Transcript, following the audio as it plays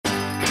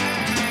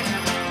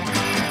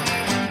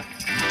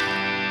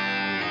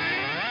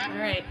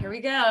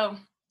go.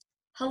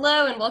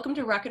 Hello and welcome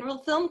to Rock and Roll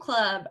Film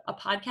Club, a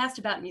podcast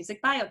about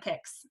music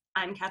biopics.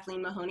 I'm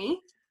Kathleen Mahoney.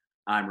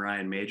 I'm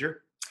Ryan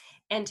Major.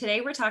 And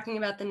today we're talking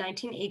about the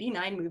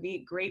 1989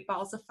 movie Great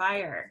Balls of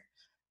Fire.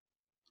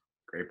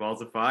 Great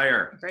Balls of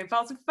Fire. Great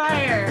Balls of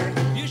Fire.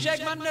 You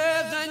shake my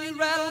nerves and you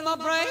rattle my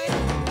brain.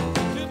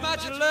 Too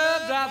much of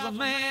love drives a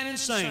man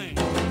insane.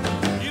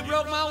 You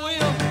broke my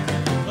will,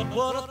 but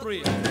what a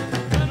thrill.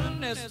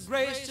 Goodness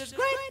gracious,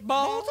 great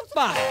balls of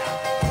fire.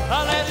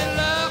 I let you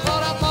love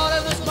what I thought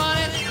it was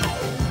funny.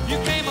 You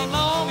came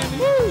along and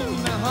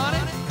woo, now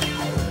honey,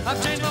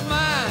 I've changed my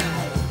mind.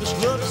 This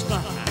love is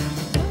fine.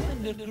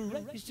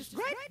 It's just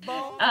great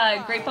balls.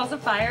 Great Balls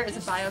of Fire is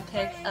a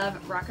biopic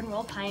of rock and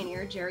roll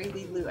pioneer Jerry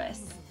Lee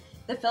Lewis.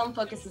 The film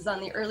focuses on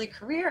the early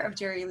career of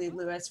Jerry Lee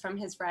Lewis from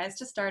his rise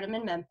to stardom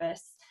in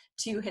Memphis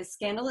to his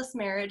scandalous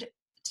marriage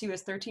to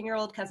his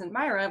 13-year-old cousin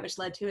Myra, which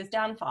led to his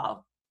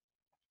downfall.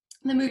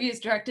 The movie is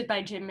directed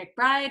by Jim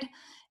McBride,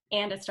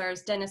 and it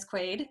stars Dennis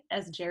Quaid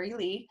as Jerry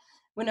Lee,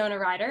 Winona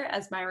Ryder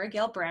as Myra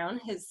Gale Brown,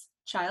 his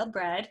child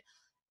bride,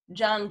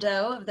 John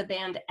Doe of the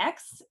band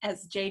X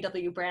as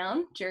J.W.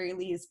 Brown, Jerry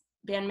Lee's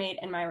bandmate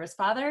and Myra's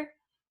father,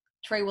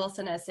 Trey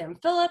Wilson as Sam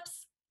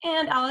Phillips,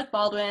 and Alec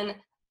Baldwin,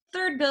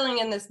 third billing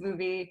in this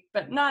movie,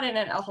 but not in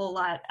it a whole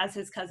lot, as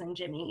his cousin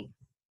Jimmy.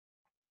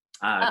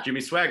 Jimmy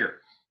Swaggart,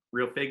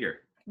 real figure.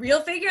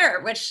 Real figure,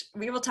 which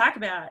we will talk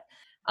about.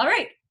 All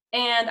right.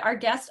 And our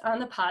guest on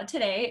the pod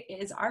today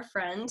is our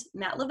friend,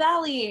 Matt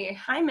LaValle.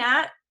 Hi,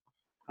 Matt.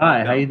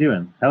 Hi, how you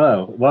doing?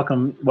 Hello,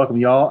 welcome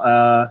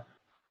y'all.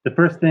 The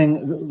first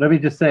thing, let me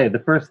just say, the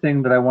first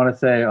thing that I want to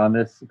say on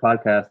this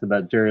podcast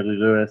about Jerry Lee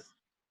Lewis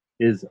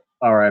is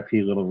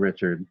R.I.P. Little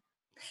Richard.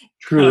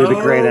 Truly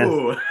the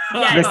greatest,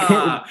 Yes.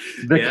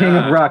 the king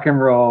of rock and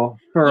roll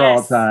for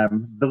all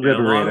time, the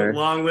liberator.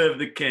 Long live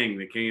the king.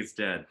 The king is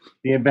dead.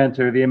 The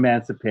inventor, the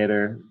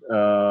emancipator,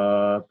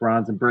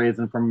 bronze and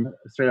brazen from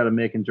straight out of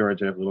Macon,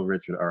 Georgia. Little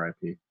Richard,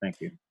 R.I.P.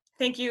 Thank you.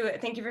 Thank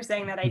you for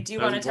saying that. I do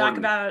want to talk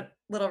about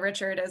Little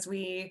Richard as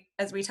we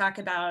talk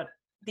about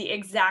the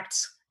exact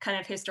kind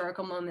of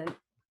historical moment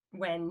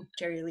when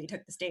Jerry Lee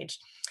took the stage.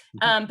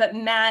 But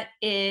Matt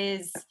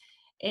is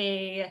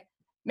a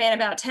man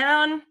about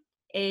town,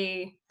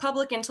 a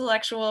public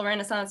intellectual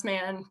Renaissance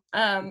man,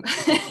 and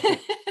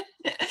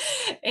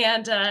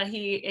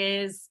he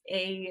is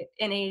in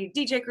a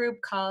DJ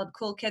group called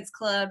Cool Kids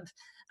Club.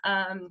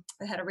 That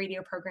had a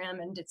radio program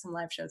and did some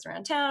live shows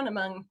around town,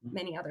 among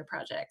many other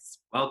projects.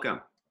 Welcome.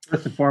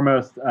 First and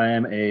foremost, I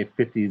am a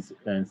 50s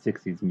and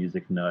 60s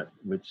music nut,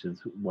 which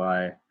is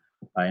why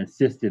I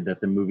insisted that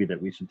the movie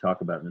that we should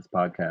talk about in this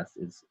podcast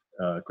is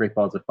Great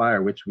Balls of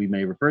Fire, which we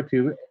may refer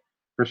to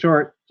for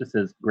short just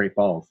as Great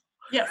Balls.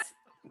 Yes.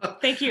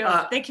 Thank you.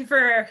 Thank you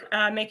for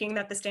making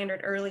that the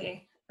standard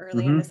early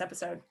in this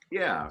episode.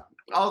 Yeah.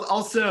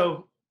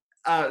 Also,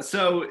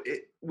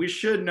 we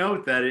should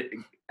note that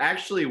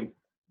actually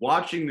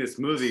watching this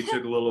movie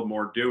took a little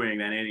more doing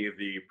than any of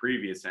the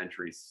previous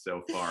entries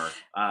so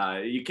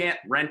far. You can't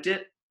rent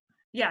it.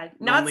 Yeah,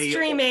 not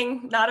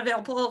streaming, not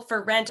available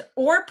for rent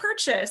or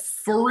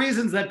purchase. For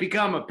reasons that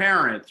become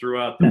apparent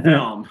throughout the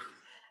film.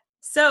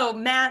 So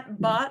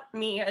Matt bought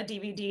me a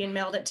DVD and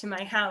mailed it to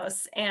my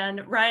house,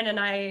 and Ryan and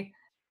I,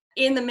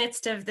 in the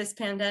midst of this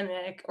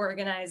pandemic,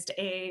 organized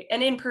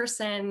an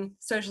in-person,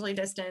 socially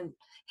distant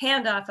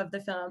handoff of the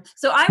film.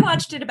 So I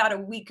watched it about a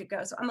week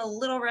ago, so I'm a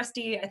little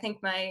rusty. I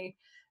think my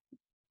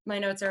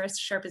notes are as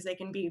sharp as they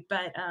can be,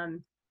 but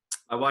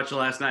I watched it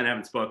last night and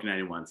haven't spoken to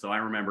anyone, so I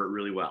remember it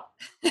really well.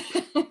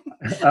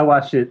 I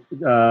watched it.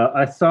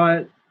 I saw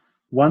it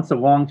once a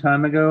long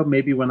time ago,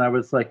 maybe when I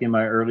was like in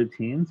my early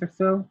teens or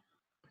so.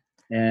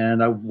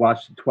 And I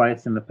watched it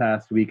twice in the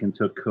past week and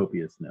took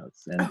copious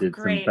notes and did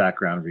some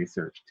background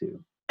research too.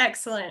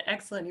 Excellent.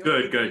 You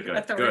Good.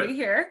 Authority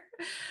here.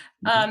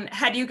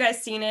 Had you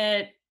guys seen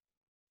it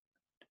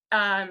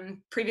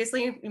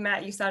previously?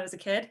 Matt, you saw it as a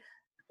kid?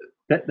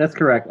 That's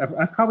correct.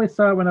 I probably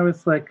saw it when I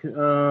was like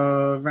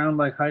around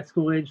like high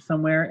school age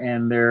somewhere,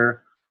 and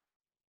there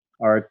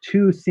are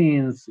two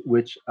scenes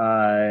which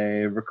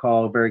I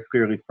recall very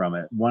clearly from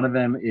it. One of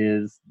them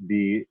is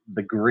the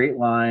great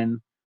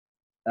line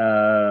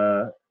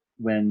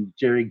when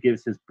Jerry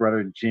gives his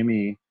brother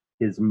Jimmy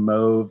his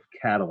mauve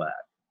Cadillac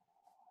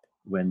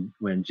when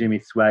Jimmy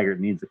Swaggart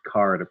needs a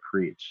car to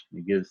preach.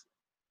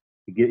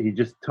 He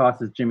just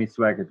tosses Jimmy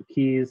Swaggart the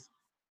keys,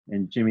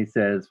 and Jimmy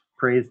says,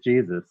 "Praise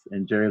Jesus,"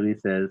 and Jerry Lee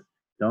says,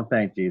 "Don't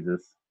thank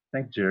Jesus,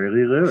 thank Jerry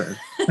Lee Lewis."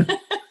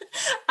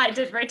 I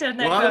did write down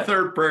that. Well, the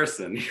third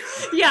person.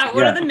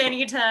 One of the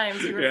many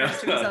times he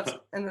refers to himself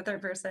in the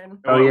third person.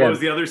 What was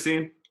the other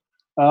scene?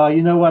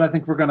 You know what? I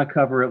think we're going to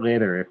cover it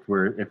later if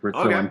we're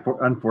so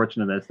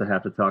unfortunate as to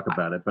have to talk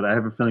about it. But I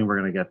have a feeling we're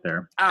going to get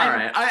there. All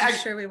right, I'm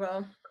sure we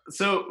will.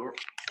 So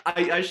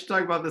I should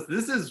talk about this.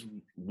 This is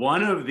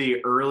one of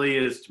the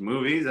earliest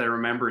movies I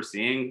remember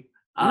seeing.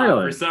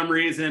 Really? For some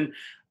reason,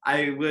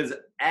 I was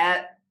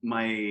at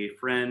my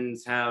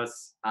friend's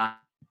house.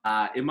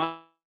 It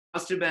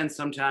must have been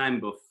sometime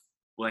before,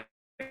 like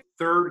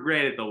third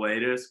grade at the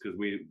latest, because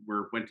we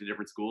went to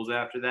different schools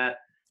after that.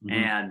 Mhm.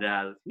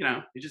 And you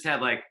know, he just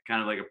had like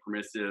kind of like a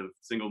permissive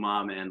single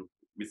mom, and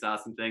we saw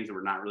some things that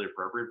were not really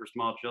appropriate for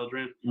small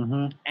children.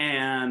 Mhm.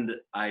 And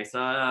I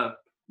saw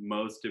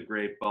most of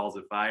Great Balls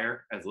of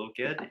Fire as a little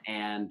kid,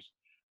 and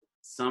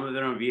some of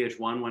it on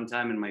VH1 one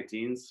time in my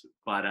teens.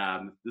 But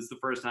this is the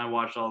first time I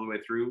watched all the way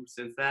through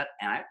since that,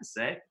 and I have to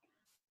say,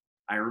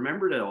 I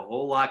remembered it a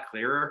whole lot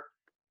clearer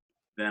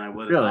than I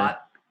would have Really?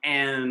 thought.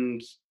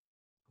 And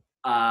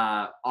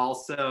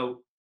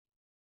also,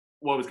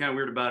 what was kind of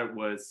weird about it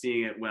was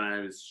seeing it when I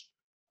was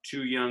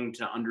too young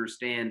to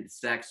understand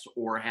sex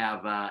or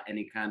have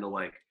any kind of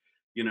like,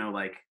 you know,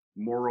 like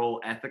moral,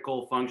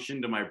 ethical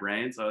function to my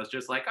brain. So I was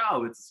just like,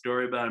 oh, it's a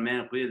story about a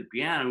man who played the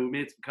piano who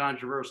made some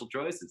controversial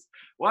choices.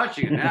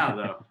 Watching it now,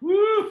 though,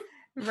 woo!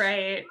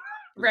 Right.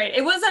 Right.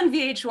 It was on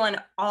VH1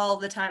 all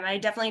the time. I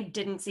definitely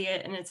didn't see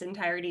it in its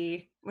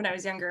entirety when I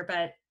was younger,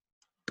 but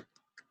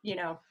you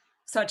know,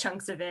 saw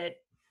chunks of it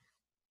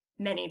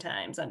many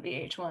times on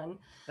VH1.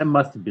 That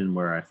must have been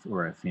where I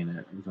seen it.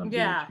 It was on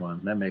Yeah.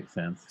 VH1. That makes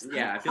sense.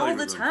 Yeah, I feel all like it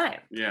the was time.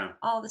 Yeah.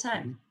 All the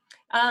time.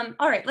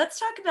 All right, let's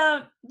talk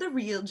about the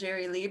real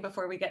Jerry Lee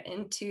before we get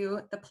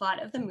into the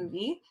plot of the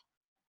movie.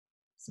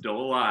 Still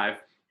alive.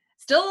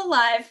 Still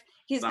alive.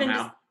 He's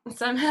Somehow. been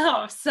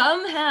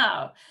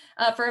somehow.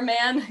 For a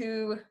man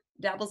who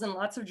dabbles in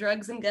lots of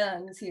drugs and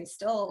guns, he is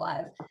still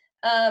alive.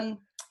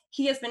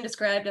 He has been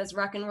described as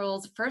rock and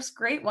roll's first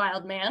great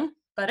wild man.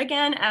 But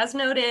again, as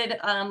noted,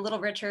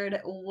 Little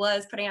Richard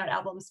was putting out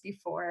albums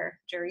before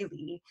Jerry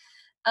Lee.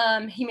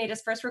 He made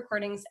his first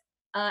recordings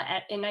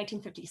in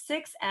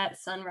 1956 at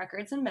Sun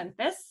Records in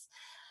Memphis.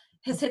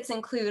 His hits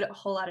include A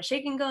Whole Lot of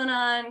Shaking Going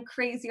On,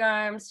 Crazy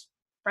Arms,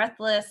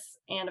 Breathless,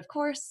 and of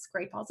course,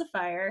 Great Balls of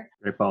Fire.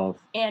 Great Balls.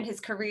 And his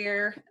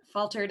career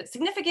faltered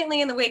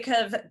significantly in the wake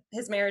of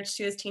his marriage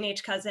to his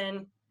teenage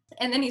cousin.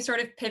 And then he sort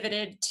of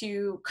pivoted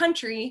to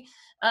country,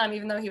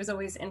 even though he was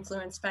always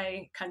influenced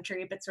by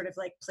country, but sort of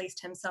like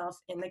placed himself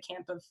in the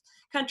camp of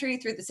country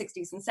through the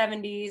 60s and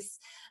 70s.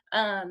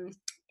 And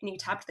he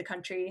topped the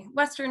country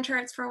western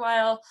charts for a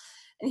while.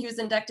 And he was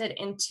inducted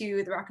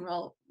into the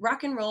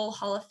Rock and Roll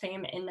Hall of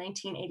Fame in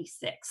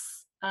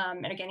 1986.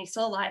 And again, he's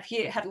still alive.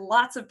 He had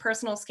lots of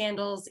personal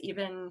scandals,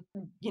 even,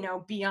 you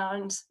know,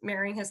 beyond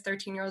marrying his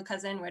 13-year-old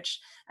cousin, which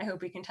I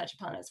hope we can touch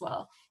upon as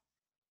well.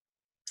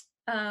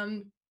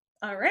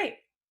 All right.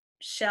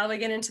 Shall we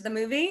get into the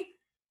movie?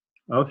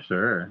 Oh,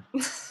 sure.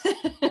 Let's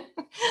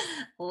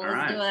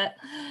right. do it.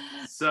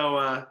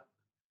 So,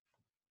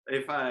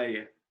 if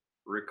I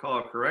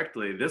recall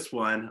correctly, this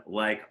one,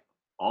 like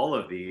all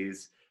of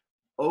these,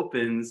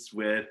 opens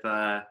with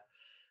a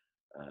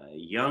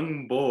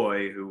young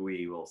boy who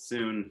we will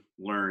soon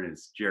learn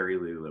is Jerry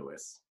Lee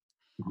Lewis.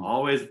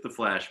 Always at the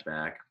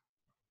flashback.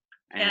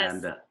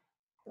 And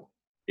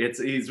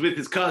he's with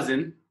his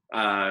cousin,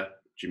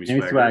 Jimmy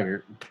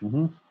Swaggart.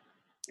 Mm-hmm.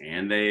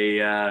 And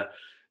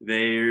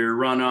they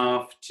run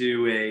off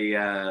to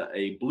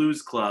a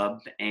blues club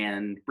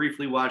and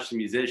briefly watch the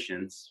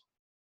musicians.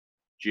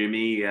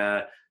 Jimmy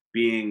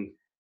being,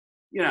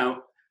 you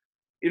know,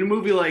 in a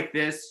movie like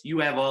this, you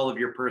have all of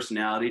your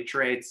personality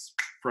traits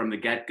from the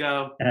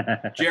get-go.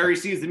 Jerry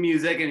sees the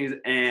music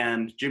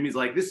and Jimmy's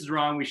like, this is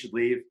wrong, we should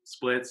leave.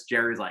 Splits.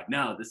 Jerry's like,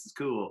 no, this is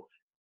cool.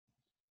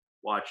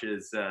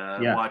 Watches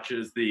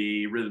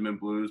the rhythm and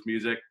blues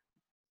music.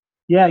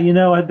 Yeah, you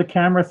know, the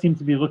camera seems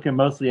to be looking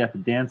mostly at the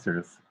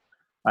dancers,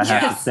 I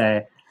have to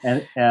say.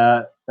 And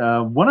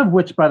one of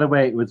which, by the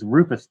way, was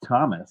Rufus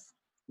Thomas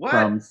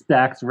from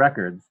Stax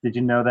Records. Did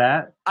you know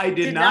that? I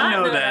did not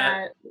know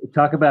that.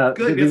 Talk about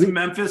good. Get some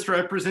Memphis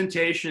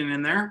representation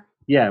in there.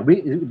 Yeah,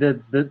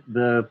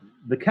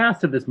 the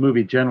cast of this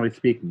movie, generally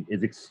speaking,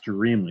 is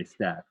extremely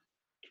stacked.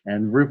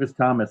 And Rufus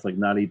Thomas, like,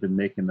 not even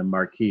making the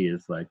marquee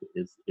is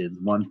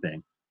one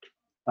thing.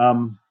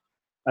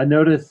 I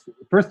noticed,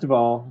 first of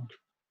all,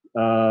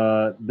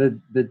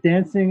 the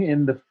dancing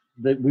in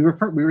we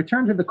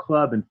returned to the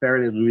club in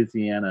Faraday,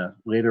 Louisiana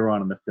later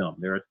on in the film.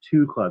 There are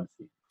 2 club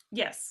scenes.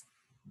 Yes.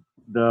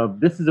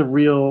 This is a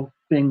real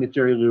thing that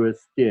Jerry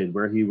Lewis did,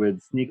 where he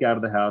would sneak out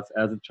of the house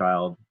as a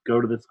child,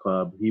 go to this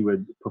club, he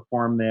would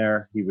perform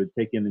there, he would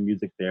take in the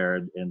music there,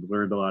 and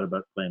learned a lot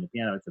about playing the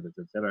piano, et cetera,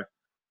 et cetera.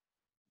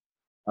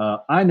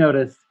 I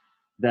noticed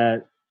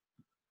that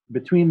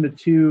between the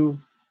 2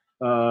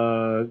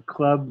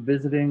 club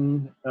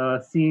visiting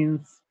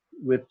scenes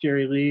with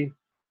Jerry Lee,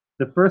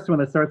 the first one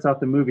that starts off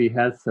the movie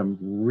has some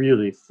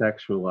really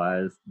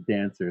sexualized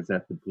dancers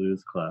at the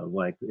blues club.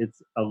 Like,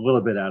 it's a little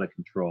bit out of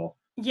control.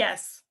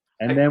 Yes.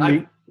 And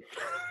then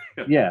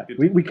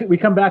we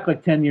come back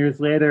like 10 years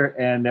later,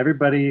 and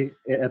everybody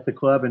at the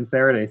club in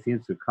Faraday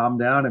seems to have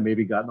calmed down and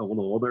maybe gotten a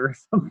little older or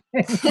something.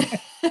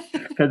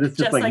 Because it's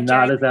just like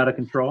not as out of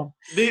control.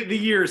 The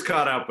years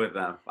caught up with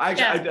them. I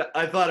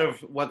thought of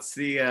what's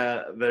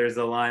there's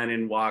a line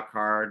in Walk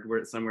Hard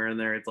where somewhere in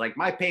there it's like,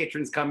 my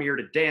patrons come here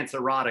to dance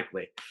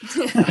erotically.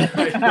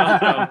 I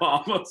thought of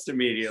almost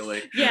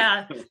immediately.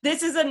 Yeah,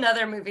 this is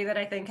another movie that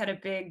I think had a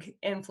big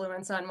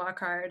influence on Walk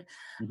Hard.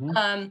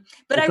 Mm-hmm.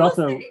 But it's I will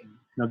also say,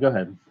 no, go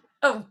ahead.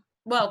 Oh,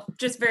 well,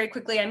 just very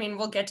quickly, I mean,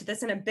 we'll get to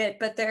this in a bit,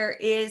 but there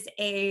is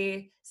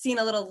a scene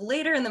a little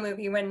later in the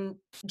movie when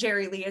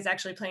Jerry Lee is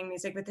actually playing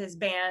music with his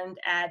band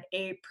at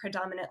a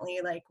predominantly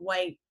like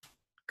white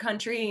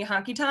country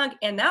honky tonk,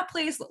 and that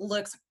place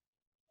looks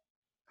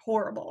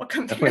horrible That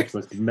compared place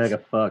looks mega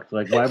fucked.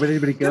 Like, why would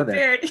anybody go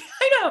there?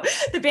 I know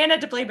the band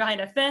had to play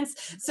behind a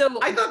fence, so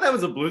I thought that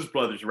was a Blues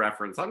Brothers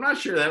reference. I'm not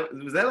sure that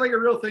was that like a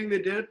real thing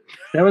they did.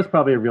 That was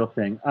probably a real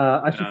thing.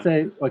 I should Yeah.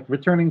 say, like,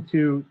 returning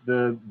to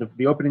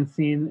the opening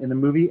scene in the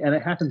movie, and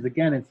it happens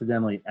again,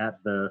 incidentally,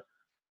 at the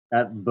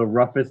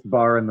roughest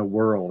bar in the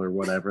world, or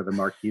whatever the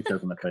marquee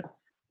says on the place.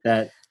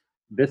 That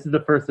this is the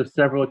first of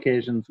several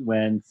occasions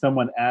when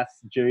someone asks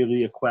Jerry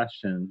Lee a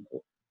question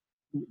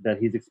that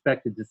he's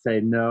expected to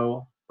say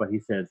no, but he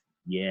says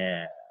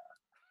yeah.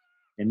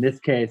 In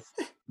this case,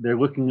 they're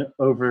looking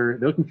through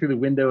the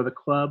window of the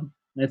club,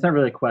 and it's not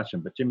really a question,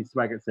 but Jimmy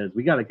Swaggart says,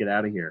 "We got to get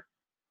out of here.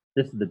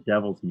 This is the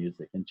devil's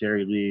music." And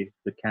Jerry Lee,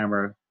 the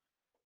camera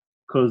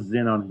closes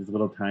in on his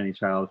little tiny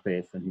child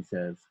face, and he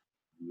says,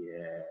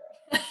 yeah.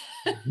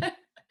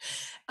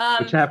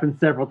 Which happens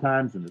several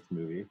times in this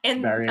movie.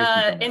 and Variations on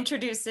that.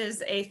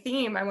 introduces a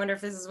theme. I wonder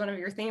if this is one of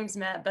your themes,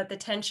 Matt, but the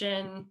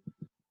tension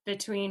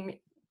between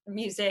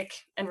music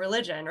and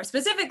religion, or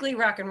specifically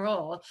rock and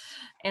roll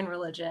and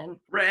religion.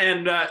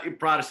 And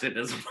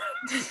Protestantism.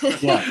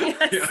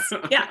 Yes.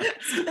 Yeah,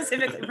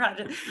 specifically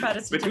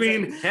Protestantism.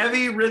 Between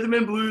heavy rhythm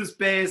and blues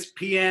bass,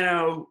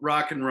 piano,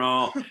 rock and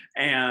roll,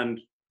 and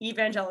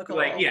evangelical.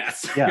 like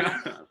yes. Yeah.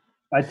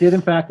 I did,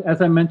 in fact,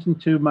 as I mentioned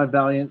to my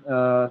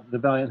the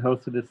valiant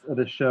host of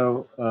this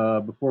show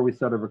before we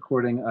started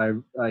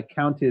recording, I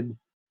counted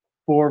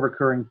 4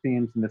 recurring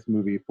themes in this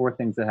movie, 4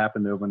 things that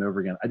happened over and over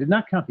again. I did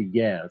not count the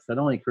yes, that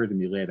only occurred to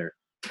me later,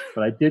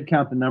 but I did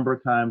count the number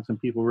of times when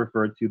people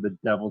referred to the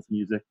devil's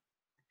music,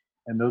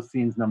 and those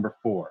scenes number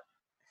 4,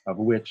 of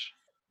which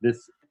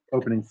this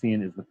opening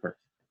scene is the first.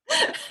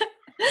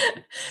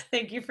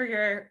 Thank you for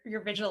your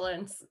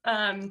vigilance.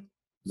 No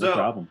So-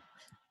 problem.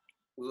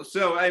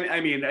 So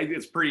I mean,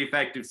 it's pretty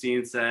effective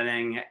scene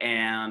setting,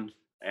 and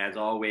as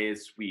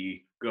always,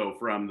 we go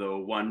from the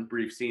one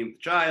brief scene with the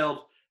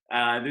child.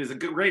 There's a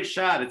great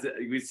shot.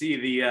 We see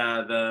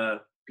the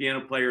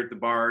piano player at the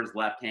bar's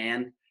left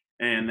hand,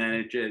 and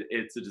then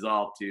it's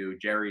dissolved to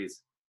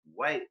Jerry's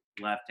right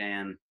left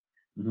hand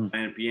Mhm.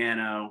 playing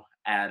piano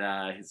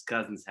at his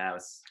cousin's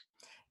house.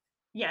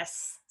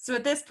 Yes. So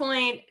at this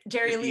point,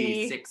 Jerry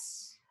Lee.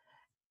 56.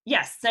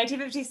 Yes,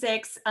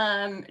 1956.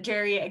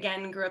 Jerry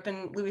again grew up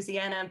in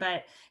Louisiana,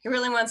 but he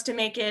really wants to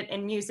make it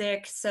in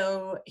music,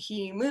 so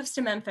he moves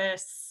to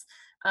Memphis,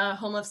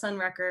 home of Sun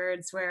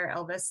Records, where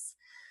Elvis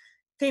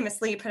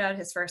famously put out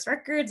his first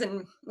records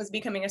and was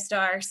becoming a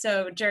star.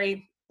 So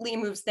Jerry Lee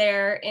moves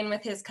there in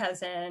with his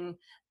cousin,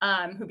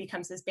 who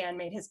becomes his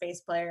bandmate, his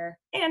bass player,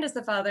 and is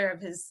the father of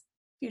his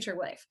future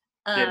wife.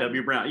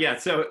 J.W. Brown. Yeah.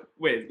 So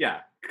wait. Yeah.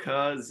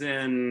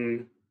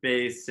 Cousin,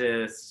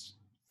 bassist,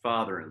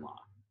 father-in-law.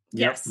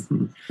 Yes.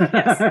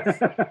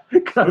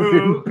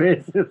 Cousin,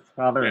 bassist,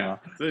 father-in-law.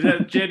 Yeah. So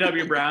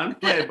J.W. Brown,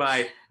 played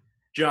by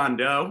John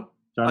Doe.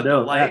 John But the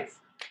Doe. light- X.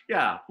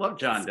 Yeah, love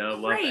John Doe.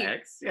 Love great.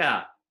 X.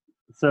 Yeah.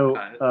 So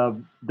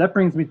that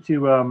brings me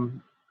to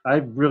I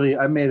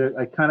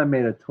kind of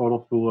made a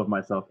total fool of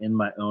myself in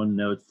my own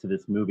notes to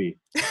this movie.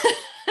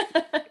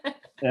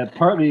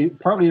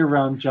 Partly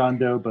around John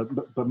Doe,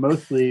 but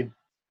mostly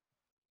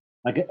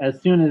like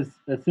as soon as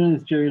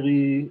Dennis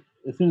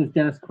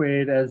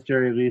Quaid as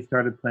Jerry Lee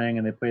started playing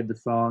and they played the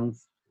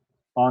songs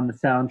on the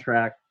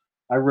soundtrack,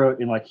 I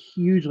wrote in like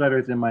huge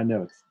letters in my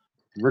notes,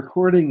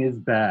 recording is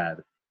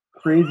bad.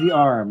 Crazy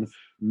Arms,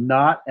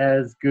 not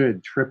as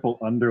good, triple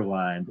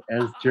underlined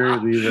as Jerry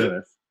Lee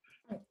Lewis.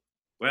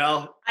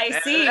 Well, I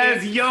see.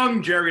 As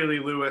young Jerry Lee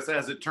Lewis,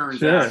 as it turns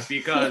Sure. out,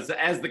 because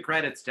as the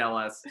credits tell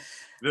us,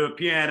 the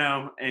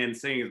piano and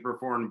singing is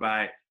performed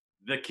by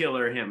the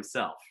killer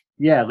himself.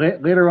 Yeah,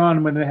 later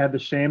on when they had the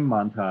shame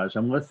montage,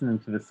 I'm listening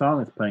to the song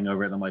that's playing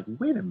over it, and I'm like,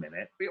 wait a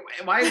minute.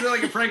 Why is it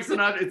like a Frank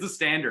Sinatra? It's a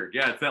standard.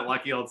 Yeah, it's that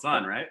Lucky Old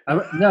Son, right? I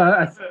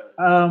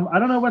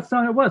don't know what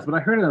song it was, but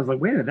I heard it. And I was like,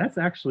 wait a minute, that's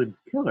actually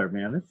killer,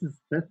 man.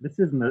 This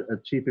isn't a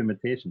cheap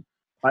imitation.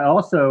 I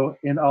also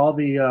in all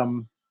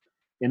the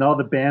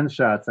band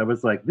shots, I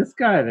was like, this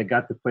guy that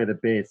got to play the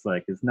bass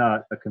like is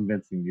not a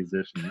convincing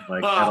musician,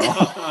 like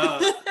at all.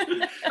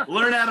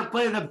 Learn how to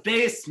play the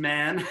bass,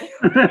 man.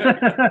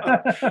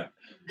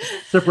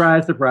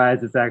 Surprise,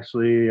 surprise! It's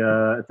actually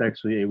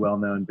a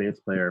well-known bass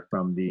player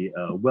from the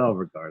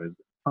well-regarded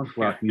punk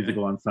rock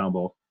musical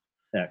ensemble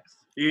X.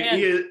 He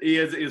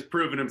has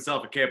proven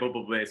himself a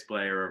capable bass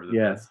player over the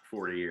past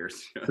 40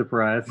 years.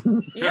 Surprise!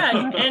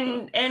 Yeah,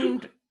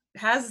 and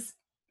has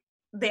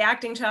the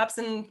acting chops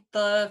and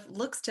the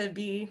looks to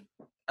be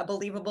a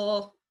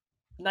believable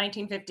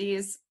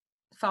 1950s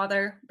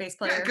father bass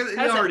player. Yeah, because he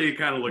Has it? already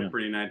kind of looked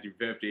pretty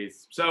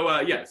 1950s.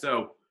 So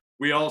so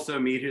we also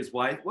meet his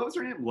wife. What was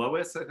her name?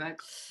 Lois, I think.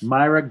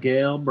 Myra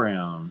Gale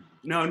Brown.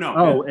 No.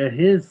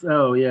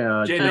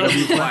 Yeah.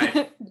 J.W.'s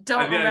wife.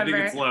 Don't remember. I think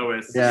it's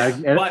Lois. Yeah,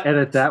 But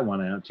edit that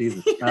one out.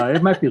 Jesus.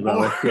 It might be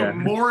Lois. Yeah.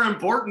 More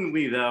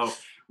importantly, though,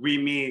 we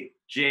meet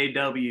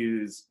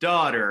JW's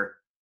daughter,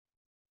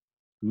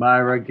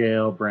 Myra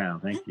Gale Brown.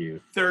 Thank you.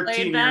 13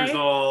 Played by years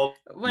old.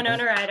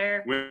 Winona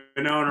Ryder.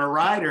 Winona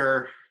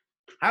Ryder.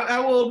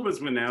 How old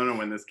was Winona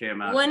when this came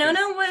out? Winona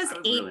Because was I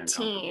really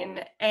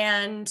 18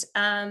 and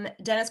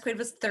Dennis Quaid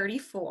was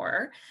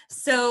 34.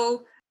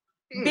 So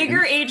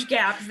bigger age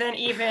gap than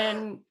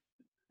even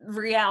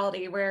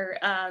reality, where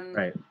Right.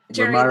 Where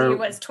Jerry Myra- Lee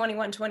was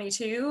 21,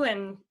 22,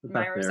 and About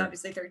Myra was there.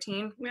 obviously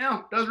 13.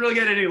 Well, doesn't really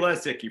get any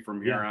less icky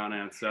from here Yeah. on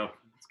out. So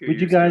let's get Would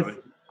you used to guys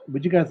it.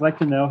 would you guys like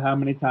to know how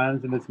many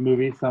times in this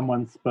movie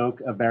someone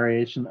spoke a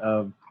variation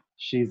of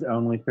 "She's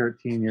only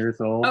 13 years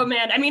old"? Oh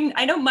man, I mean,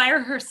 I know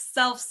Myra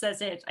herself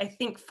says it, I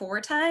think 4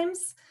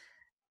 times.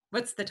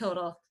 What's the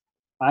total?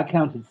 I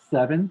counted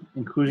 7,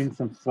 including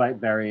some slight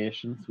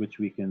variations, which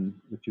we can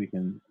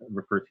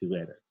refer to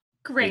later.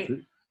 Great. Is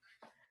it-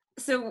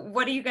 So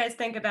what do you guys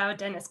think about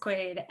Dennis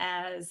Quaid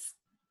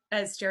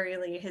as Jerry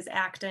Lee, his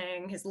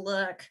acting, his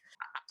look?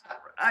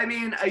 I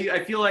mean,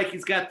 I feel like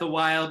he's got the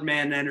wild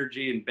man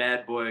energy and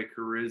bad boy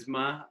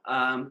charisma.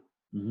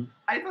 Mhm.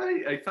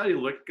 I thought he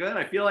looked good.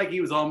 I feel like he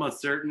was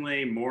almost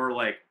certainly more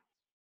like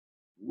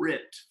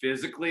ripped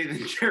physically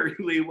than Jerry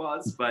Lee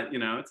was, but you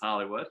know, it's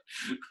Hollywood.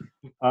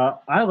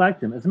 I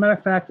liked him. As a matter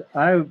of fact,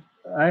 I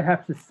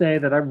have to say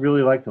that I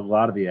really liked a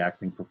lot of the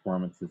acting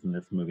performances in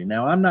this movie.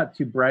 Now, I'm not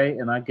too bright,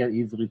 and I get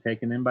easily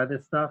taken in by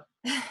this stuff.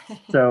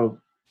 So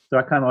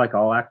I kind of like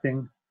all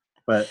acting,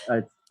 but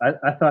I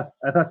thought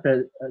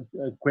that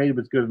Quaid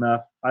was good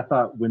enough. I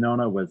thought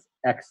Winona was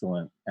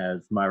excellent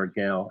as Myra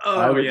Gale.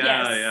 Oh Yes.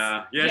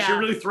 yeah. She Yeah.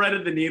 really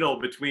threaded the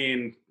needle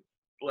between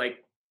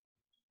like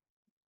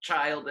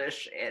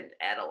childish and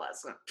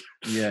adolescent.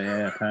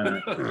 Yeah, kind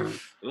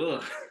of.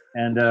 Ugh.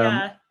 And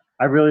Yeah.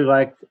 I really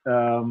liked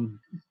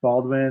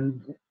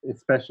Baldwin,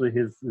 especially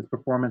his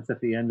performance at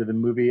the end of the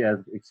movie as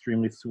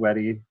extremely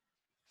sweaty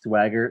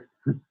Swaggart.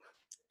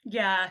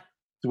 Yeah.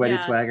 Sweaty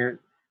Yeah. Swaggart.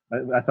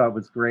 I thought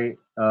was great.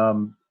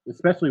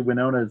 Especially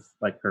Winona's,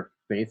 like, her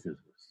faces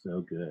were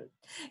so good.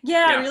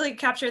 Yeah, Yeah. really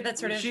captured that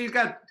sort of She's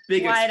got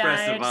big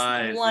expressive wide-eyed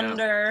eyes. yeah.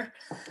 wonder.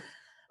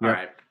 All Yep.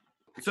 right.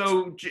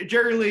 So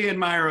Jerry Lee and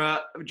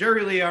Myra,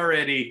 Jerry Lee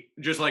already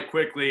just like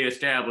quickly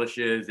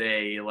establishes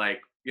a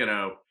like, you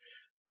know,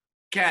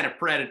 kind of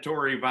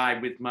predatory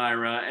vibe with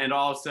Myra, and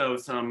also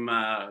some,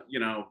 you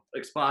know,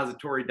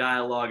 expository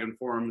dialogue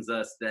informs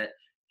us that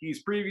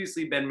he's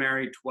previously been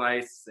married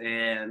twice,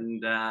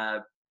 and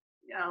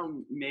you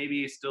know,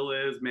 maybe he still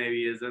is,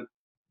 maybe he isn't.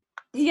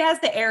 He has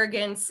the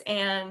arrogance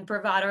and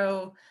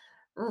bravado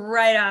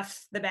right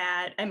off the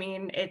bat. I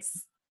mean, it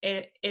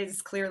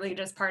is clearly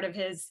just part of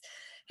his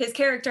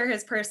character,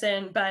 his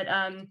person, but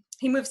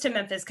he moves to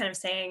Memphis kind of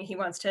saying he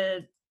wants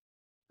to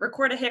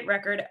record a hit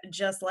record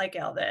just like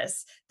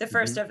Elvis. The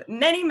first of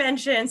many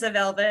mentions of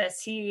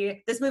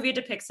Elvis. This movie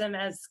depicts him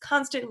as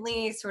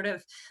constantly sort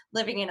of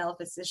living in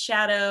Elvis's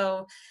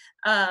shadow.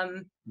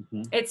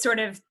 It's sort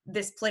of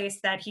this place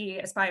that he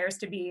aspires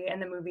to be,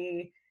 and the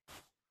movie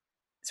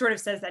sort of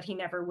says that he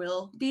never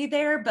will be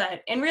there,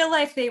 but in real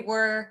life they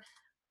were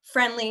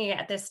friendly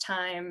at this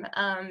time.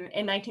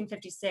 In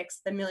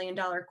 1956, the $1 Million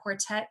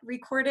Quartet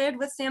recorded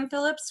with Sam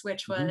Phillips,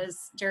 which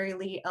was Jerry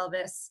Lee,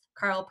 Elvis,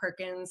 Carl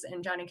Perkins,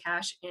 and Johnny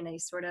Cash in a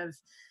sort of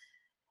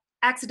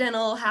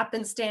accidental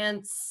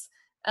happenstance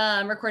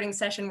recording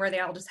session where they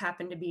all just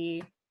happened to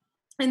be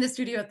in the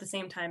studio at the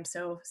same time.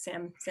 So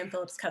Sam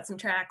Phillips cut some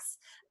tracks.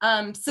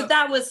 So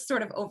that was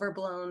sort of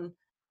overblown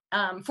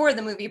for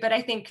the movie, but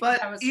I think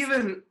But that was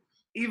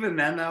even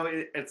then though,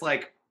 it's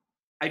like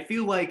I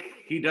feel like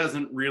he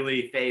doesn't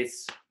really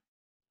face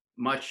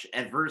much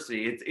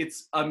adversity.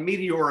 It's a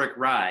meteoric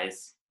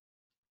rise,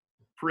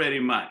 pretty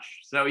much.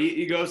 So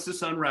he goes to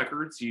Sun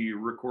Records, he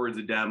records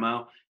a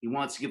demo, he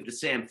wants to give it to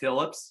Sam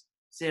Phillips.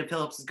 Sam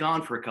Phillips is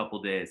gone for a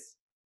couple days.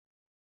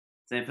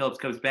 Sam Phillips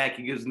comes back,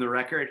 he gives him the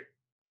record.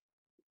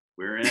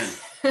 We're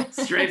in.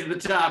 Straight to the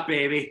top,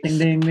 baby. Ding,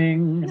 ding,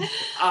 ding.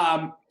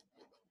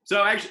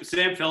 So actually,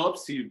 Sam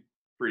Phillips, he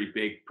pretty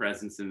big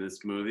presence in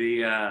this movie.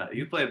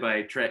 He was played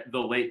by the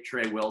late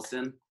Trey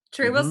Wilson.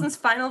 Trey Wilson's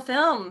final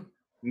film.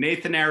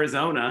 Nathan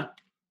Arizona.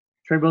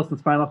 Trey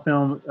Wilson's final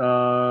film,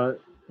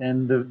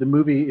 and the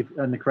movie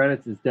on the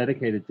credits is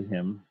dedicated to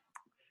him.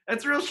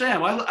 That's a real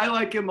shame. I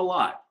like him a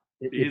lot.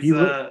 If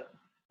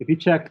you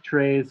check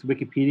Trey's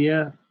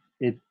Wikipedia,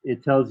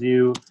 it tells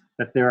you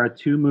that there are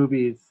 2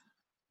 movies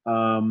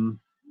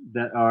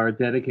that are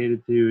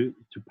dedicated to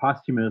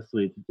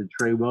posthumously to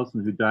Trey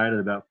Wilson, who died at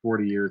about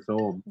 40 years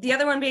old. The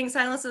other one being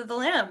Silence of the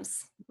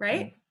Lambs,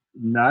 right?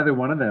 Neither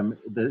one of them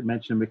that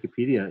mentioned in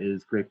Wikipedia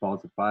is Great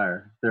Balls of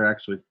Fire. There are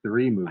actually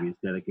 3 movies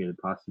dedicated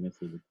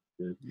posthumously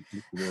to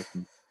Mr.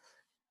 Wilson.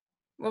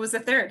 What was the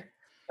third?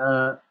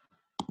 The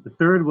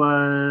third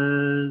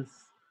was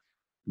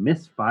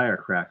Miss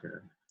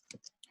Firecracker.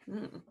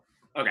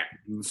 Okay,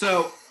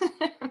 so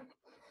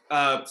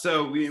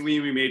so we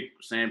meet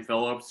Sam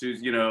Phillips,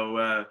 who's, you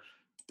know,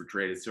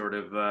 portrayed as sort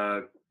of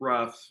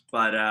rough,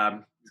 but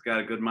he's got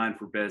a good mind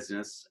for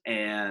business.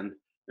 And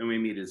then we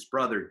meet his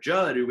brother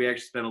Judd, who we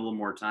actually spent a little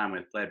more time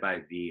with, played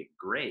by the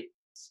great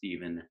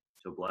Stephen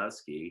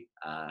Tobolowsky,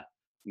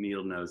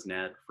 Neil knows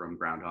Ned from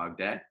Groundhog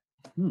Day.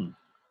 Hmm.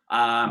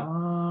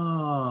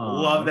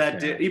 Love that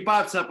okay. dude. He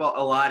pops up a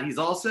lot. He's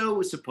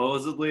also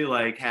supposedly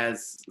like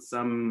has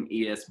some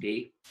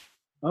ESP.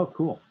 Oh,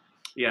 cool.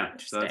 Yeah,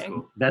 so that's Interesting.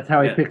 cool. That's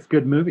how he Yeah. picks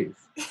good movies.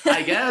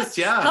 I guess,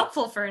 yeah.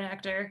 Helpful for an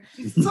actor.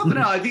 Something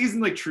else. I think he's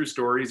in like True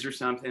Stories or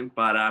something.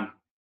 But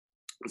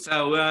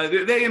so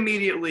they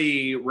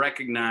immediately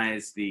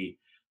recognize the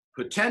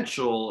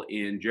potential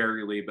in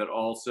Jerry Lee, but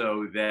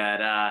also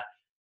that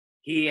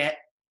he's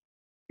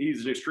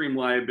an extreme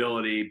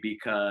liability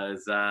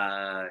because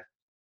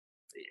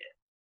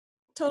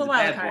Total he's a wild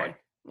bad card. boy.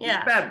 He's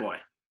Yeah. a bad boy.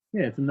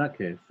 Yeah, it's a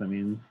nutcase. I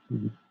mean,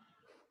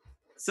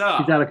 So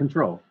he's out of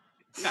control.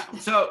 yeah,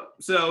 so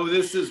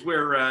this is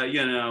where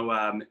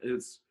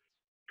his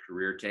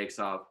career takes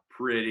off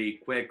pretty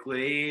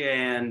quickly,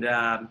 and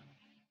I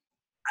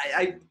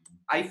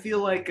feel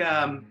like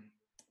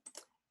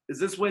is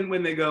this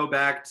when they go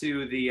back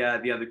to the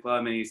other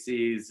club and he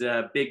sees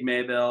Big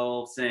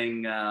Maybelle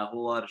sing a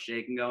whole lot of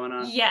shaking going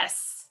on?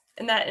 Yes.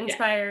 And that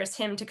inspires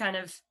him to kind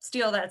of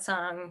steal that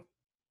song.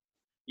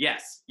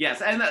 Yes,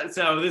 and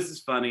so this is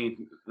funny.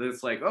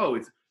 It's like,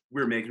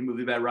 we're making a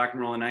movie about rock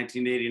and roll in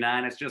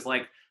 1989. It's just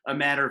like a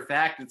matter of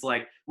fact. It's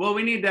like, well,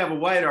 we need to have a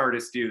white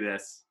artist do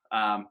this.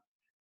 And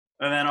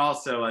then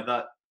also, I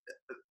thought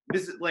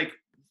this is like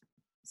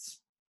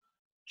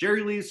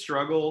Jerry Lee's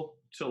struggle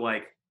to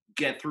like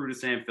get through to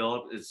Sam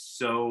Phillips is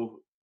so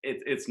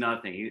it's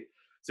nothing.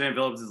 Sam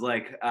Phillips is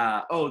like,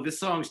 this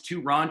song's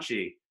too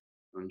raunchy,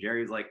 and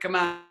Jerry's like, come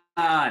on,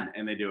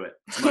 and they do it.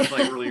 Much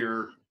like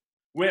earlier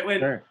when.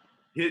 Sure.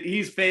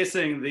 He's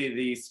facing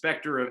the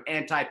specter of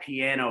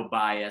anti-piano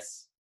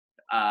bias.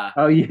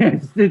 Oh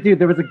yes, dude,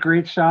 there was a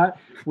great shot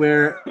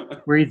where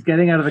he's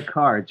getting out of the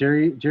car.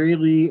 Jerry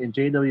Lee and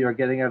JW are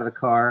getting out of the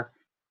car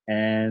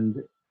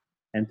and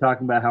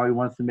talking about how he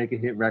wants to make a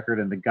hit record,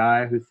 and the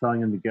guy who's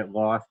telling him to get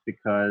lost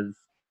because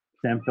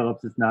Sam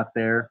Phillips is not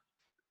there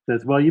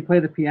says, "Well, you play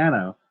the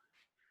piano."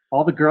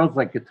 All the girls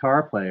like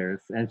guitar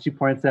players, and she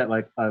points at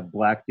like a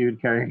black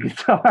dude carrying a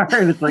guitar,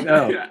 and it's like,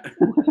 oh, Yeah.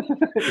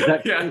 is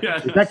that Yeah.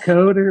 is that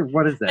code or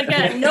what is that?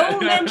 Again,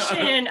 no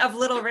mention of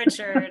Little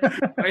Richard,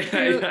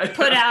 who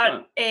put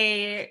out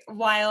a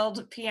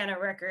wild piano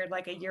record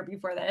like a year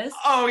before this.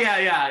 Oh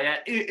yeah.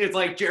 It's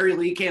like Jerry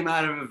Lee came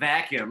out of a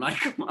vacuum. Like,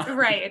 come on.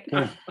 Right.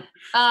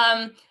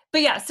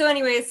 But yeah, so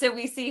anyway, so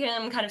we see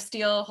him kind of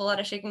steal a whole lot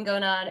of shaking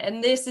going on.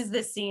 And this is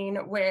the scene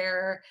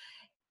where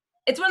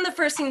it's one of the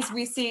first scenes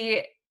we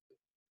see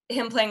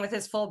him playing with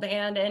his full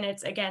band, and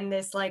it's again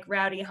this like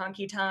rowdy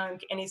honky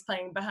tonk, and he's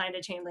playing behind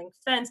a chain link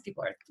fence.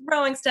 People are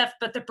throwing stuff,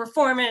 but the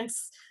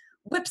performance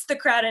whips the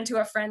crowd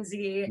into a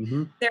frenzy.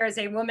 Mm-hmm. There is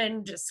a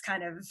woman just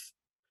kind of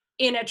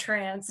in a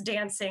trance,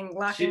 dancing,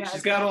 locking eyes.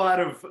 She's got a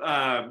lot of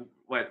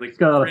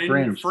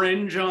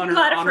fringe on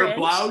her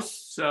blouse.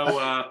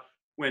 So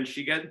when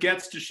she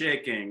gets to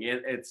shaking,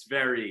 it's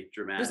very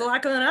dramatic. There's a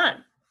lot going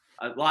on.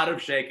 A lot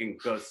of shaking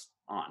goes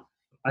on.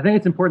 I think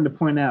it's important to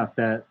point out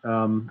that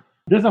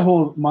there's a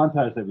whole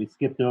montage that we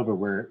skipped over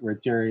where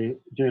Jerry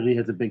Lee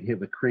has a big hit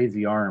with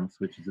Crazy Arms,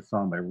 which is a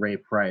song by Ray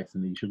Price,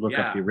 and you should look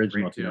up the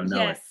original if you don't know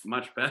yes. it.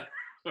 Much better.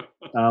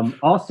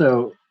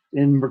 Also,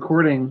 in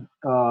recording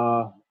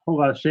a whole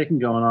lot of shaking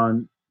going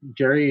on,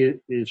 Jerry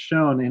is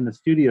shown in the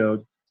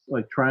studio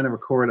like trying to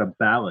record a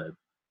ballad,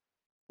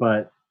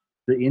 but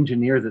the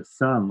engineers at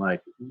Sun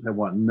they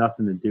want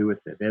nothing to do with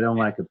it. They don't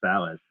like a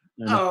ballad.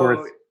 And of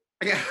course,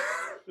 yeah.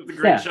 It's a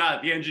great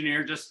shot. The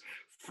engineer just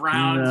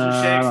frowns and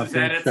shakes his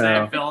head at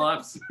Sam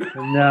Phillips.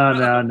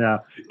 No.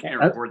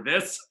 Can't record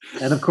this.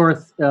 And of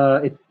course,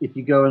 if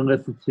you go and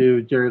listen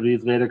to Jerry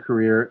Lee's later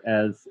career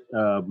as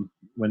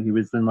when he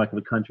was in like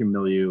the country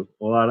milieu,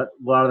 a lot of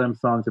them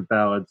songs are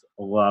ballads.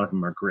 A lot of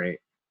them are great.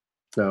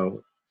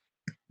 So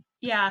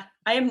yeah,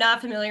 I am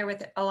not familiar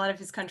with a lot of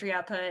his country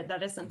output.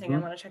 That is something I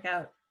want to check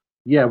out.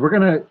 Yeah,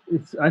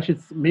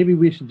 maybe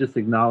we should just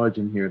acknowledge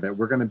in here that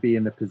we're gonna be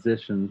in the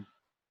position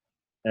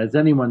as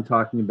anyone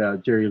talking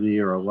about Jerry Lee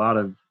or a lot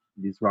of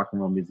these rock and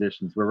roll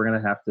musicians, where we're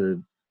going to have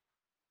to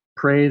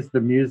praise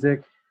the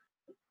music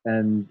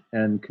and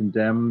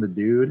condemn the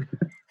dude.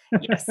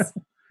 Yes.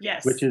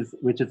 Which is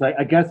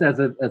I guess as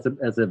a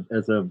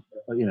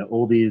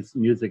oldies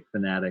music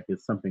fanatic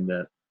is something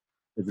that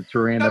is a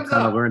terrain I've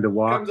kind of learned to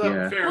walk.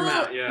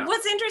 Yeah.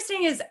 What's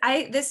interesting is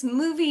this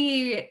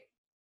movie.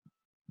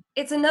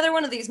 It's another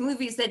one of these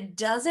movies that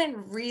doesn't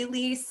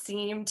really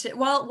seem to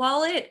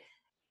while it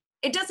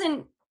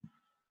doesn't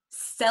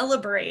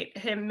celebrate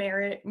him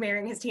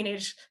marrying his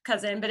teenage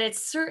cousin, but it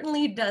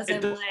certainly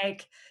doesn't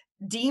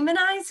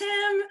demonize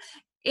him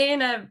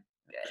in an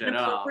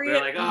appropriate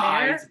They're like,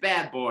 manner. He's a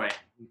bad boy.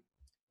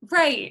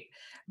 Right.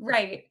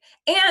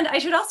 And I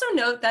should also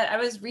note that I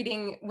was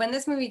reading when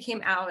this movie came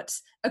out.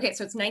 Okay,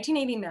 so it's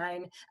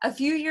 1989. A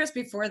few years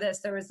before this,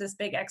 there was this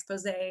big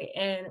expose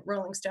in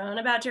Rolling Stone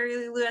about Jerry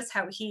Lee Lewis,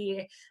 how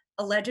he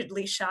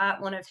allegedly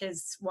shot one of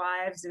his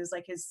wives. It was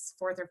like his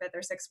fourth or fifth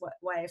or sixth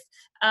wife.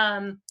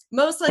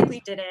 Most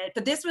likely did it,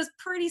 but this was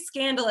pretty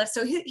scandalous.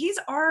 So he's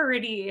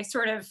already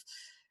sort of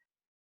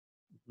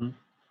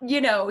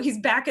he's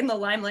back in the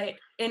limelight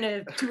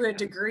to a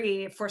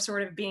degree for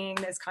sort of being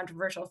this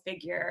controversial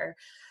figure.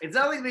 It's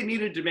not like they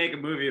needed to make a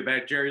movie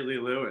about Jerry Lee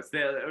Lewis.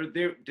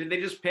 Did they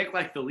just pick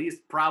like the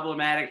least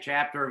problematic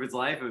chapter of his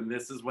life, and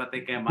this is what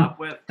they came up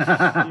with? He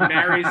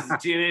marries his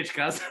teenage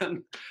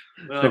cousin.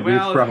 The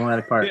least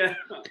problematic part. Yeah.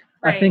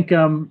 I think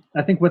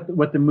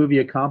what the movie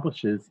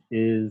accomplishes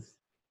is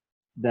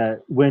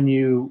that when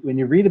you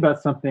read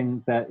about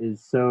something that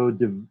is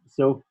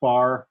so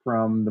far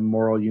from the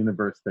moral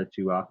universe that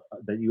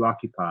you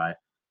occupy,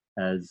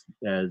 as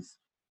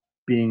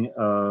being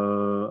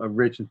a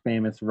rich and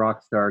famous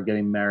rock star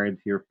getting married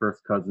to your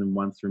first cousin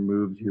once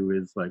removed who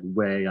is like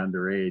way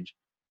underage,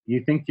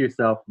 you think to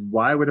yourself,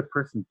 why would a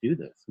person do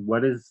this?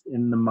 What is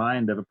in the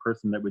mind of a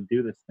person that would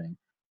do this thing?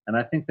 And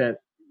I think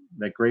that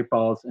Great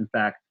Balls, in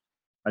fact,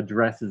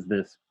 addresses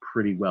this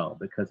pretty well,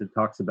 because it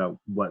talks about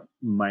what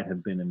might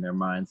have been in their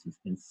minds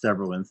in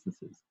several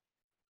instances.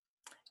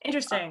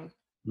 Interesting.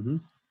 Mm-hmm.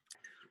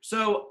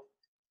 So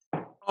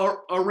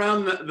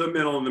around the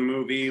middle of the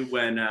movie,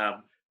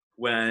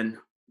 when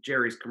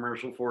Jerry's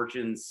commercial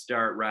fortunes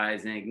start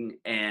rising,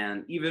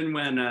 and even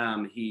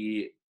when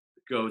he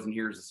goes and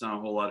hears the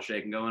song "Whole Lot of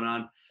Shaking Going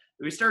On,"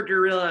 we start to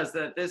realize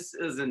that this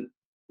is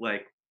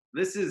like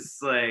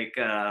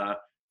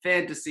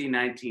fantasy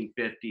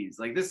 1950s.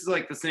 Like, this is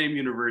like the same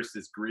universe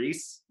as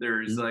Grease.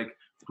 There's like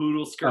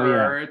poodle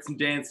skirts and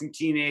dancing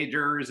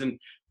teenagers and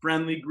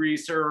friendly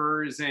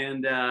greasers,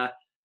 and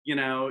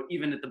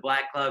even at the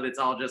Black Club, it's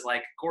all just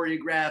like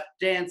choreographed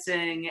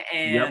dancing,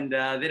 and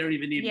they don't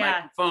even need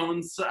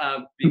microphones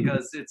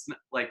because it's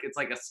like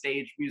a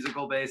stage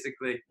musical,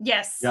 basically.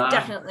 Yes,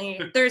 definitely.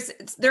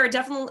 There are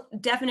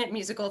definite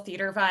musical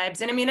theater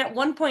vibes, and I mean, at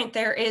one point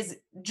there is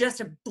just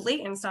a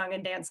blatant song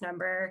and dance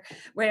number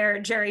where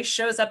Jerry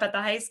shows up at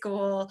the high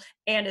school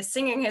and is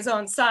singing his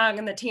own song,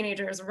 and the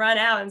teenagers run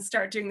out and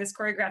start doing this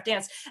choreographed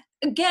dance.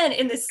 Again,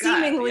 in this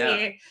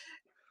seemingly.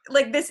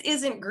 Like, this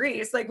isn't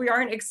Grease. Like, we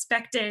aren't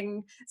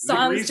expecting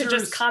songs to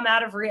just come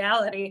out of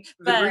reality.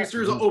 The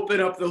greasers open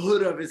up the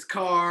hood of his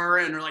car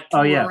and are like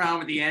tooling around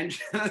with the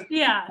engine.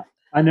 Yeah.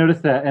 I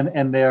noticed that,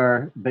 and they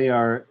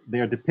are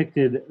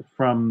depicted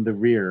from the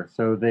rear.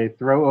 So they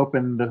throw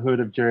open the hood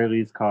of Jerry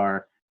Lee's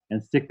car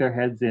and stick their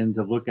heads in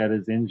to look at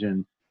his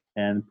engine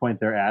and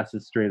point their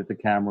asses straight at the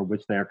camera,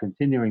 which they are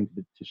continuing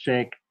to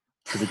shake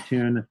to the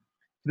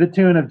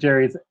tune of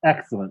Jerry's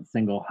excellent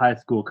single "High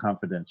School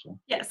Confidential."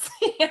 Yes.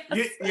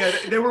 Yeah,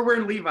 they were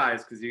wearing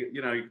Levi's because you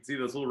can see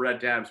those little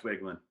red tabs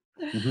wiggling.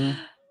 Mm-hmm.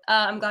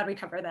 I'm glad we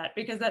covered that,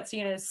 because that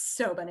scene is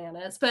so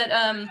bananas. But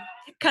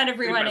kind of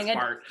rewinding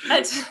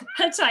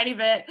a tiny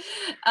bit.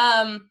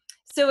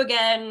 So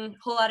again,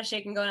 Whole Lot of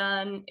Shaking Going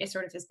On is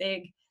sort of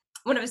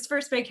one of his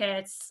first big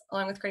hits,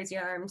 along with Crazy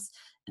Arms.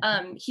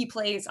 He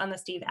plays on the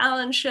Steve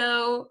Allen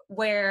Show,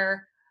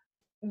 where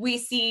we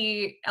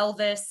see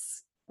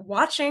Elvis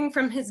watching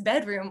from his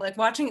bedroom,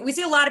 we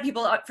see a lot of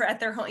people at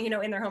their home,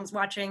 in their homes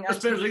watching.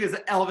 Especially because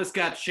Elvis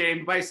got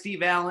shamed by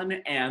Steve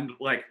Allen and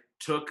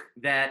took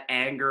that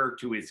anger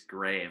to his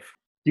grave.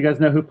 Do you guys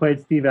know who played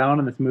Steve Allen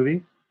in this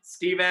movie?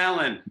 Steve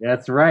Allen.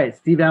 That's right,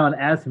 Steve Allen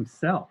as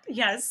himself.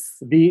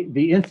 Yes.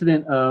 The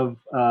incident of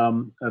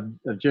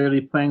Jerry Lee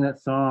playing that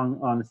song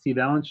on the Steve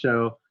Allen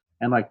Show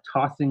and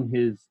tossing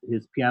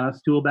his piano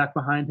stool back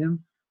behind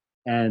him,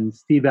 and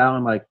Steve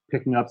Allen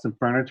picking up some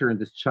furniture and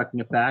just chucking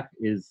it back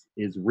is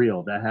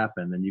real. That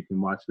happened, and you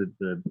can watch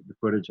the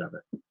footage of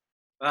it.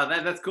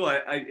 That's cool.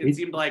 It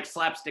seemed like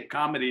slapstick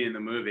comedy in the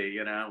movie,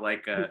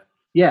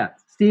 Yeah,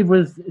 Steve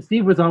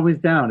was always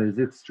down. He was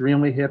an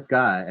extremely hip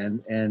guy,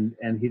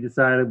 and he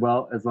decided,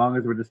 well, as long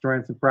as we're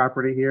destroying some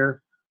property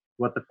here,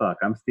 what the fuck?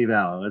 I'm Steve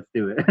Allen. Let's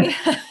do it.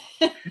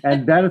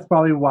 And that is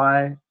probably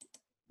why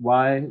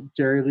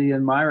Jerry Lee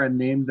and Myra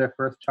named their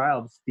first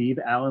child Steve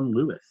Allen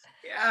Lewis.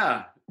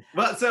 Yeah.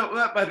 But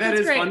that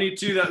is great. Funny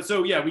too, though.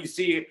 So yeah, we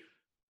see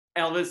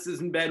Elvis is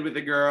in bed with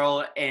a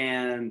girl,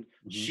 and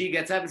she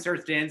gets up and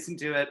starts dancing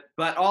to it.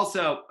 But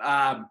also,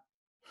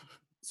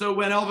 so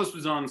when Elvis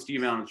was on the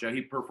Steve Allen Show,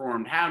 he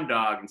performed Hound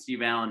Dog, and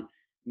Steve Allen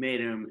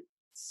made him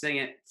sing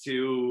it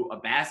to a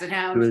basset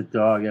hound. To his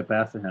dog,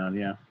 basset hound,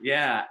 yeah.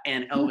 Yeah,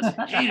 and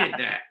Elvis hated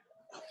that.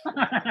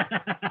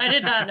 I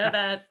did not know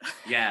that.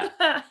 Yeah.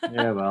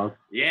 Yeah, well.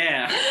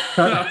 Yeah.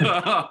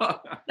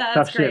 That's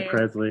tough great. Shit,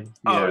 Presley.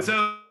 Oh, yeah.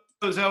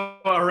 So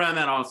around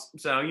that also,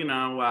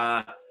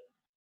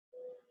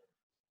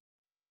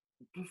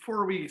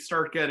 before we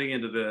start getting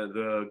into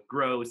the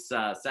gross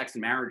sex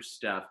and marriage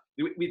stuff,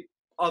 we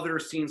other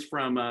scenes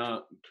from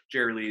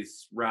Jerry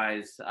Lee's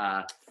rise.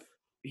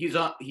 He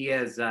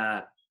has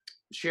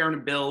sharing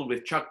a bill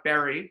with Chuck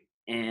Berry,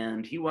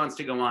 and he wants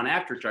to go on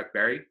after Chuck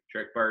Berry.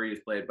 Chuck Berry is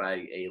played by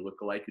a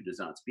lookalike who does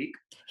not speak.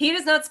 He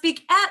does not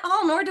speak at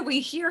all, nor do we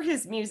hear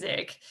his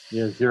music.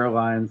 Yeah, 0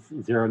 lines,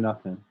 0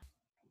 nothing.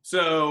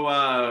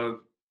 So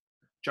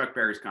Chuck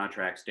Berry's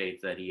contract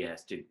states that he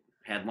has to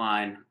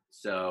headline.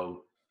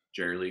 So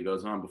Jerry Lee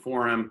goes on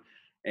before him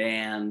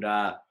and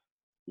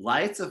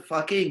lights a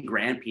fucking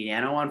grand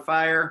piano on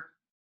fire.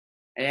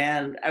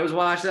 And I was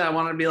watching that. I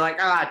wanted to be like,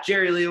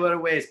 Jerry Lee, what a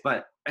waste.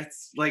 But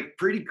it's like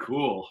pretty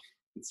cool.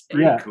 It's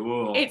pretty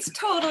cool. It's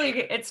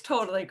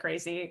totally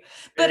crazy.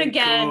 But Pretty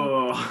again,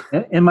 cool.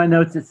 In my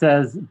notes, it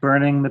says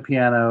burning the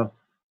piano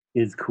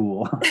is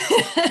cool.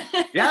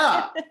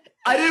 Yeah,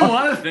 I didn't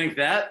want to think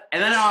that,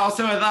 and then I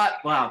thought,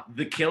 wow,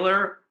 the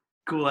Killer,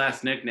 cool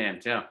ass nickname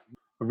too.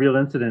 A real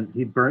incident.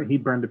 He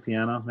burned a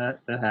piano.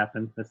 That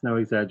happened. That's no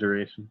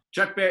exaggeration.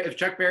 If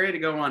Chuck Berry had to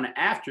go on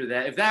after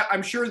that,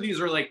 I'm sure these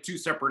are like two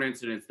separate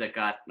incidents that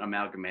got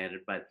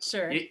amalgamated, but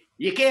sure.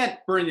 You can't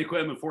burn the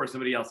equipment before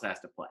somebody else has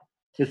to play.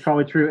 It's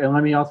probably true. And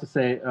let me also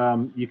say,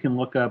 you can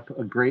look up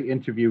a great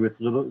interview with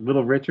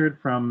Little Richard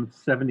from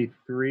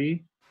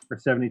 '73 or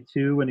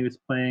 '72 when he was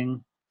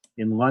playing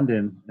in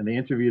London, and they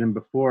interviewed him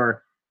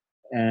before.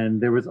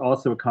 And there was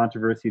also a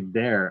controversy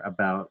there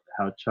about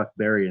how Chuck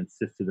Berry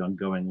insisted on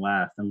going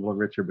last. And Little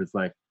Richard was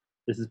like,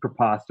 this is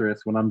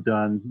preposterous. When I'm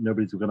done,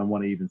 nobody's going to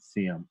want to even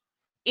see him.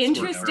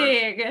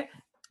 Interesting.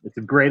 It's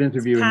a great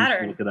interview, and you Pattern.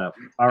 can look it up.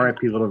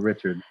 R.I.P. Little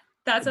Richard.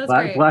 That sounds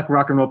great. Black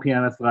rock and roll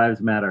pianist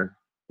lives matter.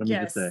 Let me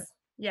just say.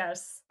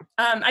 Yes.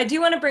 I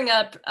do want to bring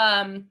up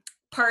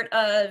part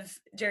of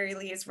Jerry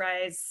Lee's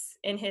rise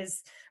in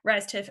his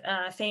rise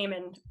to fame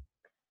and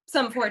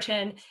some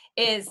fortune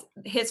is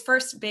his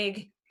first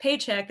big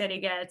paycheck that he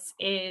gets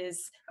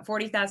is a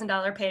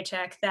 $40,000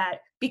 paycheck that,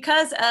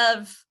 because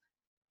of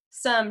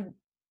some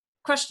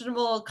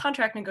questionable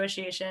contract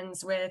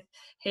negotiations with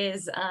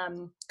his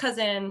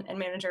cousin and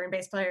manager and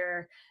bass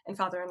player and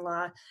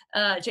father-in-law,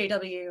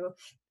 JW,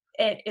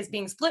 it is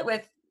being split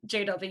with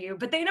JW,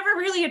 but they never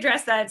really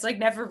address that. It's like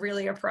never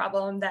really a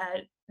problem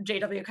that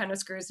JW kind of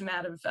screws him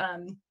out of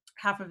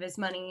half of his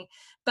money.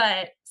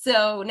 But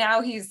so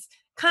now he's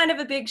kind of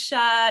a big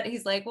shot.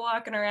 He's like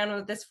walking around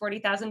with this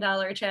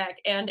 $40,000 check,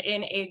 and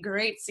in a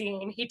great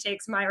scene, he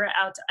takes Myra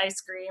out to ice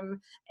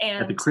cream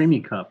and At the Creamy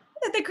Cup.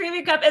 At the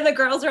Creamy Cup, and the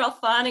girls are all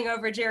fawning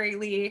over Jerry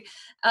Lee.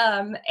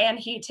 And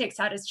he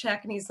takes out his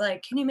check and he's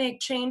like, "Can you make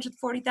change with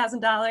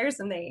 $40,000?"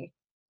 And they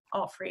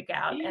all freak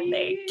out and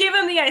they give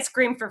him the ice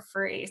cream for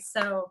free.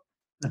 So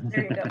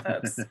there you go,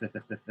 folks.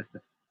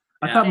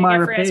 I thought Yeah,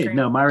 Myra for ice paid. cream.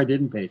 No, Myra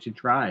didn't pay. She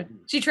tried.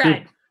 She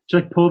tried. She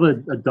like pulled a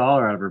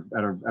dollar out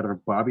of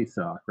her bobby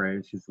sock,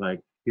 right? She's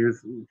like,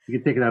 "Here's, you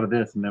can take it out of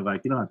this," and they're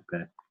like, "You don't have to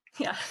pay."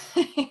 Yeah.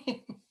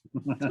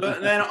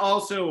 But then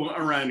also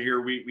around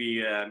here,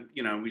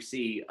 we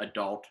see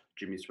adult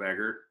Jimmy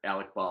Swaggart,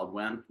 Alec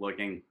Baldwin,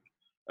 looking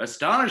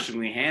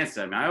astonishingly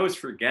handsome. I always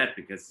forget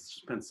because it's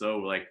just been so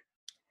like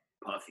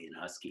puffy and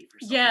husky for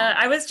so Yeah,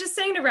 long. I was just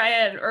saying to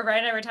Ryan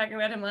and I were talking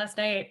about him last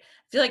night.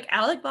 I feel like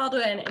Alec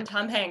Baldwin and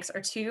Tom Hanks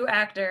are two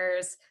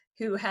actors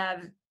who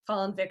have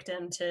fallen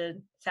victim to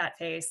fat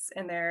face,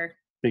 and they're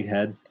Big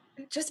head.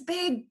 just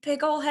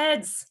big old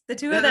heads. The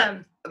two of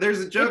them.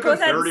 There's a They joke on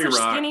both had 30 such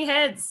Rock. skinny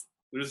heads.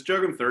 There's a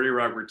joke in 30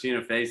 Rock where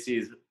Tina Fey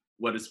sees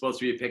what is supposed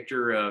to be a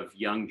picture of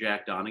young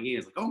Jack Donaghy.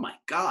 It's like, oh my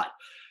God.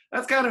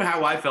 That's kind of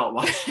how I felt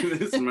watching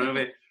this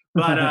movie.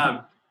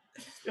 But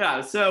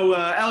yeah, so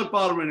Alec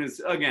Baldwin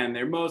is, again,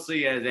 they're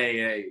mostly as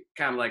a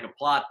kind of like a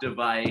plot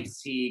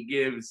device. He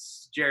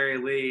gives Jerry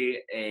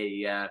Lee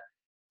a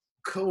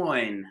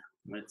coin.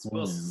 It's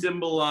supposed to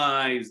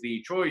symbolize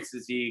the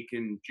choices he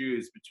can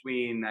choose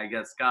between, I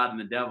guess, God and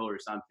the devil or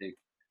something.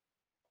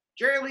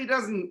 Jerry Lee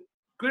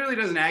clearly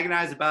doesn't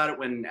agonize about it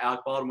when Alec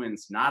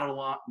Baldwin's not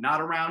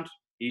around.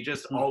 He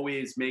just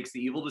always makes the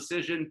evil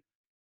decision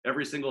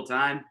every single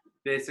time,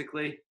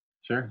 basically.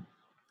 Sure.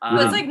 Well,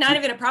 it's like not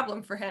even a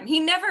problem for him. He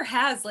never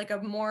has like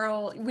a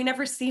moral, we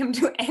never see him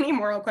do any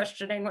moral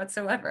questioning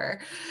whatsoever.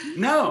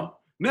 No,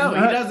 he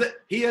doesn't.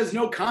 He has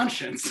no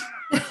conscience.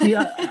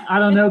 Yeah, I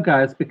don't know,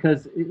 guys,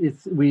 because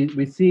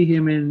we see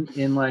him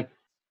in like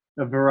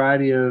a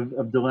variety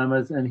of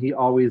dilemmas, and he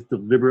always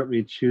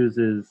deliberately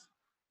chooses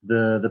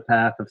the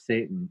path of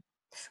Satan.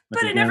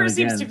 But it never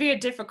seems to be a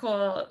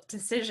difficult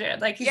decision.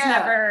 Like he's Yeah,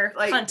 never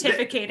like,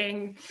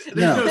 pontificating.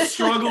 There's no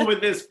struggle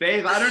with his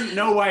faith. I don't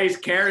know why he's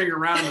carrying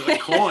around the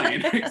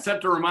coin,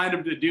 except to remind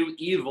him to do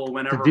evil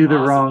whenever to do the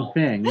possible. wrong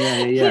thing.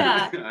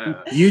 Yeah.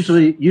 Yeah.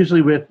 Usually he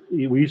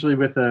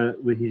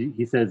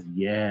says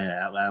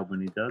yeah out loud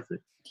when he does it.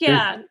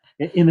 Yeah.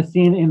 In the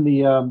scene in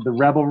the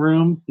Rebel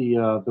Room,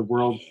 the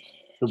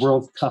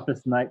world's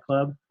toughest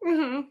nightclub.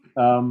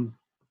 Mm-hmm.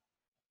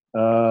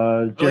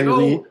 Jerry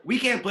Lee, we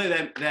can't play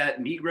that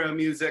Negro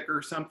music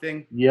or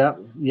something. yeah.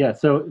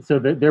 So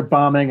they're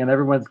bombing and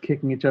everyone's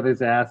kicking each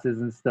other's asses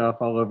and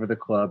stuff all over the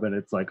club, and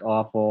it's like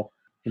awful.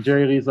 And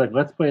Jerry Lee's like,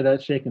 let's play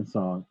that shakin'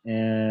 song.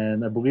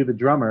 And I believe the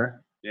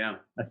drummer, Yeah.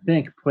 I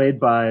think played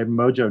by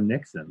Mojo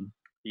Nixon.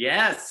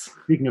 Yes.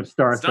 Speaking of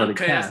star-studded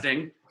Stunt cast,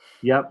 casting.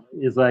 yep,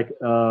 is like,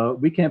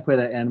 we can't play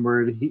that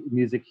N-word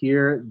music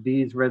here.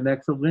 These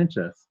rednecks will lynch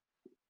us.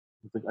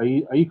 It's like,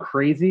 are you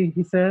crazy?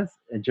 He says,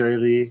 and Jerry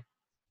Lee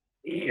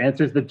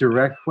answers the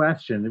direct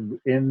question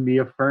in the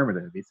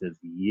affirmative. He says,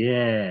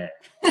 yeah.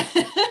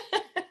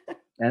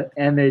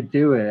 and they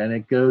do it, and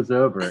it goes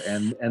over.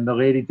 And the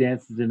lady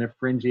dances in a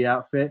fringy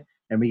outfit,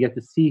 and we get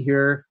to see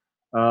her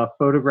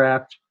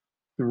photographed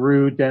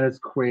through Dennis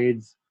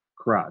Quaid's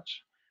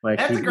crotch. Like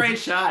That's he- a great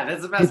shot.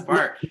 That's the best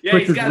part. Yeah,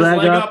 puts he's his got his leg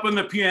leg up, up on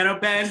the piano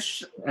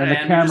bench, and the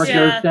we're camera just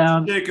Yeah. goes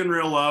down, sticking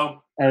real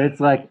low. and it's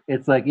like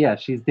yeah,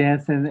 she's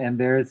dancing, and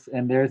there's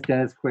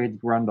Dennis Quaid's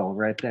Grundle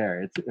right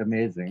there. It's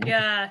amazing.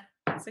 Yeah,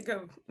 it's like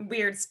a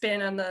weird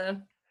spin on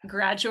the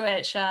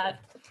graduate shot.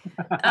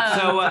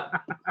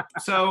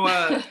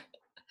 So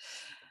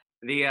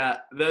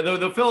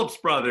the Phillips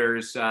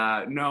brothers,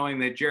 knowing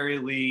that Jerry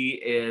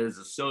Lee is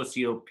a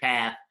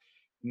sociopath,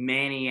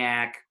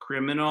 maniac,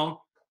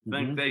 criminal,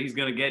 think Mhm. that he's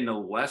going to get into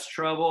less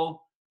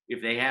trouble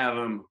if they have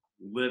him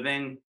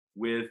living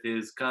with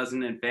his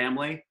cousin and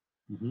family.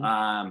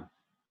 Mhm.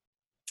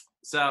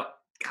 So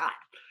God.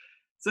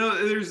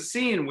 So there's a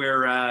scene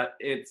where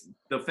it's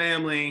the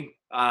family,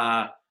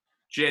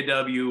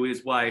 JW,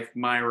 his wife,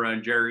 Myra,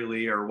 and Jerry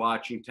Lee are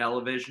watching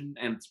television,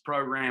 and it's a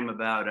program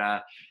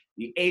about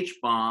the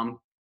H-bomb.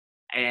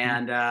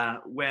 And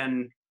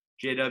when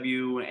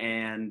JW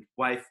and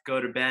wife go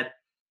to bed,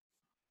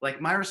 like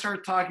Myra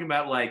starts talking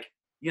about like,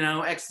 you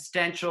know,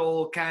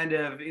 existential kind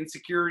of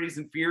insecurities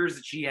and fears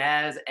that she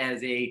has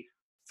as a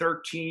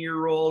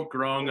 13-year-old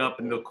growing up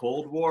in the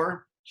Cold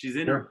War. She's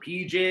in her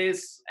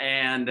PJs,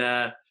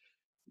 and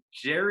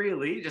Jerry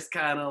Lee just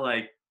kind of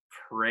like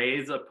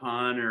preys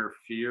upon her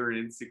fear and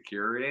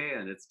insecurity,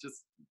 and it's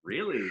just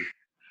really,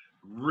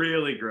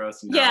 really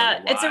gross. And Yeah,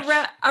 gnarly to it's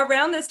watch.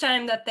 around this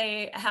time that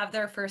they have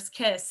their first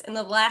kiss, and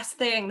the last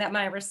thing that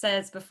Myra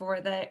says before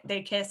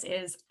they kiss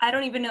is, "I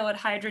don't even know what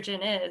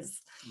hydrogen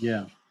is."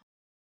 Yeah.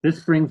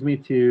 This brings me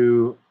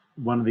to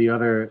one of the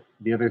other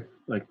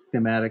like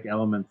thematic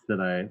elements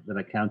that I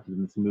counted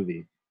in this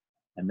movie,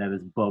 and that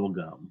is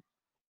bubblegum.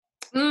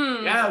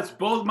 Mm, Yeah, it's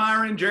both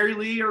Myra and Jerry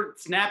Lee are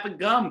snapping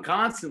gum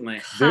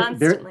constantly.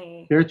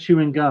 constantly. They're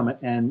chewing gum,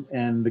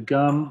 and the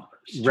gum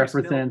It's just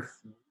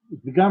represents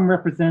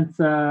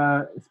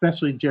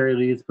especially Jerry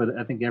Lee's, but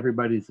I think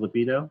everybody's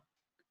libido.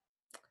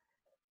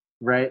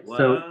 Right. Wow,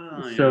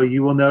 So yeah.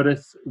 you will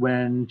notice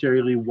when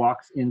Jerry Lee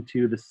walks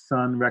into the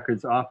Sun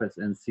Records office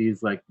and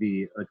sees like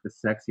the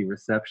sexy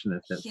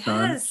receptionist at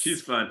Sun, Yes.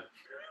 She's fun.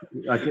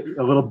 like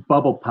a little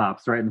bubble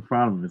pops right in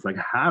front of him. It's like,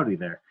 howdy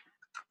there.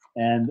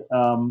 And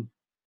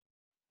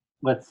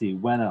let's see,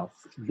 when else?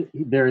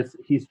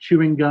 He's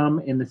chewing gum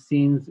in the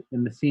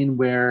scene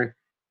where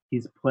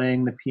he's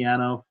playing the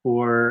piano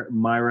for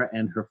Myra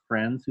and her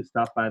friends who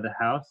stop by the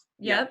house.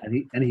 Yep.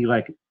 And he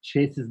like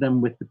chases them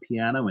with the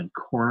piano and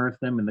corners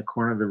them in the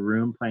corner of the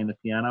room playing the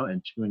piano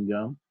and chewing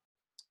gum.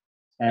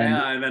 And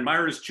Yeah, and then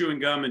Myra's chewing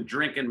gum and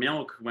drinking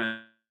milk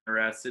when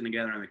they're sitting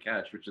together on the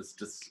couch, which is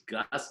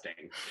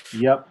disgusting.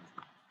 Yep.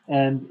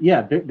 And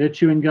yeah, they're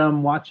chewing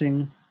gum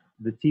watching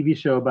the TV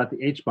show about the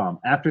H-bomb.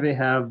 After they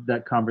have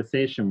that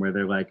conversation where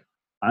they're like,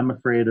 I'm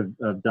afraid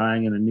of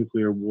dying in a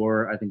nuclear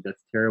war. I think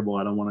that's terrible.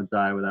 I don't want to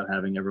die without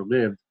having ever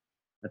lived.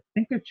 I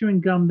think they're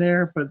chewing gum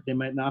there, but they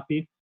might not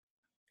be.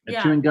 They're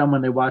Yeah. chewing gum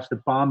when they watch the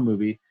bomb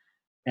movie.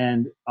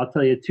 And I'll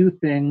tell you two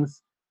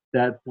things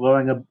that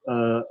blowing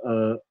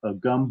a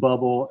gum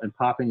bubble and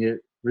popping it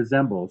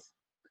resembles.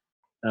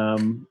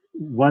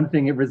 One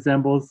thing it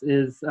resembles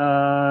is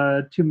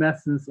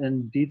tumescence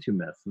and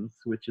detumescence,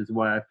 which is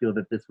why I feel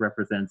that this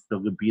represents the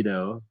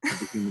libido of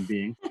the human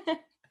being.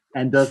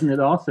 And doesn't it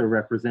also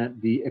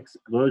represent the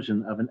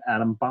explosion of an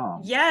atom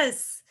bomb?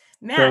 Yes,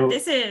 Matt, So-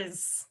 this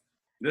is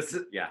This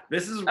is a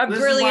this is why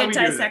brilliant we do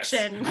this.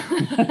 dissection.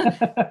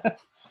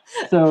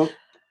 So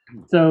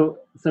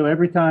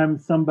every time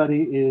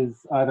somebody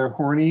is either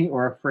horny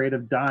or afraid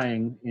of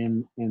dying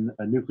in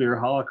a nuclear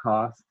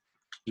holocaust,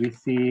 we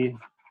see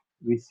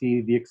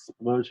the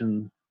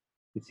explosion,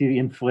 we see the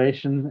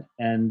inflation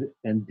and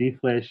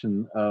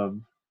deflation of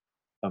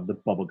the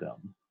bubble gum.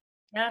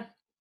 Yeah.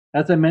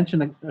 As I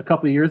mentioned a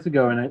couple of years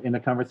ago in a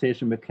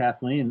conversation with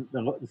Kathleen,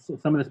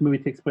 some of this movie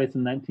takes place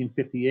in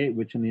 1958,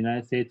 which in the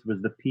United States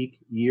was the peak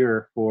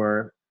year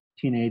for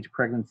teenage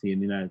pregnancy in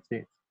the United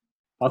States.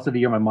 Also the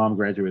year my mom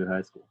graduated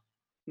high school.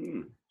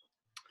 Hmm.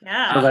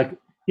 Yeah. So like,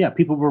 yeah,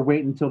 people were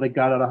waiting until they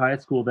got out of high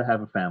school to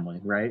have a family,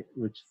 right?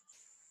 Which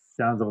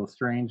sounds a little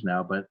strange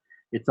now, but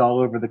it's all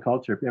over the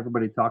culture.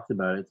 Everybody talks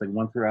about it. It's like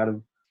once we're out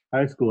of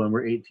high school and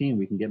we're 18,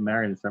 we can get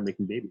married and start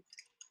making babies.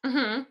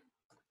 Mm-hmm.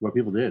 What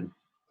people did.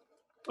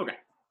 Okay.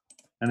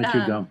 And they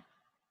chewed gum.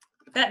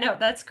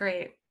 That's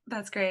great.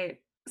 That's great.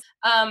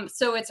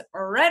 So it's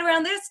right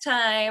around this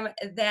time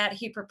that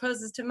he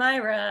proposes to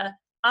Myra.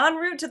 En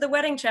route to the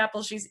wedding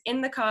chapel, she's in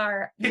the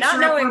car, Picks not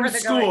her up knowing from where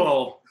they're going.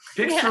 school.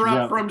 Picks Yeah. her up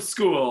Yeah. from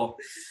school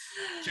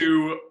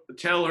to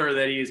tell her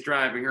that he's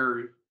driving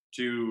her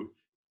to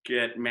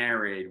get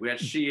married, which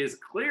she is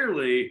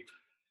clearly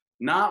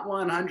not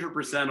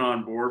 100%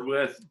 on board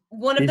with.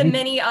 One of the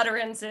many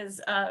utterances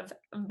of,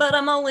 but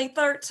I'm only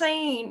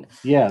 13.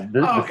 Yeah, the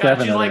Oh God,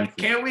 seven she's like, utterances.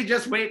 can't we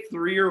just wait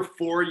 3 or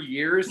 4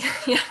 years?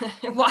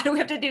 Why do we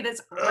have to do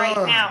this right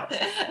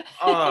Ugh.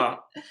 now?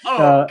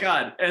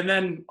 God. And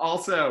then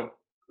also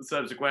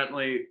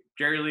subsequently,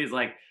 Jerry Lee's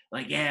like,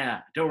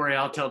 yeah, don't worry,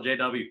 I'll tell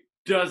JW.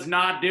 Does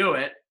not do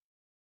it.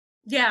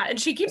 Yeah, and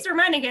she keeps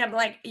reminding him,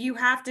 like, you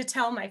have to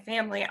tell my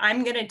family.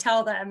 I'm gonna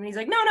tell them. And he's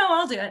like, no,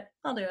 I'll do it.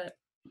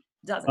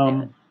 Doesn't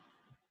do it.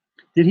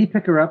 Did he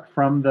pick her up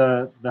from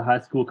the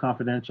High School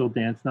Confidential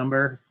dance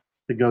number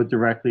to go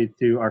directly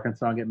to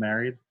Arkansas and get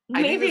married?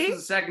 I think Maybe. this was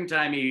the second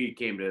time he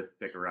came to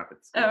pick her up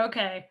at school. Oh,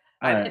 okay.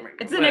 All right.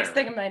 It's the next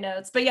thing in my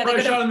notes. But yeah, they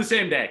Probably go shot to, on the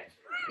same day.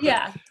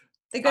 yeah,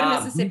 they go to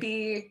Um,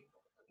 Mississippi,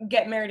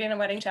 get married in a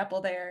wedding chapel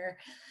there.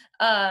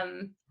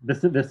 The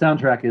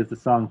soundtrack is the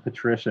song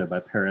Patricia by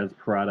Perez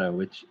Prado,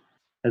 which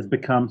has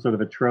become sort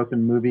of a trope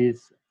in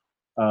movies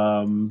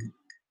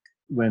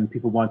when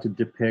people want to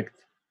depict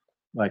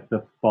like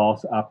the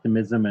false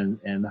optimism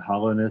and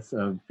hollowness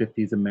of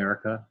 50s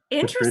America.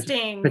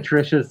 Interesting.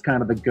 Patricia's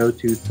kind of the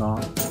go-to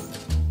song.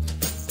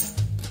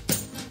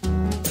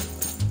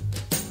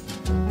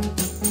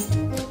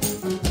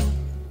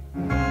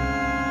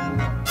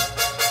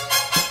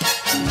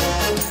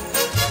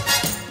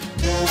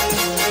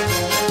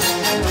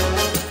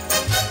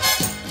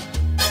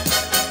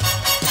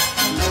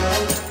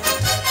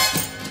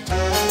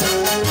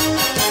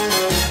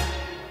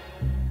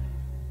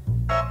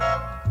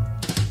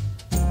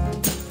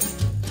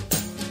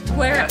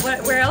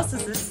 Where else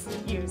is this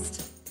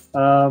used?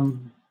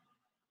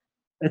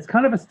 It's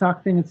kind of a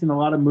stock thing. It's in a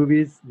lot of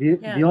movies.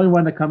 The only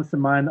one that comes to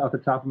mind off the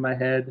top of my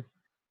head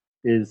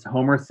is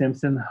Homer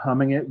Simpson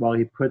humming it while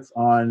he puts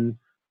on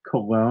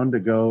cologne to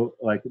go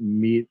like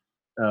meet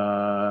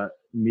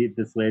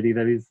this lady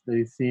that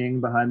he's seeing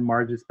behind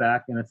Marge's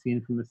back in a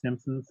scene from The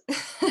Simpsons.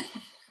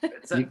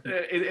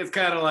 It's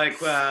kind of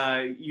like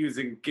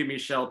using "Gimme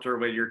Shelter"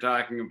 when you're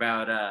talking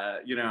about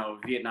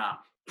Vietnam.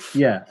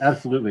 Yeah,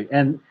 absolutely.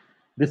 And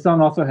this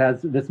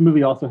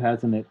movie also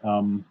has in it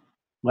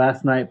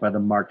 "Last Night" by the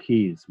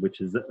Marquis, which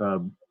is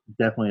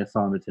definitely a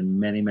song that's in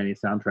many, many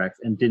soundtracks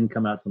and didn't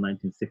come out till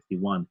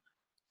 1961.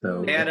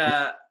 So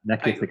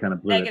that case they kind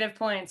of blew negative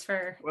points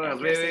for. What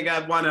else? We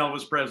got one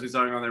Elvis Presley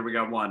song on there. We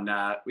got one.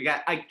 We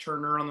got Ike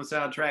Turner on the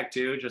soundtrack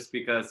too, just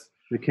because.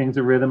 The Kings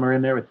of Rhythm are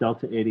in there with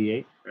Delta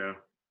 88.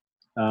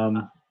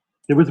 Yeah.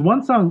 There was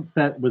one song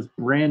that was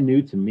brand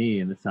new to me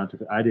in the soundtrack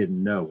that I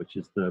didn't know, which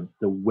is the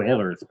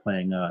Wailers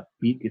playing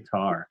beat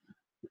guitar,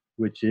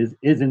 which is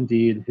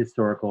indeed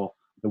historical.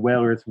 The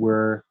Wailers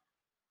were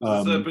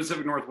the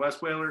Pacific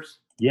Northwest Wailers.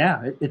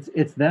 Yeah,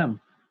 it's them.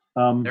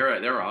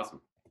 They're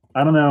awesome.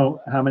 I don't know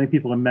how many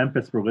people in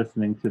Memphis were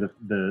listening to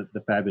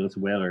the Fabulous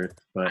Wailers,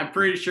 but I'm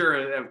pretty sure,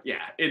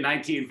 in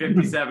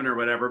 1957 or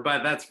whatever.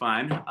 But that's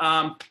fine.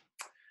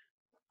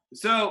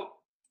 So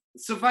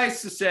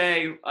suffice to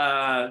say,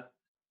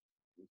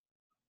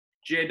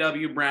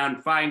 J.W.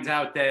 Brown finds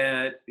out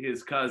that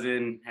his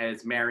cousin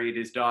has married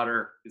his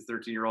daughter, his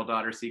 13-year-old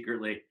daughter,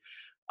 secretly.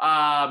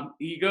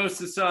 He goes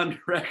to Sun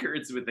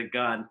Records with a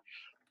gun.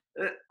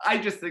 I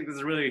just think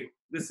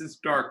this is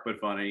dark but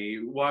funny. He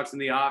walks in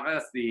the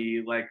office,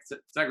 the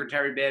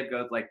secretary babe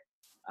goes like,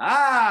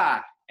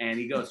 "Ah," and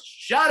he goes,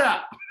 "Shut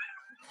up."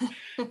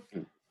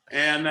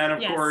 And then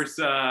of course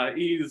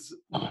he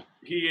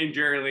and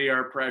Jerry Lee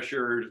are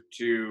pressured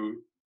to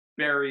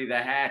bury the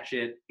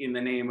hatchet in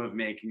the name of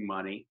making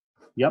money.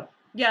 Yep.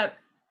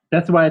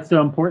 That's why it's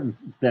so important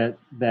that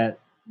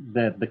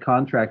the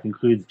contract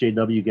includes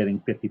JW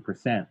getting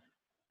 50%.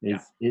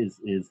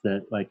 Is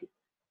that like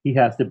he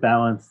has to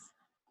balance?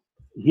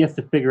 He has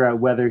to figure out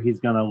whether he's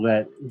going to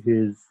let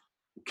his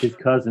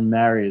cousin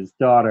marry his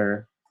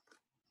daughter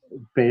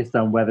based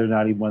on whether or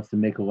not he wants to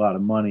make a lot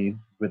of money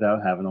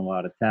without having a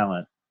lot of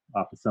talent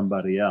off of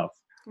somebody else.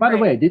 By the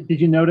way, did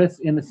you notice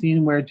in the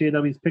scene where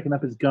JW's picking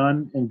up his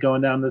gun and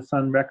going down to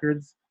Sun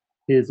Records,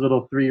 his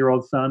little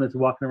 3-year-old son is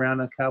walking around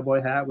in a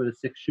cowboy hat with a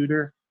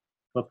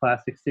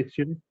plastic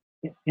 6-shooter?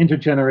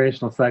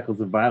 Intergenerational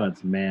cycles of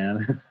violence,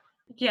 man.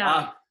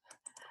 Yeah.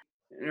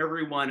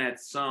 Everyone at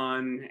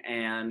Sun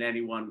and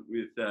anyone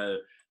with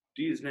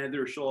D's head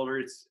their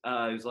shoulders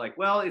is like,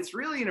 well, it's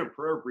really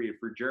inappropriate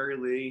for Jerry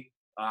Lee,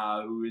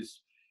 who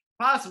is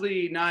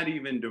possibly not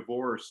even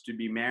divorced, to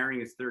be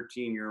marrying his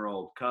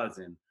 13-year-old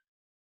cousin.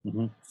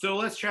 Mm-hmm. So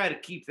let's try to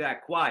keep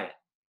that quiet.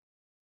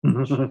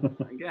 Which,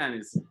 again,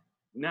 is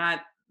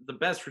not the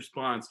best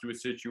response to a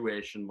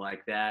situation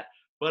like that.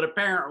 But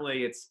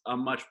apparently it's a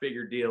much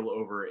bigger deal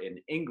over in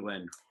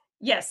England.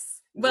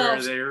 Yes. Well,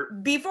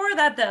 before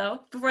that,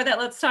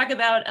 let's talk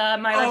about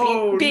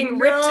Myra being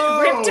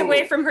ripped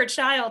away from her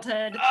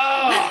childhood.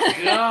 Oh,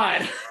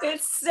 God.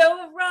 It's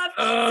so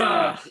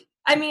rough.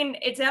 I mean,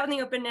 it's out in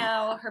the open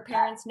now. Her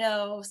parents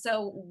know.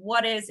 So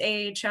what is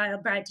a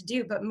child bride to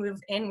do but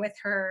move in with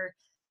her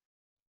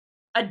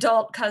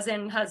adult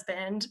cousin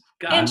husband?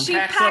 God, and she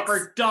packs up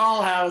her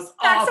dollhouse.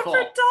 Packs Awful. up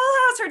her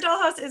dollhouse. Her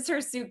dollhouse is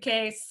her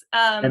suitcase.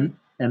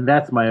 And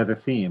that's my other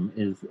theme,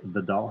 is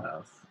the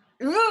dollhouse.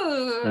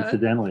 Ooh.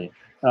 Incidentally,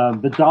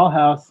 the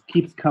dollhouse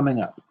keeps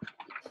coming up.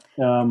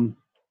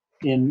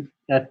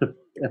 At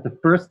the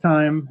first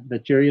time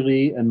that Jerry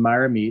Lee and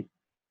Myra meet,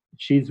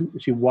 she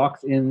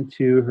walks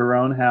into her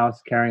own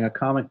house carrying a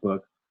comic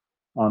book,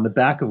 on the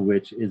back of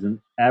which is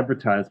an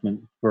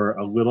advertisement for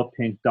a little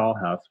pink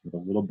dollhouse with a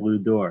little blue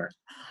door.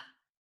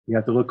 You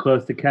have to look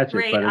close to catch it.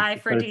 Great eye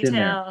for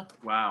detail.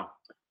 Wow.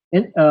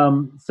 And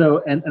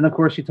and of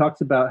course she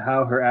talks about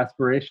how her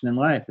aspiration in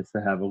life is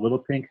to have a little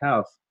pink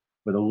house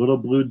with a little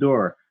blue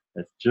door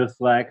that's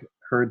just like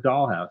her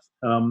dollhouse.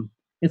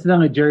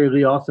 Incidentally, Jerry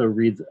Lee also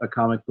reads a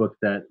comic book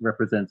that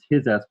represents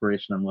his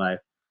aspiration in life.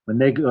 When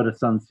they go to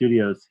Sun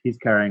Studios, he's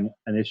carrying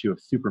an issue of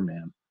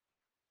Superman.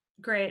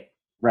 Great.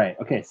 Right.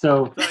 Okay.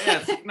 So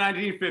yes,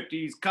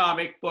 1950s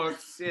comic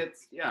books.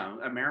 It's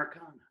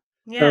Americana.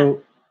 Yeah.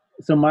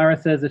 So Myra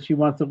says that she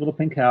wants a little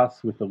pink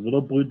house with a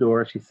little blue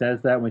door. She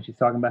says that when she's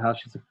talking about how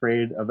she's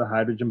afraid of the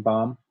hydrogen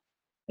bomb.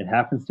 It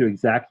happens to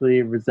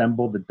exactly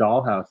resemble the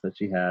dollhouse that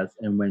she has.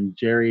 And when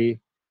Jerry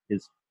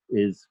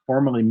is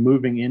formally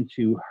moving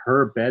into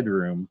her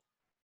bedroom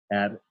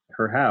at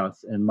her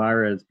house, and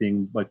Myra is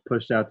being like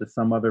pushed out to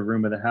some other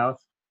room of the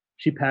house,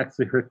 she packs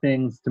her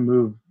things to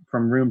move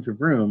from room to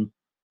room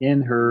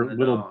in her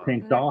little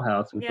pink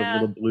dollhouse with a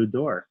little blue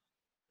door.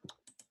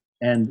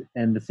 And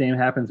the same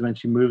happens when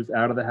she moves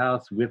out of the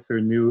house with her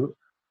new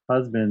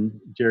husband,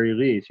 Jerry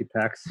Lee. She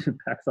packs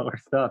all her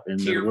stuff in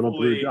the little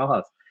blue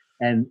dollhouse.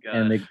 And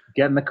they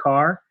get in the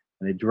car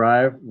and they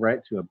drive right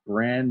to a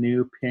brand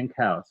new pink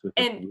house with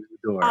a blue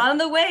door. On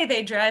the way,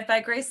 they drive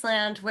by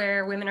Graceland,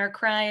 where women are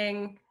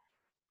crying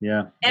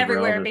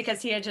everywhere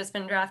because he had just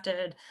been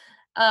drafted.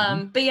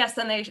 But yes,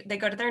 then they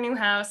go to their new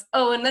house.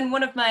 Oh, and then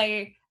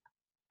I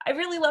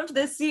really loved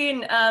this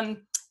scene.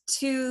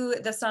 To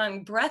the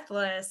song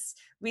Breathless,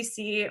 we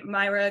see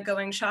Myra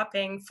going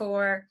shopping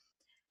for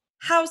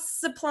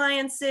house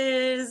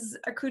appliances,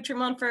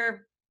 accoutrement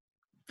for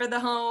the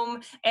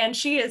home, and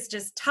she is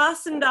just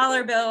tossing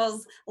dollar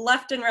bills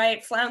left and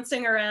right,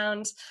 flouncing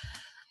around.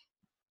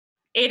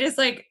 It is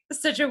like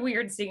such a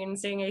weird scene,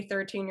 seeing a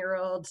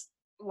 13-year-old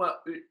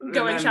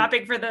going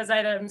shopping for those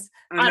items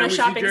on a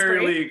shopping spree.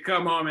 Jerry Lee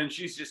come home and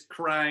she's just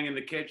crying in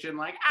the kitchen,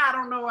 like, I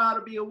don't know how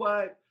to be a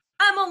wife.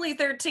 I'm only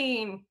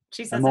 13.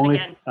 She says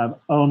again. I'm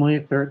only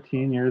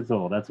 13 years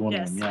old. That's one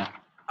of them. Yeah.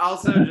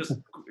 Also, just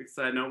quick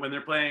side note,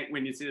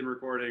 when you see them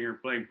recording or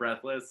playing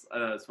Breathless,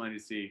 it's funny to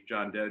see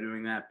John Doe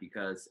doing that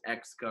because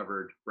X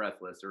covered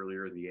Breathless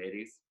earlier in the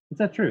 80s. Is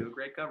that true? A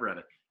great cover of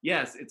it.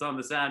 Yes, it's on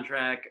the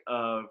soundtrack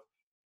of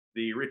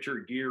the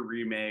Richard Gere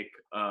remake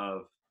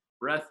of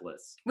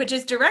Breathless. Which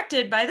is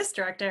directed by this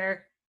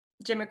director,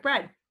 Jim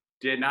McBride.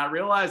 Did not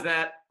realize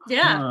that.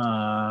 Yeah.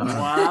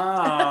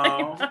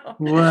 Wow.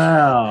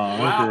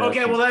 Wow.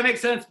 Okay, well, that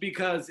makes sense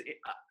because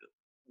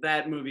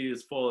that movie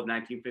is full of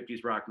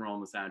 1950s rock and roll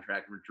on the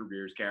soundtrack. Richard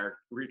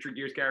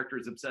Gere's character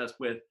is obsessed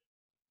with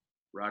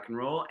rock and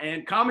roll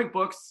and comic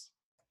books.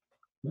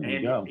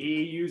 And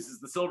he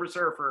uses the Silver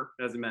Surfer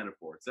as a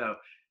metaphor. So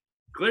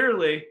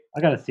clearly,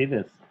 I gotta see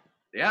this.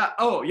 Yeah.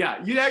 Oh,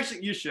 yeah.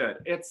 You should.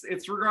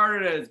 It's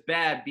regarded as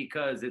bad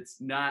because it's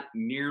not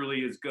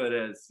nearly as good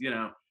as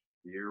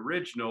the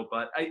original,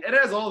 but it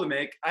has all the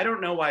make. I don't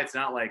know why it's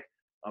not like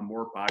a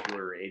more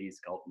popular 80s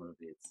cult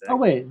movie. Oh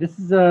wait, this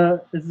is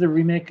a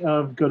remake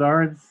of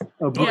Godard's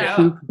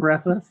Soup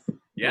Breathless.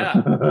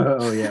 Yeah.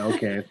 Oh yeah.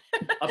 Okay.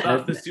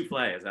 Above the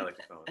souffle, as I like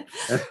to call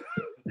it.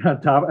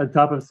 on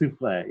top of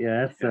souffle.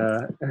 Yeah,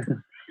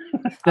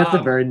 that's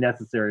a very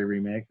necessary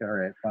remake. All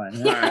right,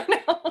 fine. All right.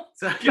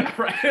 So,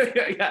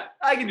 yeah,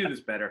 I can do this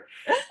better.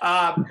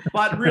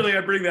 But really,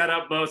 I bring that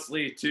up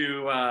mostly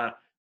to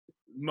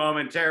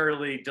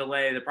momentarily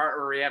delay the part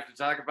where we have to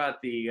talk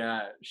about the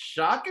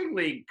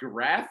shockingly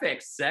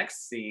graphic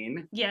sex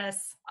scene.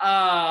 Yes.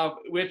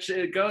 Which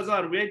it goes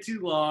on way too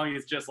long.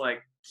 It's just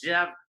like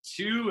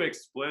too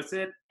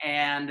explicit.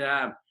 And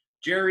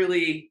Jerry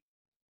Lee,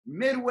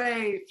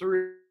 midway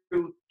through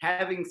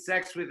having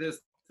sex with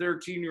his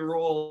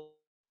 13-year-old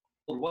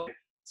wife,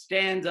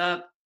 stands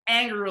up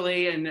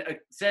angrily and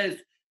says,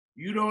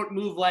 "You don't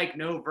move like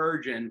no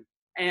virgin."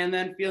 And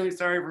then, feeling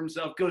sorry for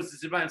himself, goes to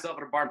sit by himself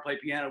at a bar and play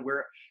piano,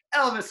 where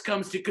Elvis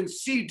comes to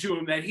concede to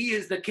him that he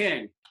is the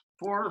king.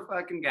 Poor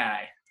fucking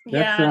guy.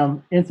 That's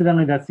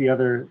incidentally, that's the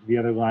other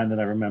line that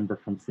I remember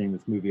from seeing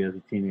this movie as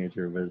a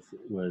teenager was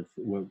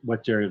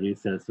what Jerry Lee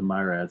says to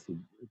Myra as he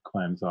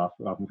climbs off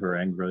of her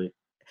angrily.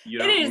 You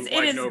don't move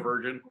like no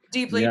virgin.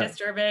 Deeply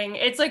disturbing.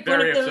 It's like very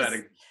one of those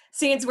upsetting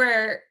scenes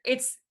where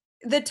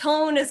the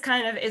tone is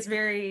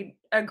very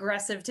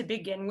aggressive to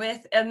begin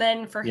with, and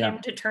then for him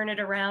to turn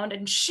it around,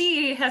 and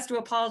she has to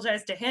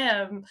apologize to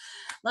him,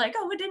 like,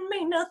 "Oh, it didn't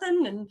mean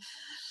nothing." And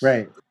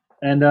right,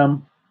 and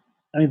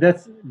I mean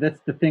that's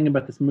the thing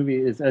about this movie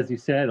is, as you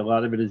said, a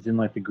lot of it is in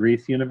like the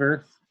Grease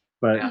universe,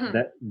 but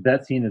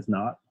that scene is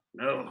not.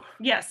 No.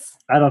 Yes.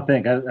 I don't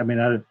think. I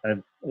mean,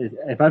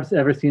 if I've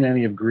ever seen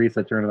any of Grease,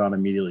 I turn it on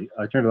immediately.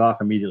 I turn it off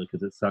immediately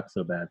because it sucks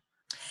so bad.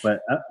 But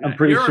I'm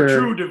pretty sure you're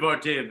a true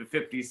devotee of the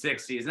 50s,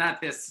 60s,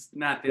 not this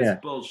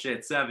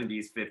bullshit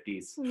 70s,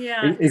 50s.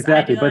 Yeah,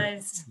 exactly.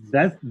 But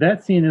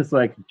that scene is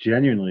like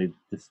genuinely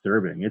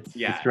disturbing. It's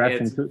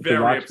distressing it's to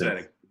very watch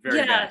upsetting. This.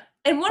 Very bad.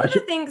 And one of the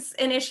things,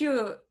 an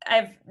issue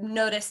I've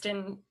noticed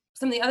in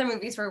some of the other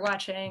movies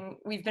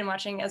we've been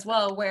watching as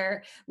well,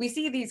 where we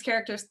see these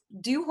characters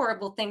do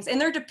horrible things, and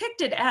they're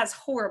depicted as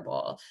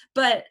horrible,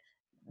 but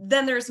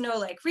then there's no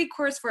like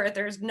recourse for it.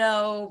 There's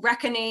no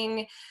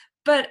reckoning.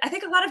 But I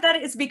think a lot of that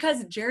is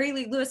because Jerry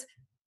Lee Lewis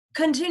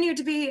continued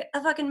to be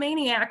a fucking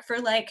maniac for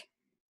like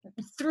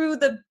through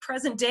the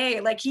present day,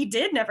 like he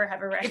did never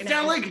have a reckoning. It's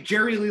not like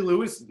Jerry Lee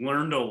Lewis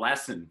learned a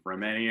lesson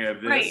from any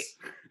of this. Right.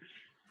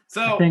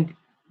 So I think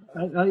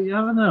I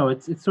don't know.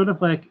 It's sort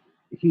of like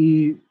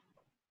he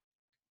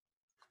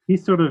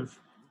sort of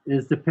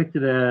is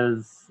depicted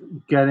as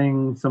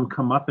getting some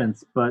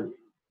comeuppance,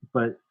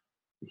 but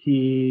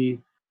he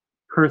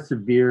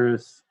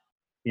perseveres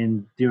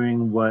in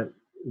doing what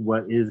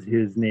is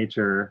his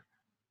nature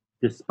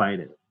despite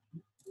it.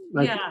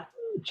 Like, yeah.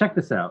 check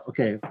this out.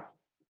 Okay,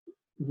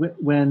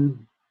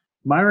 when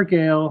Myra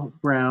Gale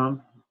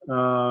Brown,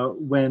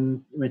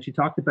 when she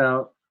talked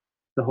about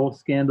the whole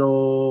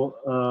scandal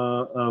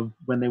of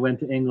when they went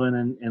to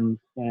England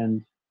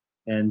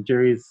and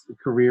Jerry's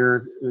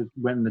career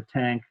went in the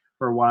tank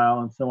for a while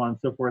and so on and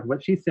so forth.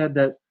 What she said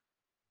that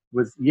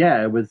was,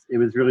 yeah, it was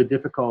really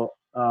difficult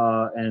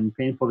and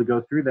painful to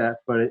go through that,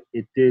 but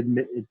it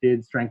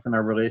did strengthen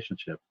our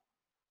relationship,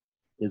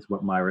 is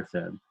what Myra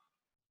said.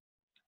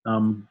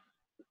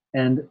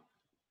 And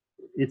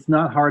it's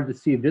not hard to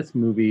see this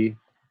movie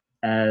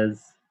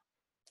as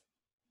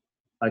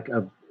like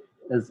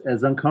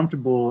as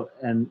uncomfortable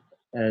and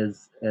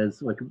as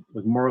like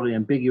morally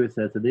ambiguous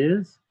as it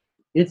is.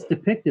 It's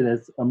depicted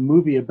as a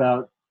movie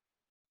about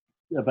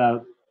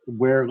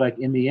where, like,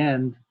 in the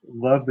end,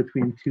 love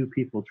between two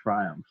people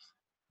triumphs,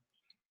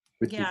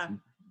 which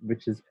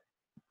is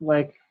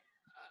like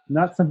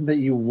not something that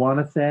you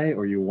want to say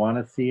or you want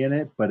to see in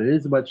it, but it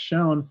is what's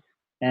shown.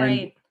 And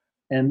Right.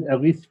 and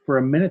at least for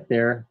a minute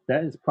there,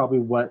 that is probably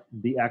what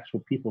the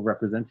actual people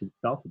represented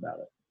felt about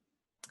it,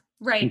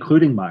 Right.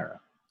 including Myra.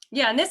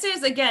 Yeah, and this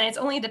is, again, it's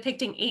only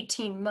depicting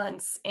 18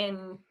 months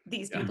in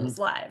these people's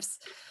lives.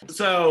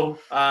 So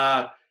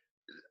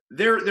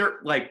they're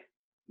like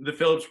the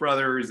Phillips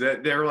brothers.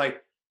 They're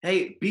like,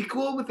 hey, be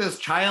cool with this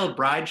child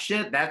bride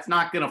shit. That's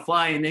not gonna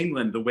fly in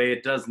England the way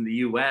it does in the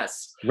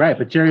U.S. Right,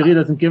 but Jerry Lee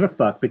doesn't give a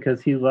fuck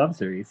because he loves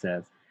her. He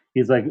says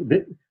he's like,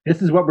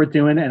 this is what we're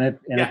doing, and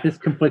if this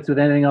conflicts with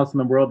anything else in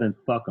the world, then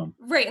fuck them.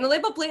 Right, and the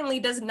label blatantly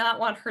does not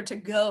want her to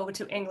go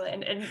to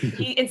England, and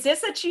he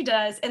insists that she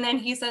does, and then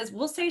he says,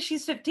 we'll say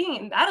she's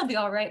 15. That'll be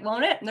all right,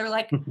 won't it? And they're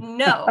like,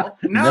 no.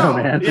 No,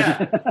 man.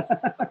 Yeah.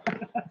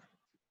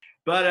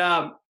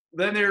 But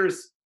then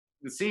there's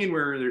the scene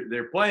where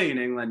they're playing in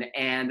England,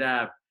 and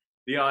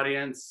the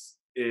audience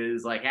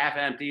is like half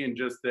empty and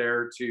just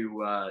there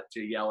to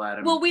yell at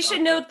him. Well, we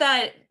should note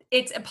that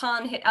it's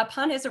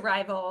upon his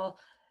arrival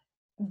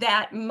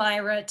that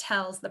Myra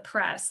tells the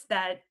press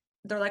that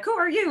they're like, who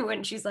are you?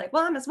 And she's like,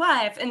 well, I'm his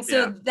wife. And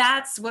so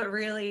that's what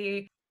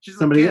really... She's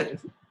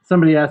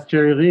somebody asked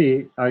Jerry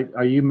Lee,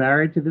 are you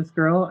married to this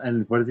girl?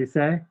 And what does he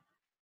say?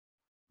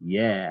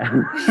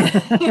 Yeah.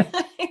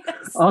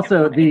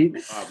 Also, the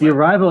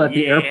arrival at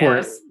the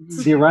airport,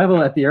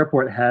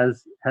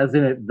 has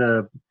in it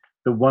the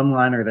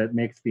one-liner that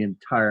makes the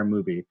entire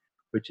movie,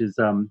 which is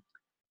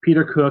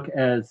Peter Cook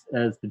as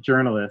the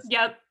journalist.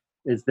 Yep.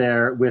 Is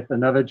there with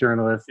another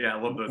journalist. Yeah,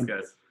 I love those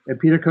guys. And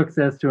Peter Cook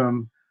says to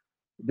him,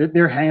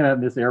 they're hanging out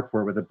in this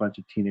airport with a bunch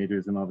of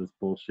teenagers and all this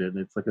bullshit, and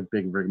it's like a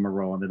big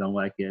rigmarole, and they don't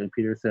like it. And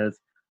Peter says,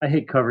 I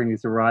hate covering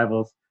these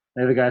arrivals.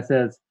 And the other guy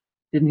says,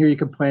 didn't hear you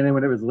complaining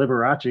when it was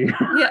Liberace.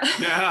 Yeah.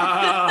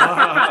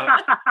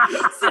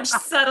 Such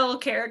subtle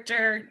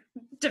character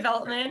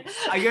development.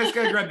 I guess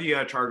gotta grab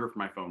the charger for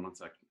my phone. 1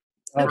 second.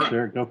 Oh,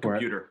 sure, go for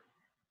Computer.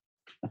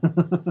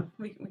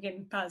 We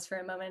can pause for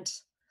a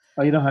moment.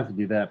 Oh, you don't have to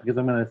do that because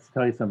I'm going to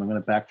tell you something. I'm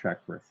going to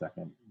backtrack for a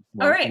second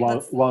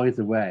while he's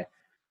away,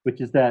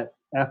 which is that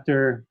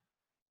after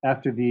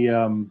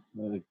the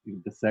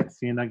sex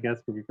scene, I guess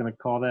we're going to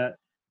call that,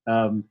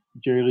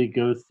 Jerry Lee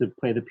goes to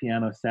play the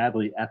piano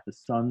sadly at the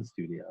Sun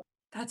studio.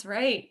 That's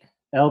right.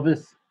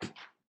 Elvis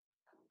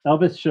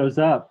shows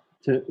up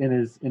in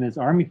his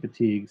army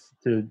fatigues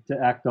to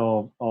act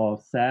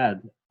all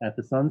sad at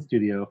the Sun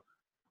studio.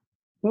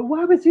 But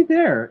why was he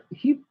there?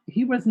 He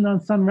wasn't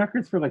on Sun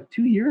Records for like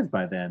 2 years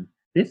by then.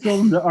 They sold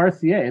him to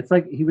RCA. It's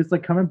like he was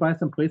like coming by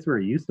some place where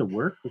he used to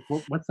work.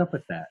 What's up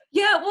with that?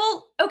 Yeah,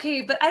 well,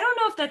 okay, but I don't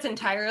know if that's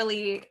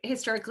entirely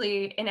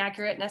historically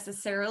inaccurate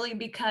necessarily,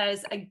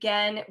 because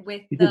again,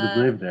 he did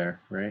live there,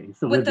 right? He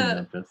still lived in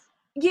Memphis.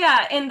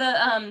 Yeah, in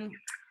the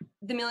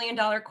 $1 Million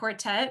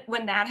Quartet,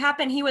 when that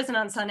happened, he wasn't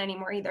on Sun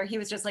anymore either. He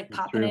was just like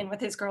popping in with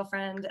his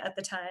girlfriend at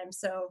the time.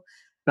 So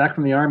back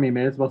from the army,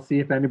 may as well see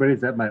if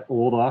anybody's at my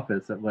old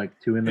office at like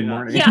 2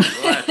 a.m. Yeah,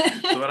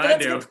 that's what I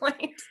do. A good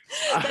point.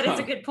 That is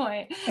a good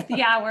point.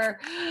 The hour.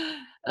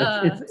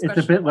 It's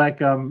a bit like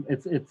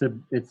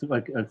it's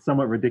like a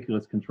somewhat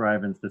ridiculous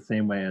contrivance, the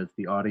same way as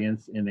the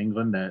audience in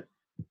England that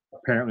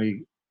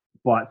apparently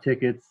bought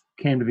tickets,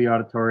 came to the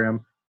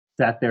auditorium,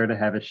 sat there to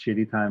have a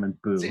shitty time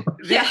and boo.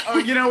 Oh,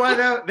 you know what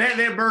though?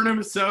 They burn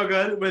him so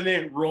good when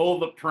they roll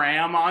the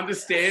pram onto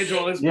stage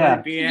while he's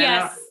playing piano.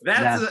 Yes.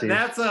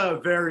 That's a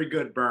very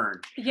good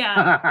burn.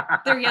 Yeah.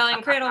 They're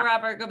yelling, Cradle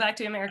Robber, go back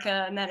to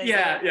America, and that is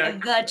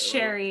the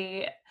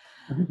cherry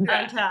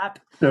on top.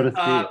 So to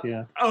speak,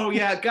 yeah. Oh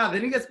yeah, God.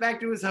 Then he gets back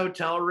to his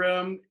hotel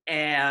room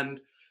and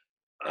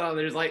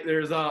there's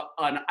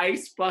an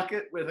ice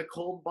bucket with a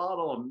cold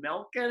bottle of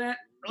milk in it.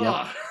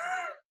 Yep.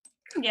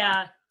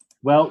 Yeah.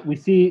 Well, we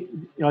see,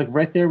 like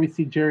right there, we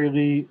see Jerry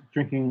Lee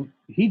drinking.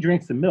 He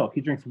drinks the milk.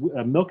 He drinks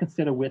milk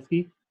instead of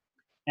whiskey.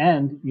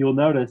 And you'll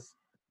notice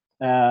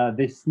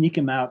they sneak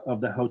him out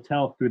of the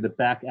hotel through the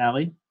back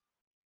alley.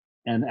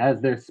 And as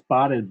they're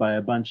spotted by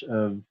a bunch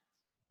of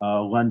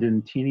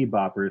London teeny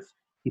boppers,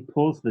 he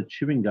pulls the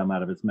chewing gum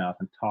out of his mouth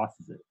and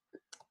tosses it.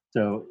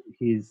 So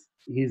he's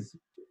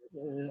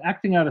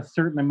acting out a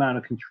certain amount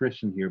of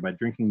contrition here by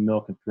drinking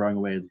milk and throwing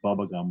away his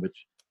bubble gum, which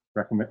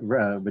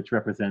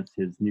represents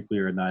his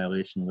nuclear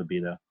annihilation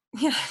libido.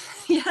 Yeah.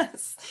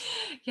 Yes.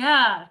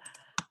 Yeah.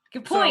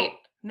 Good point, So-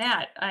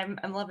 Matt. I'm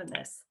loving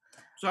this.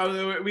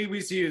 So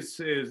we see his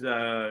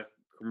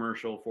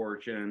commercial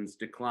fortunes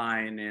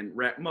decline and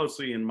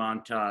mostly in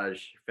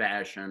montage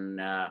fashion.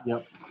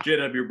 Yep.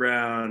 J.W.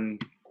 Brown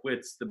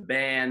quits the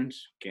band.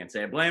 Can't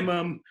say I blame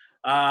him.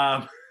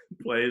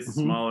 Plays Mhm.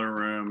 smaller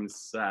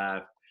rooms.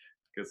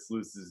 Because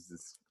loses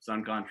his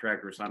Sun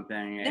contract or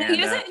something. And And,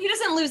 he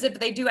doesn't lose it,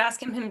 but they do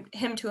ask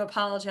him to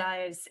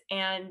apologize,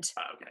 and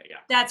okay, yeah.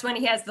 that's when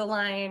he has the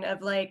line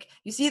of like,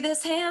 "You see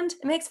this hand?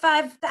 It makes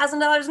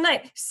 $5,000 a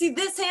night. You see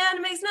this hand?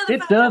 It makes another."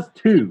 It does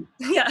too.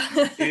 Yeah.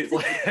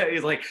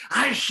 He's like,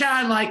 I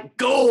shine like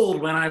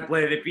gold when I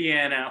play the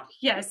piano.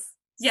 Yes.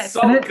 Yes.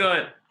 So And it-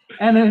 good.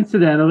 And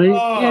incidentally,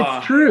 Oh,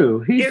 it's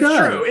true. He It's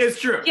does. true.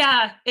 It's true.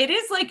 Yeah. It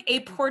is like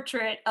a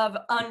portrait of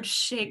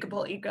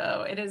unshakable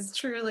ego. It is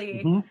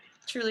truly, Mhm.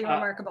 truly Uh,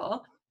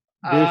 remarkable.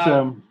 There's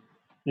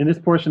in this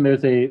portion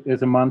there's a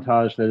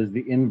montage that is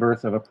the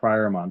inverse of a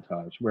prior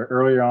montage where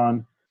earlier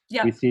on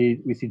Yeah. we see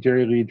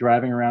Jerry Lee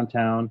driving around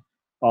town.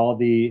 All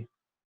the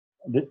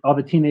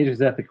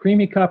teenagers at the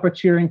Creamy Cup are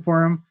cheering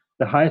for him.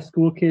 The high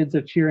school kids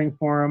are cheering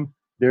for him.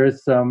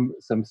 There's some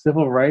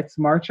civil rights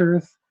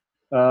marchers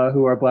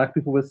who are black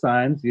people with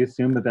signs. You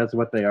assume that that's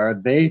what they are.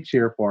 They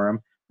cheer for him,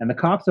 and the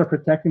cops are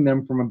protecting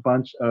them from a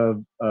bunch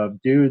of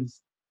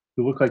dudes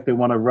who look like they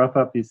want to rough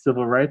up these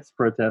civil rights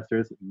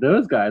protesters.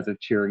 Those guys are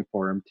cheering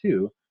for him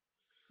too.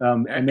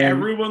 And then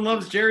Everyone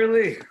loves Jerry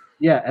Lee.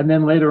 yeah, and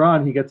then later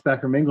on he gets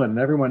back from England, and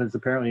everyone is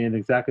apparently in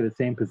exactly the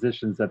same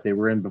positions that they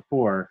were in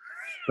before,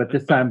 but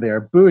this time they are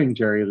booing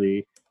Jerry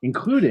Lee,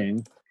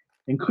 including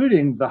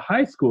the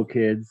high school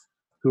kids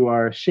who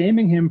are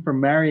shaming him for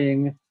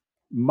marrying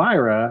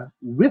Myra,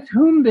 with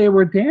whom they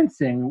were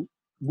dancing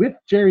with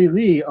Jerry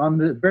Lee on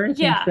the very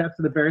same Yeah. steps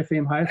of the very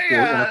same high school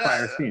in a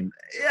prior scene.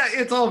 Yeah,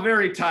 it's all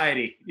very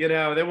tidy. You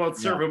know, they won't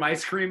serve Yeah. him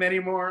ice cream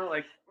anymore.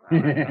 Like,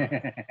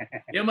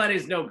 your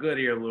money's no good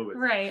here, Louis.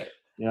 Right.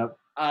 Yep.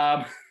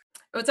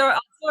 It's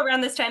also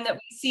around this time that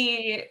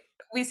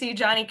we see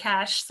Johnny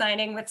Cash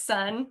signing with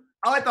Sun.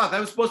 Oh, I thought that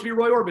was supposed to be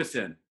Roy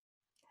Orbison.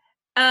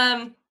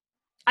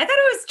 I thought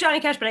it was Johnny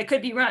Cash, but I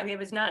could be wrong. It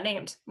was not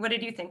named. What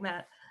did you think,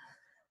 Matt?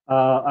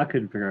 I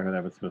couldn't figure out who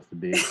that was supposed to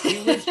be.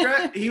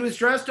 He was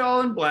dressed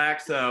all in black,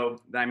 so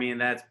I mean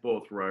that's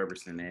both Roy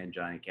Orbison and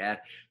Johnny Cash.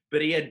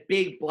 But he had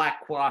big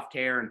black coiffed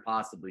hair and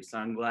possibly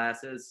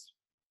sunglasses.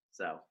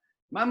 So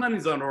my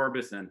money's on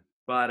Orbison,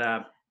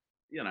 but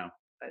you know,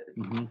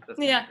 Mhm.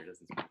 doesn't Yeah. matter,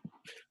 doesn't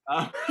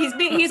matter. He's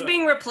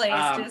being replaced,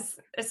 Um,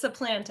 is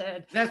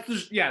supplanted. That's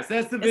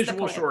the the visual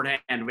point.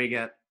 shorthand we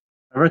get.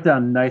 I wrote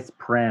down "nice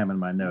pram" in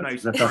my notes.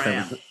 Nice 'cause I thought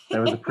pram. that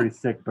was a pretty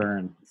sick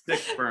burn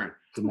Sick burn.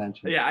 to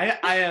mention. Yeah,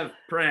 I have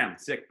pram,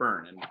 sick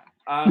burn.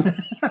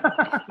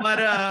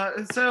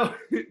 But so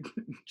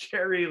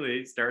Jerry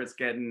Lee starts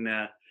getting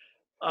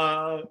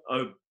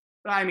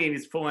I mean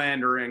he's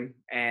philandering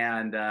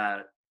and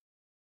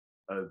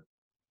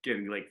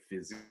getting like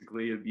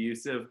physically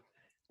abusive.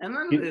 And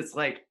then it's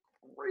like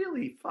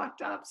really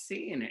fucked up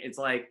scene. It's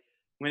like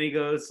when he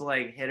goes to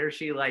like hit her,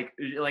 she like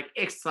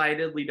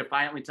excitedly,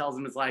 defiantly tells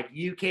him, it's like,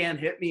 you can't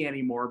hit me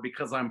anymore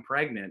because I'm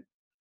pregnant.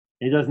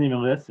 He doesn't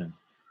even listen.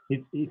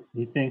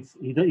 He thinks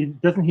he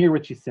doesn't hear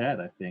what she said.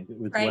 I think it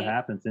was Right. what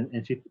happens,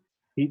 and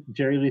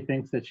Jerry Lee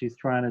thinks that she's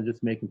trying to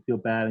just make him feel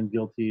bad and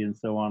guilty and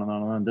so on and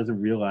on and on.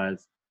 Doesn't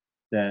realize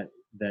that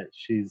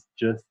she's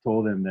just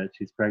told him that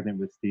she's pregnant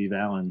with Steve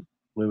Allen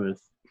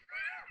Lewis.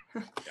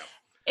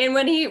 And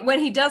when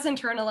he does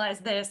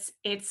internalize this,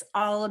 it's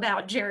all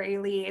about Jerry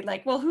Lee.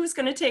 Like, well, who's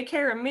gonna take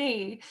care of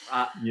me?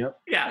 Yep.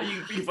 Yeah,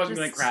 he fucking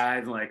like Just-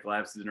 cries and like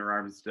collapses in her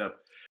arms and stuff.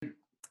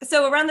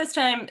 So around this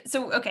time,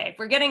 okay,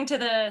 we're getting to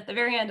the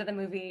very end of the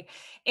movie,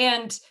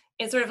 and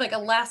it's sort of like a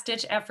last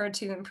ditch effort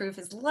to improve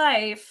his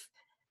life.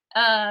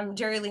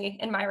 Jerry Lee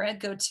and Myra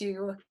go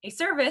to a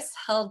service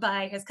held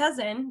by his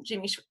cousin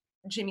Jimmy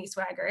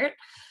Swaggart,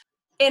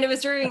 and it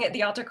was during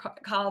the altar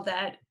call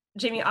that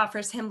Jimmy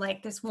offers him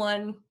like this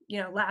one,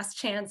 last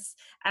chance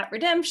at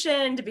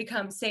redemption to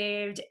become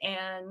saved.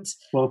 And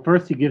Well,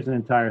 first he gives an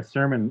entire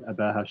sermon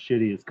about how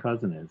shitty his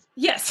cousin is,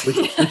 yes,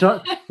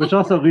 which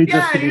also leads us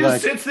Yeah, to he be just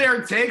like, sits there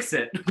and takes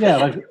it. yeah,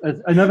 like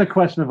another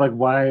question of like,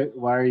 why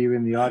are you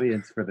in the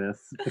audience for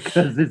this?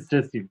 Because it's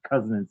just your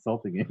cousin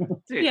insulting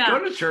you. Dude, Yeah.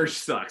 going to church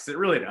sucks. It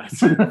really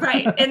does.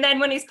 right. And then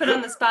when he's put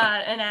on the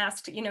spot and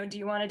asked, do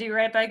you want to do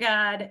right by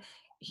God?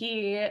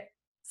 He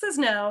says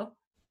no.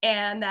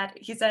 And that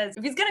he says,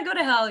 if he's going to go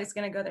to hell, he's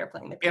going to go there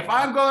playing the piano. If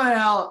I'm going to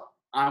hell,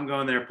 I'm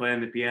going there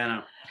playing the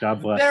piano.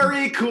 God bless him.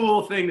 Very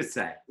cool thing to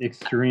say.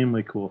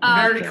 Extremely cool. thing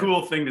to Very say.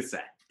 cool thing to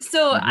say.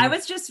 So I Mhm.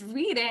 was just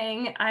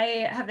reading,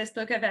 I have this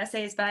book of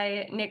essays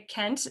by Nick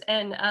Kent,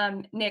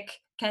 and Nick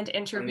Kent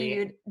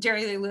interviewed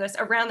Jerry Lee Lewis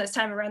around the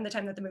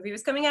time that the movie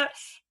was coming out.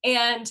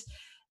 And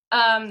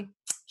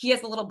he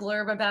has a little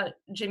blurb about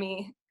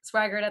Jimmy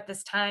Swaggart at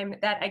this time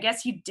that I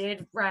guess he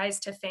did rise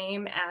to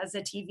fame as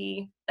a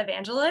TV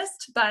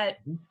evangelist, but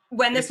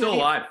when He's this still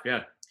movie, alive,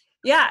 yeah.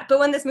 yeah, but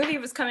when this movie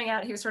was coming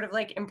out, he was sort of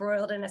like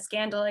embroiled in a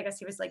scandal. I guess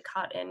he was like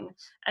caught in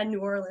a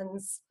New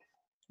Orleans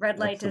red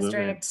light Absolutely.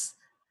 district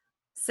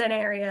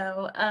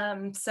scenario.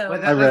 So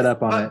But I read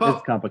up on But- it. but-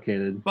 It's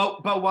complicated.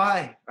 But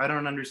why? I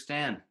don't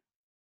understand.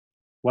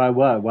 Why?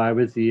 What? Why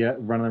was he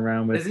running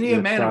around with? Isn't he a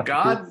with man of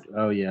God? prostitutes?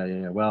 Oh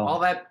yeah. Well, All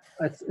that.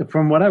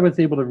 from what I was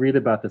able to read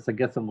about this, I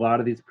guess a lot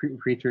of these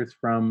preachers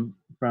from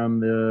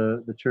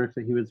the church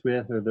that he was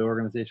with or the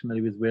organization that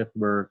he was with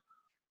were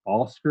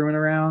all screwing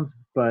around,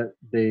 but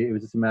it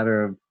was just a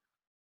matter of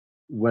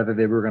whether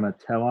they were going to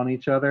tell on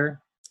each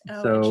other.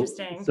 Oh,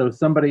 interesting. So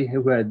somebody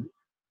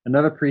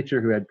another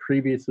preacher who had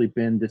previously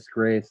been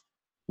disgraced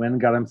went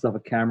and got himself a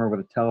camera with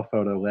a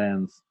telephoto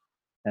lens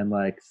and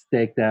like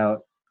staked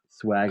out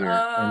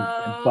Swaggart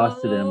and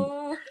busted him.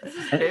 Oh.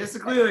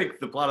 Basically, like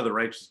the plot of The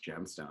Righteous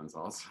Gemstones,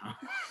 also.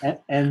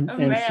 And Oh,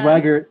 man.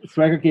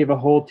 Swaggart gave a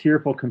whole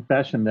tearful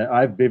confession that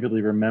I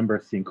vividly remember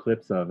seeing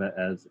clips of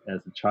as a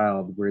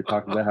child, where he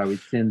talked about how he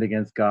sinned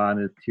against God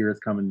and his tears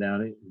coming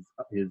down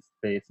his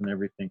face and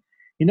everything.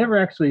 He never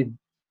actually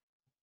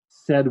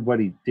said what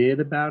he did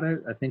about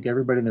it. I think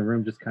everybody in the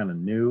room just kind of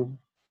knew.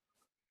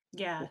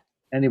 Yeah.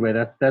 Anyway,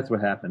 that's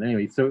what happened.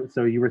 Anyway, so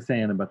you were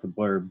saying about the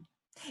blurb.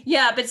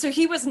 Yeah, but so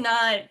he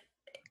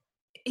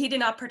did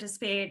not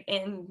participate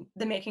in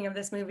the making of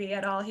this movie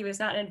at all. He was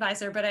not an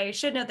advisor, but I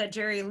should note that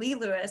Jerry Lee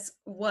Lewis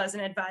was an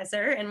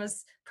advisor and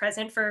was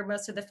present for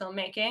most of the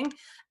filmmaking,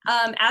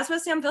 as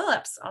was Sam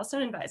Phillips, also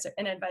an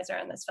advisor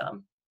on this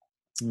film.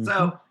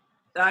 So,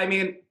 I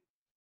mean,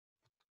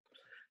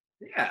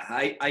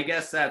 yeah, I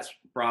guess that's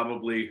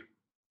probably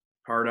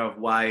part of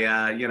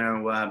why,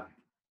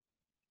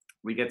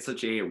 we get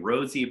such a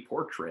rosy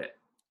portrait.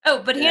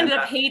 Oh, but he ended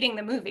And, up hating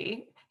the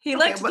movie. He okay,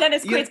 liked but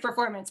Dennis you- Quaid's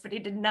performance, but he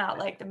did not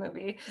like the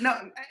movie. No,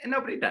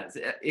 nobody does.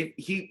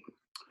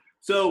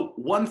 So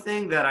one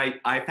thing that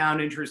I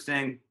found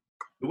interesting,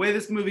 the way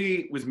this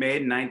movie was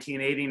made in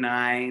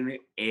 1989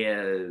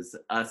 is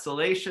a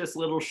salacious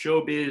little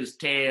showbiz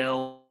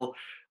tale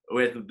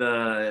with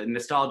the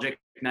nostalgic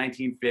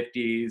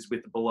 1950s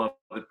with the beloved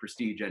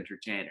prestige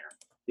entertainer.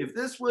 If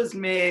this was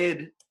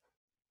made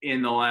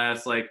in the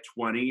last like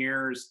 20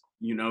 years,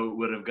 it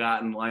would have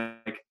gotten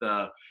like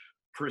the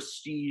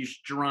prestige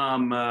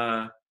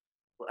drama.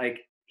 Like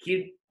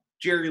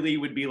Jerry Lee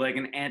would be like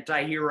an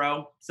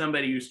anti-hero,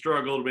 somebody who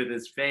struggled with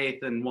his faith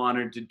and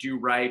wanted to do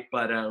right,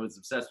 but was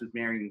obsessed with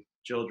marrying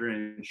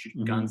children and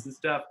shooting guns and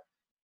stuff.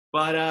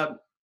 But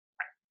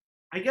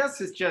I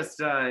guess it's just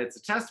it's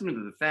a testament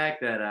to the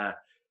fact that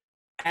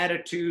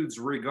attitudes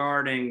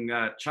regarding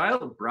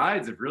child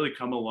brides have really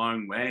come a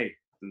long way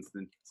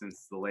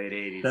since the late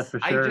 80s. That's for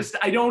sure.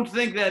 I don't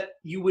think that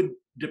you would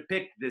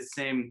depict this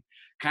same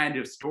kind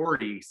of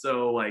story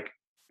so like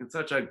in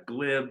such a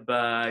glib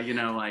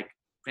like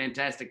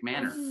fantastic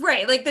manner.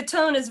 Right, like the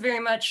tone is very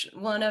much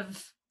one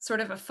of sort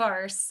of a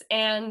farce,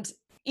 and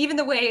even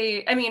the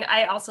way, I mean,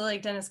 I also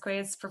like Dennis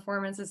Quaid's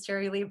performance as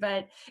Jerry Lee,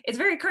 but it's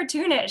very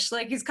cartoonish.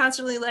 Like he's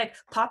constantly like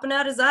popping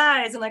out his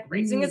eyes and like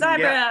raising his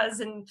eyebrows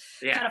and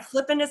kind of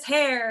flipping his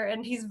hair,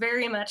 and he's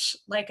very much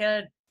like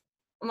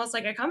almost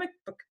like a comic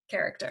book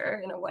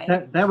character in a way.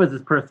 That was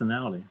his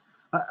personality.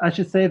 I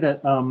should say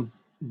that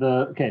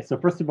so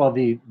first of all,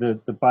 the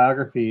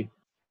biography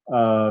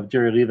of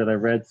Jerry Lee that I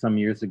read some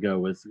years ago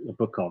was a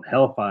book called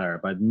Hellfire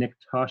by Nick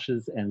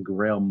Tosches and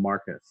Grail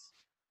Marcus.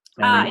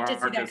 And I did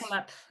see that come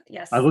up.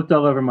 Yes. I looked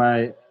all over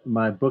my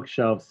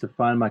bookshelves to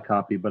find my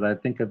copy, but I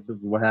think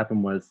what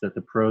happened was that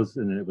the prose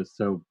in it was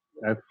so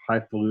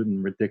highfalutin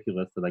and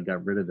ridiculous that I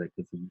got rid of it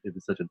because it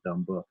was such a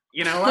dumb book.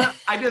 You know what?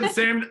 I did the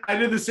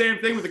same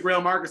thing with the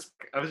Grail Marcus.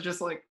 I was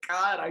just like,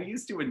 God, I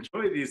used to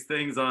enjoy these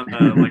things on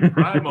like a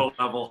primal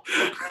level.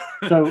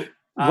 So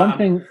one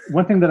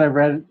thing that I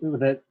read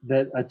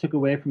that I took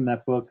away from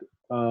that book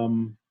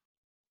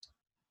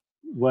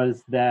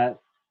was that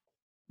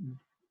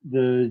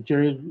the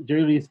Jerry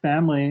Lee's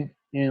family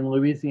in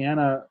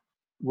Louisiana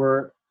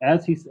were,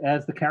 as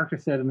the character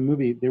said in the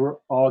movie, they were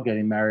all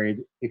getting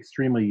married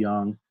extremely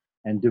young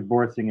and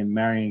divorcing and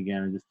marrying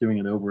again and just doing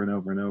it over and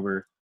over and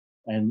over.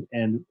 And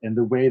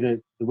the way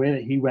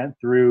that he went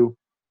through,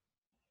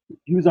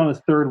 he was on his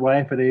third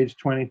wife at age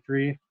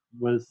 23,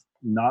 was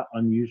not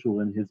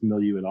unusual in his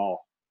milieu at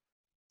all.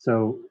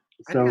 So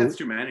I think that's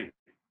too many.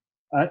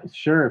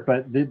 Sure,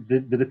 but the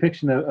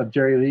depiction of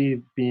Jerry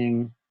Lee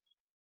being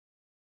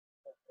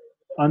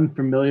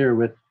unfamiliar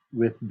with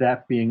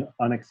that being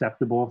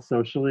unacceptable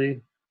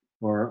socially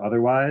or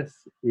otherwise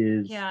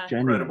is genuine.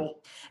 Incredible.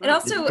 And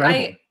also,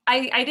 Incredible.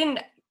 I didn't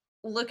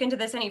look into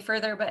this any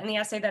further, but in the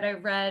essay that I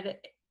read,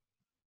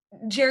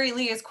 Jerry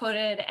Lee is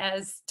quoted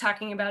as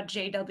talking about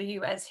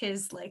JW as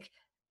his like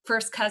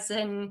first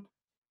cousin,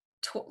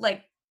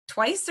 like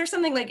twice or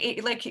something.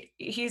 Like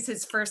he's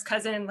his first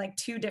cousin in like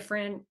two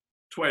different,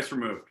 Twice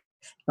removed.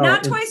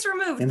 not twice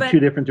removed, in but 2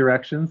 different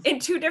directions. in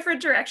 2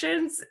 different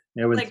directions.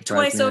 It wouldn't Like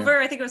surprise twice me. over.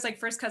 I think it was like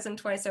first cousin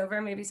twice over,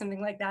 maybe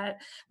something like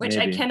that. Which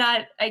Maybe.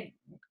 I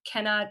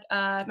cannot.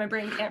 My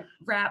brain can't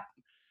wrap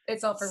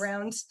itself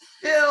around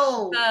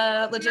Still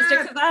the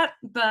logistics of that.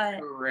 But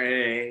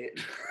great.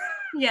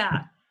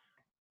 yeah.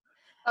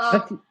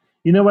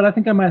 You know what? I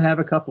think I might have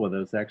a couple of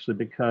those actually,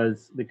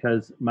 because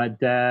my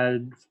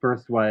dad's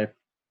first wife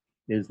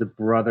is the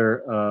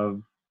brother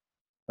of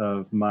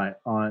my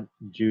aunt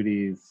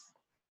Judy's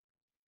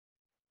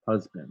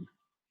husband.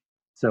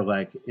 So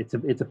like it's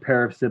a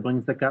pair of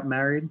siblings that got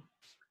married.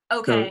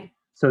 Okay.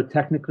 So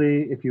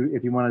technically, if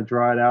you want to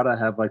draw it out, I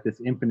have like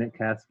this infinite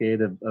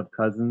cascade of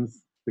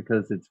cousins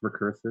because it's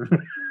recursive.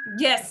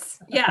 Yes.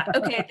 Yeah.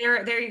 Okay.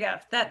 There you go.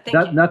 Thank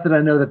you. Not that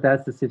I know that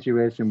that's the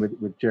situation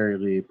with Jerry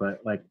Lee, but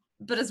like.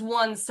 But as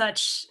one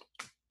such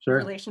Sure.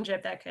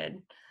 relationship that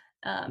could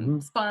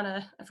spawn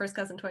a first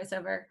cousin twice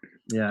over.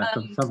 Yeah,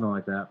 something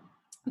like that.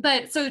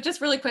 But so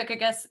just really quick, I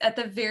guess at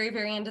the very,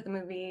 very end of the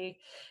movie,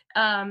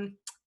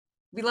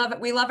 we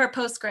love our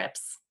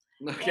postscripts.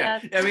 Okay. Yeah.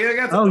 I mean, I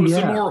got some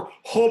more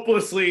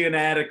hopelessly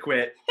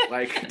inadequate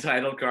like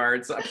title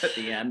cards up at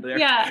the end there.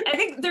 Yeah, I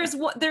think there's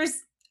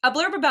a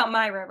blurb about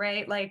Myra,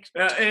 right? Like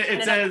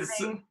it says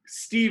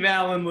Steve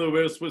Allen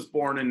Lewis was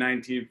born in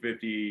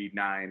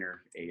 1959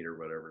 or 8 or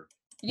whatever.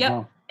 Yep.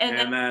 Uh-huh.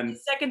 And then the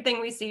second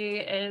thing we see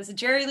is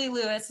Jerry Lee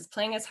Lewis is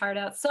playing his heart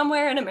out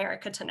somewhere in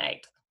America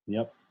tonight.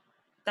 Yep.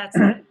 That's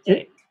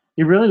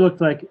it really looked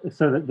like,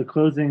 so that the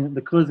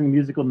closing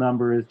musical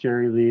number is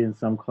Jerry Lee in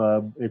some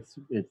club. It's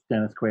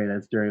Dennis Quaid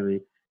as Jerry Lee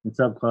in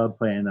some club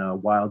playing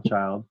Wild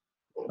Child.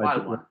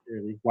 Wild One.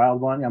 Wild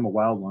One. I'm a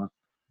Wild One.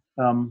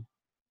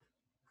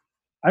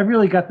 I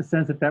really got the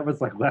sense that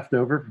was like left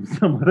over from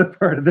some other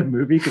part of the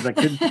movie because I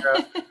couldn't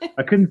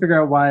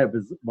figure out why it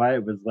was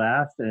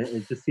last, and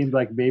it just seemed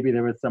like maybe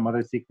there was some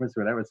other sequence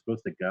where that was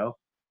supposed to go.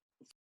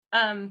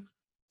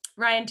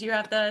 Ryan, do you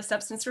have the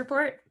substance use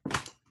report?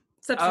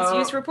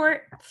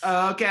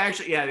 Okay,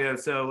 actually, yeah.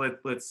 So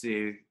let's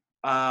see.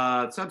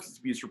 Substance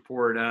abuse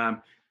report.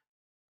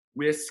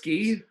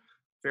 Whiskey,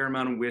 fair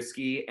amount of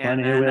whiskey,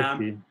 and Plenty then of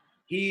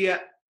whiskey.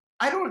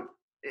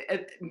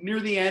 Near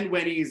the end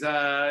when he's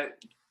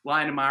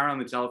lying to Myra on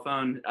the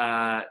telephone,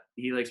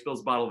 he like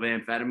spills a bottle of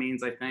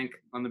amphetamines, I think,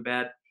 on the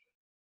bed.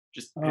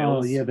 Just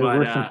pills. Oh yeah, there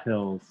were some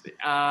pills.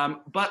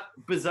 But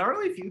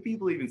bizarrely, few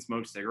people even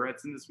smoke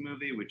cigarettes in this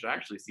movie, which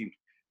actually seemed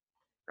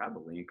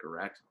probably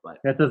incorrect. But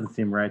that doesn't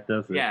seem right,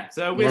 does it? Yeah.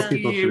 So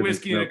Yeah.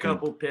 whiskey and a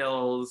couple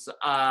pills.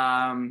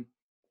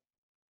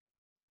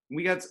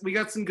 We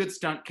got some good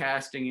stunt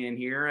casting in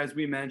here. As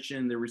we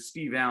mentioned, there was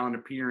Steve Allen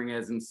appearing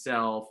as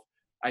himself.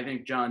 I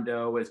think John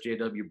Doe as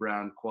J.W.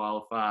 Brown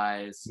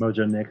qualifies.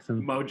 Mojo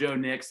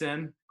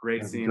Nixon.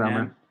 Great seeing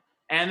him.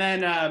 And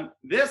then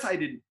this I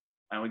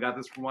only got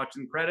this from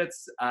watching the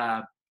credits.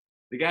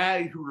 The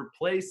guy who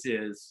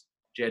replaces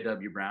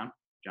J.W. Brown,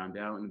 John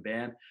Doe in the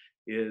band,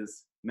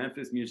 is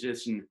Memphis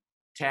musician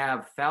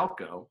Tav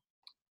Falco.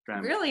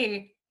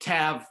 Really?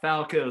 Tav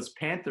Falco's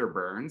Panther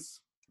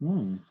Burns.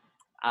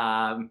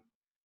 Alex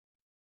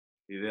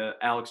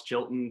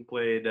Chilton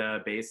played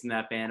bass in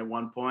that band at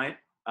one point.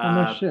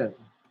 No shit.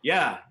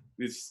 Yeah,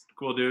 he's a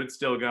cool dude,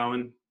 still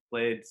going.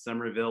 Played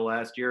Somerville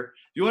last year.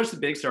 If you watch the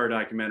Big Star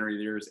documentary,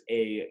 there's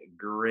a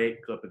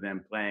great clip of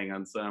them playing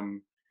on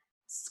some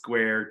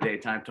square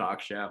daytime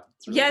talk show.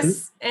 Really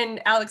yes, cool.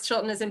 And Alex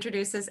Chilton is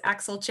introduced as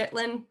Axel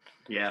Chitlin.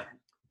 Yeah.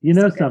 You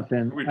know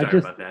something? We talked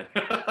about that.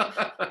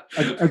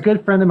 a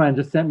good friend of mine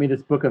just sent me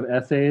this book of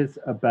essays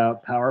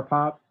about power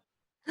pop,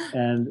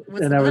 and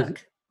I was.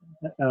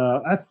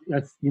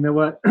 You know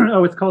what?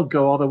 Oh, it's called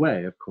Go All the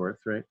Way, of course,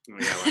 right? Oh,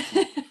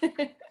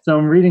 yeah, so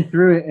I'm reading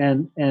through it,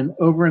 and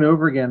over and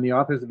over again, the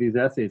authors of these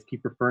essays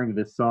keep referring to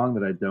this song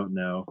that I don't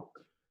know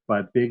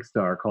by Big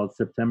Star called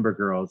 "September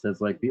Girls" as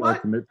like the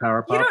ultimate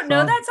power pop. You don't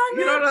know that song?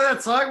 You don't know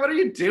that song? What are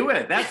you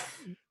doing?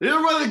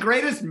 They're one of the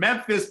greatest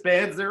Memphis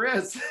bands there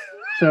is.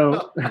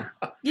 So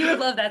you would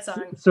love that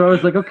song. So I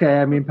was like, okay,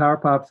 I mean, power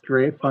pop's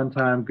great, fun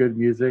time, good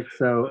music.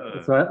 So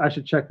I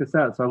should check this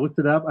out. So I looked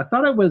it up. I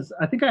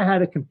think I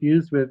had it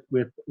confused with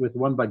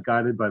one by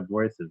Guided by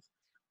Voices.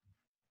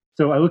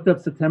 So I looked up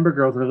September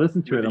Girls and I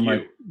listened to it. I'm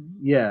like,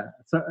 yeah.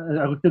 So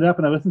I looked it up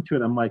and I listened to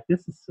it. I'm like,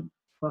 this is some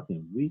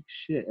fucking weak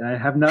shit. And I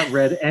have not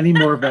read any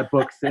more of that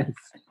book since.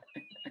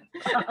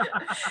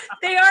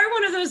 They are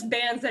one of those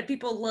bands that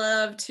people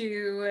love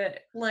to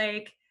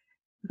like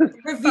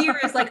revere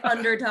as like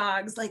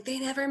underdogs, like they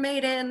never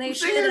made it and they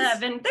should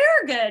have, and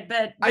they're good,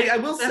 but I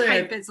will say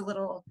hype is a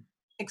little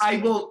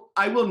extreme.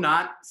 I will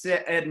not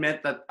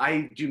admit that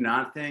I do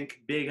not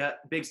think Big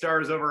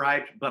Star is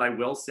overhyped, but I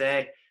will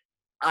say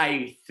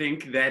I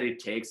think that it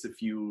takes a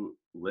few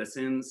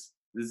listens.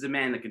 This is a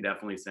man that can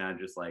definitely sound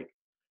just like,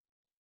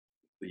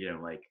 you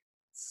know, like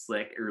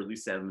slick early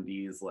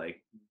 70s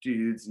like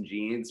dudes and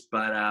jeans,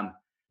 but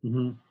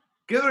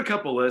give it a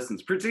couple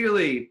listens,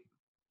 particularly.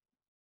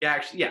 Yeah,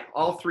 actually, yeah,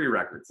 all 3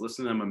 records.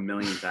 Listen to them a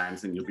million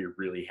times, and you'll be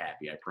really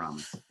happy. I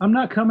promise. I'm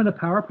not coming to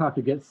Power Pop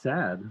to get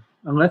sad,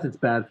 unless it's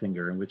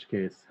Badfinger, in which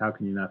case, how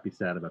can you not be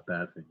sad about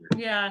Badfinger?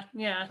 Yeah.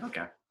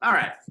 Okay. All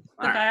right.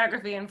 The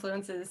biography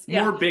influences.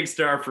 More Big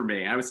Star for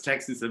me. I was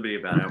texting somebody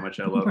about how much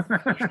I love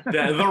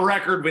the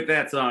record with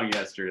that song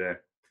yesterday.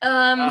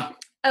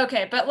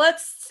 Okay, but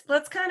let's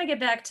kind of get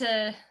back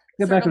to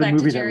Get back to the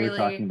movie that Jerry we were Lee.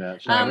 talking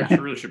about. We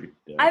really should be.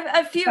 I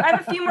have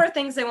a few more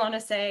things I want to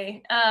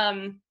say,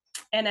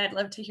 and I'd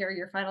love to hear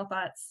your final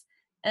thoughts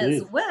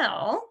as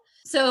well.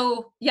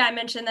 So yeah, I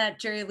mentioned that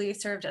Jerry Lee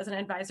served as an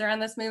advisor on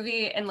this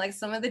movie, and like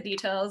some of the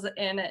details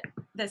in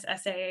this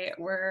essay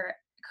were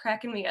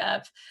cracking me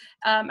up.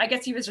 I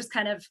guess he was just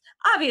kind of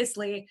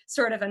obviously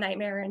sort of a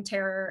nightmare and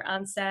terror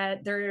on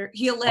set.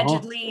 He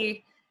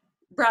allegedly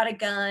brought a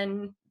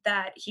gun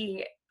that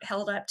he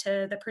held up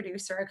to the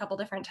producer a couple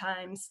different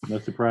times. No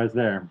surprise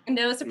there.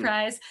 No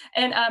surprise.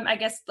 And I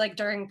guess like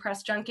during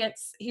press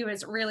junkets, he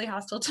was really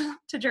hostile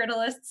to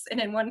journalists. And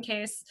in one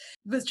case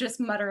was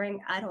just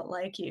muttering, "I don't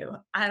like you.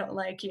 I don't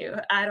like you.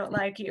 I don't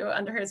like you,"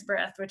 under his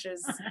breath, which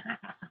is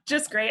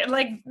just great.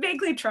 Like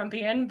vaguely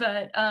Trumpian,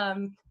 but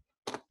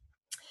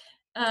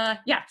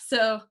yeah,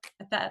 so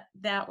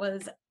that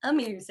was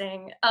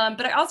amusing.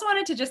 But I also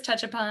wanted to just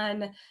touch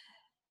upon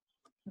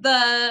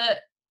the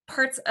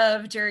parts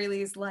of Jerry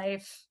Lee's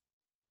life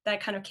that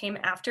kind of came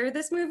after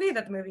this movie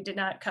that the movie did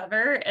not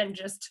cover, and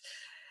just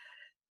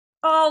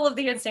all of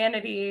the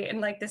insanity in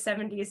like the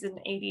 70s and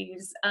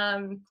 80s.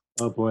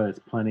 Oh boy, there's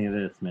plenty of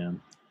this, man.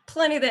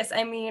 Plenty of this.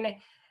 I mean,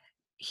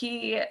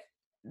 he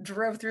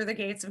drove through the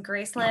gates of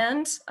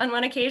Graceland on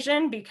one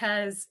occasion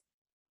because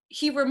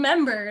he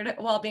remembered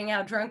while being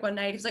out drunk one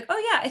night, he was like, "Oh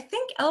yeah, I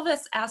think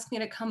Elvis asked me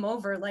to come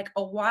over like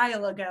a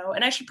while ago,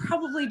 and I should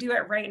probably do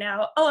it right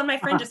now. Oh, and my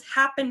friend just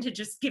happened to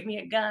just give me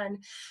a gun."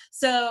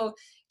 So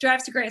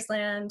drives to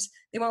Graceland.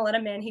 They won't let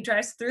him in. He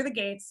drives through the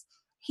gates.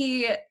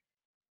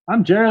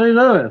 I'm Jerry Lee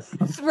Lewis.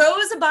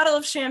 Throws a bottle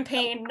of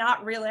champagne,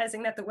 not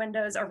realizing that the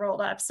windows are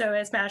rolled up, so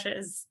it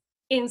smashes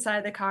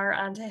inside the car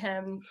onto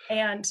him.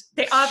 And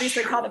they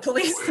obviously call the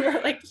police.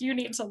 They're like, "You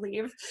need to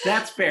leave."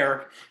 That's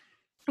fair.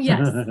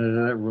 Yes.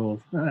 That rules.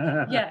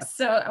 Yes,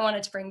 so I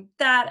wanted to bring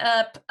that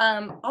up.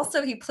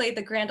 Also, he played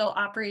the Grand Ole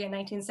Opry in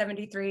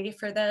 1973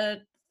 for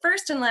the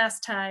first and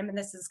last time, and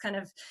this is kind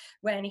of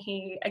when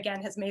he,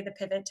 again, has made the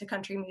pivot to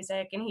country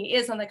music, and he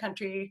is on the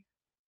country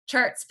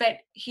charts, but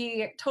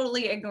he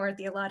totally ignored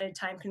the allotted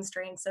time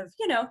constraints of,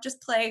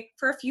 just play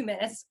for a few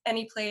minutes, and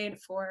he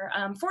played for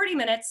 40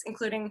 minutes,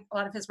 including a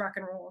lot of his rock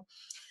and roll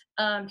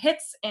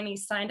hits, and he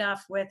signed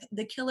off with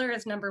 "The Killer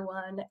is Number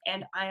One"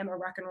 and "I Am a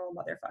Rock and Roll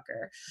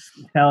Motherfucker."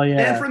 Hell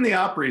yeah. And from the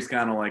Opry is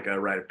kind of like a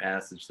rite of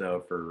passage, though,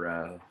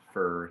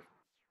 for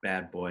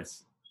Bad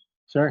Boys.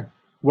 Sure.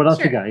 What else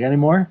you got? You got any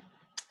more?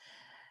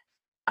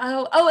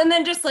 Oh, and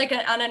then just like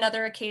on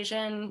another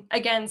occasion,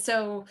 again,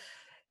 so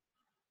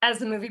as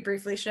the movie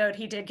briefly showed,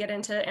 he did get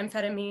into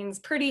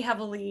amphetamines pretty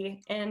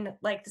heavily in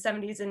like the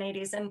 70s and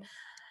 80s. And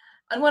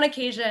on one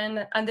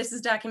occasion, and this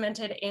is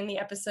documented in the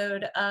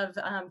episode of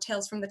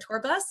Tales from the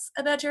Tour Bus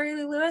about Jerry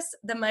Lee Lewis,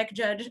 the Mike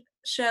Judge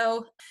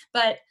show.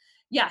 But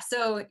yeah,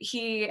 so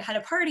he had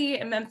a party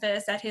in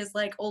Memphis at his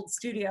like old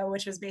studio,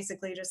 which was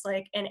basically just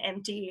like an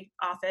empty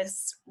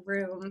office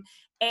room.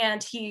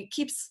 And he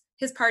keeps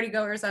his party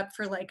goers up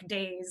for like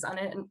days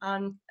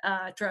on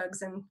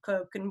drugs and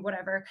coke and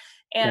whatever.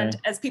 And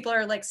as people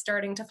are like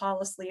starting to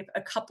fall asleep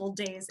a couple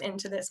days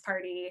into this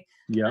party,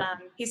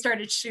 he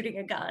started shooting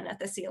a gun at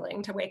the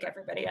ceiling to wake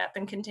everybody up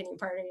and continue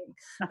partying.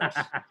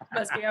 Which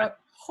must be a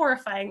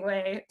horrifying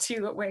way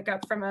to wake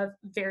up from a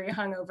very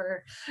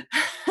hungover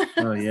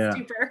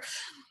stupor.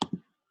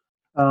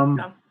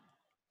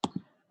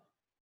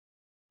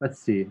 Let's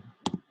see.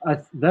 I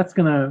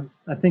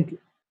think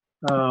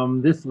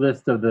this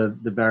list of the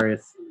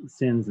various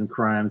sins and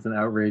crimes and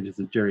outrages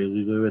of Jerry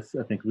Lee Lewis,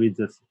 I think,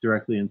 leads us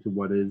directly into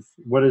what is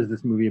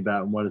this movie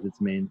about and what is its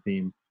main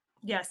theme.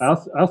 Yes. I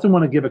also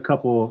want to give a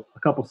couple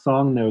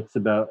song notes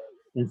about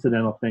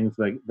incidental things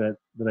like that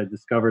I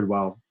discovered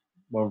while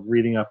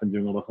reading up and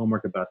doing a little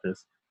homework about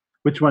this.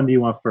 Which one do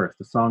you want first,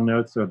 the song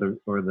notes or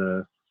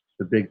the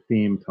big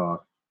theme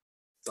talk?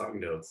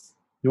 Song notes.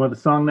 You want the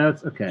song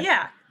notes? Okay.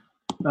 Yeah.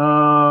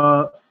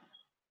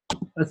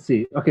 Let's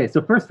see. Okay,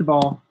 so first of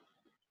all,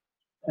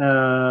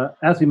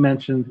 as we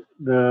mentioned,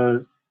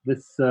 the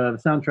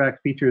soundtrack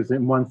features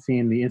in one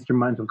scene the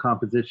instrumental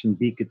composition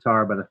 "Beat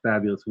Guitar" by the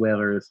Fabulous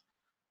Wailers.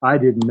 I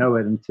didn't know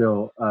it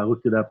until I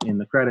looked it up in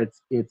the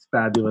credits. It's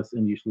fabulous,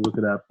 and you should look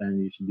it up,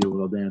 and you should do a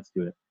little dance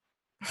to it.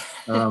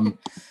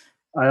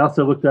 I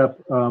also looked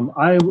up.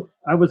 I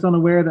was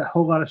unaware that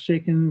 "Whole Lot of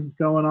Shakin'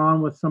 Going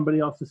On" was somebody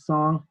else's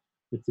song.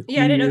 I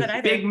didn't know that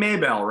either. Big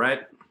Maybelle,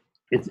 right?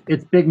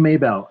 It's Big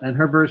Maybelle, and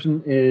her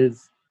version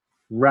is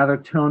rather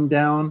toned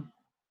down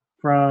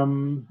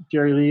from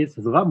Jerry Lee's.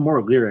 There's a lot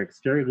more lyrics.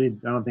 Jerry Lee,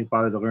 I don't think,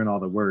 bothered to learn all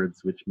the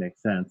words, which makes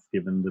sense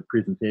given the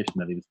presentation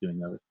that he was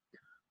doing of it.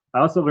 I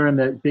also learned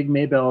that Big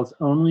Maybelle's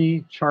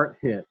only chart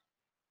hit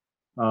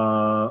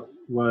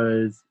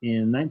was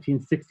in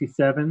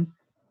 1967,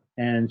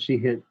 and she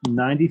hit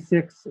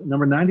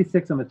number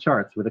 96 on the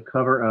charts with a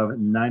cover of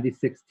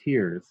 96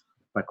 Tears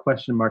by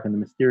Question Mark and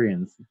the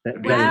Mysterians.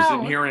 I'm Wow. interested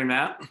in hearing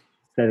that.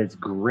 That is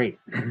great.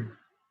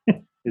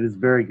 It is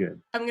very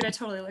good. I'm gonna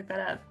totally look that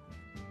up.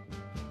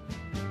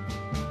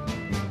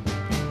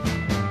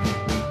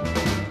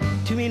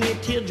 Too many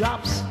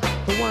teardrops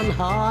for one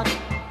heart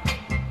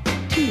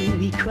to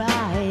be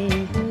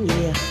crying,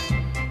 yeah.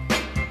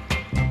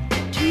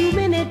 Too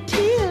many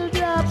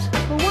teardrops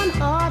for one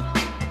heart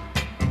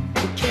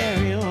to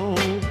carry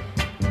on.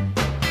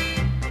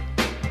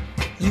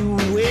 You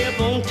way up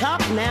on top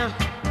now,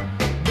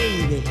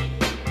 baby,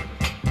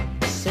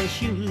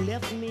 since you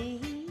left me.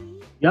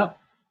 Yep.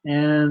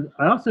 And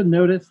I also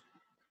noticed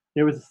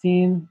there was a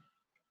scene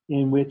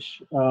in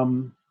which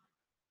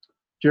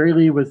Jerry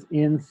Lee was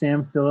in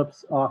Sam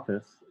Phillips'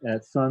 office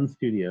at Sun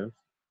Studios,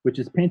 which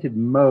is painted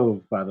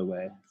mauve, by the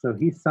way. So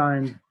he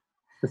signed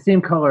the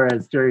same color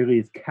as Jerry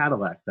Lee's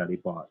Cadillac that he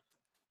bought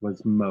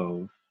was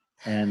mauve.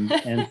 And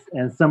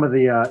some of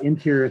the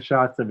interior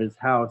shots of his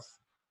house,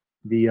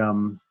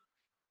 the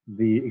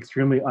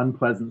extremely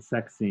unpleasant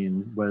sex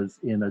scene was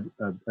in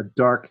a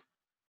dark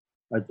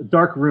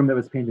room that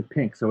was painted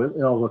pink, so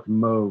it all looked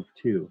mauve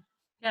too.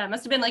 Yeah, it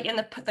must have been like in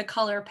the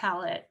color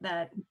palette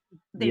that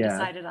they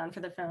decided on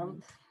for the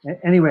film.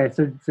 Anyway,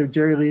 so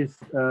Jerry Lee's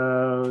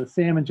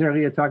Sam and Jerry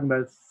Lee are talking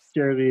about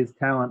Jerry Lee's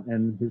talent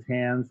and his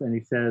hands, and he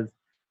says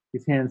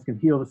his hands can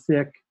heal the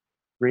sick,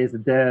 raise the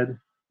dead,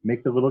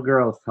 make the little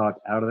girls talk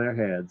out of their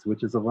heads,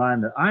 which is a line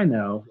that I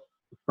know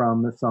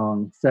from the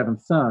song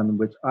Seventh Son,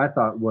 which I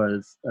thought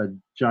was a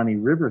Johnny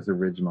Rivers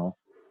original.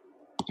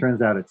 It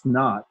turns out it's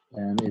not,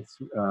 and it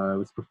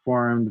was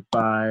performed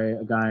by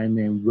a guy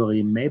named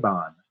Willie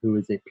Mabon, who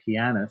is a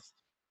pianist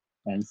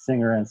and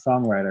singer and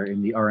songwriter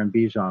in the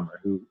R&B genre,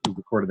 who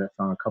recorded that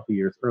song a couple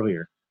years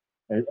earlier.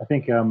 I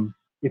think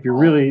if you're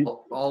really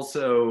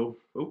also,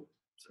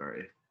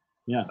 sorry.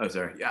 Yeah. Oh,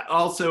 sorry. Yeah.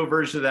 Also, a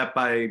version of that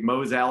by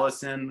Mose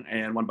Allison,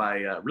 and one by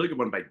really good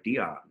one by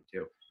Dion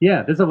too.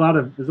 Yeah, there's a lot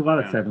of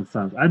Seven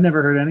Sons. I've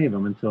never heard any of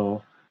them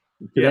until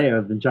today,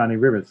 other than Johnny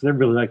Rivers. So I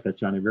really like that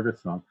Johnny Rivers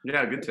song.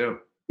 Yeah, good too.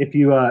 If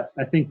you, I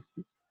think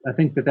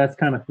that's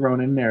kind of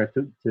thrown in there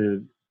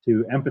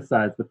to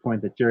emphasize the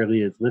point that Jerry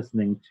Lee is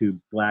listening to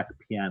black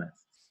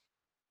pianists.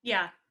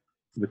 Yeah.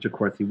 Which of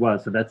course he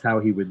was. So that's how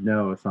he would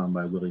know a song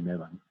by Willie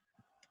Mabon.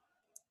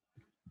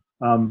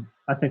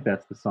 I think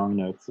that's the song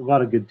notes. A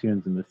lot of good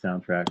tunes in the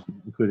soundtrack,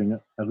 including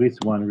at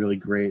least one really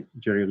great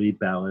Jerry Lee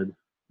ballad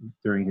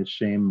during his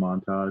shame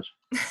montage.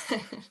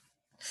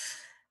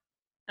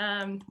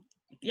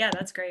 Yeah,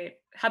 that's great.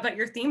 How about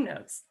your theme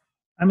notes?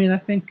 I mean, I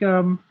think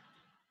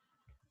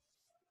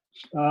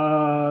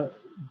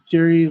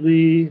Jerry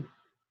Lee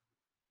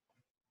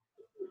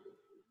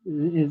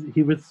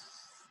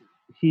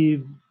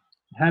he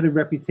had a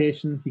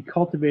reputation. He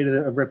cultivated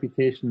a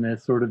reputation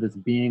as sort of this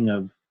being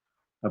of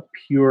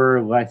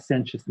pure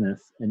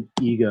licentiousness and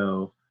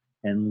ego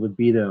and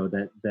libido,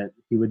 that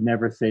he would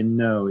never say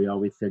no. He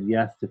always said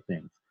yes to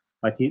things.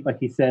 Like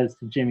he says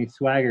to Jimmy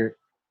Swaggart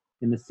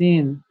in the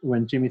scene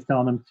when Jimmy's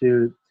telling him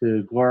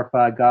to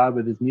glorify God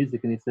with his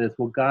music, and he says,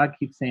 well, God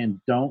keeps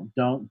saying don't,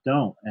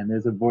 and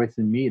there's a voice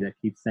in me that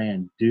keeps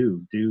saying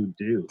do.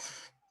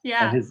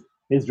 Yeah. And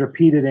his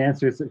repeated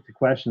answers to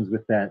questions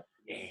with that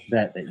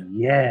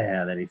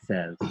yeah that he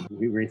says,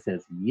 where he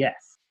says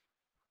yes.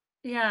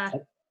 Yeah.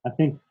 I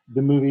think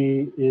the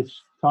movie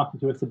is talking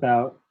to us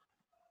about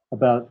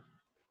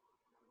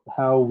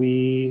how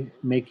we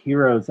make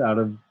heroes out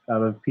of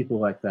people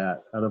like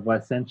that, out of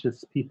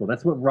licentious people.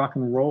 That's what rock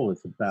and roll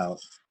is about,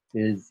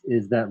 is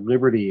that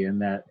liberty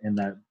and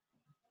that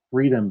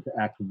freedom to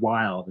act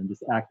wild and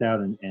just act out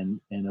and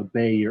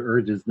obey your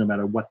urges no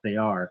matter what they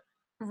are.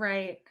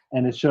 Right.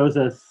 And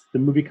the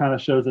movie kind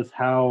of shows us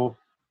how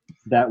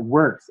that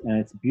works, and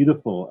it's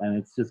beautiful and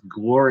it's just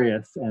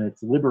glorious and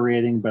it's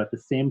liberating, but at the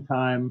same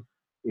time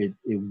it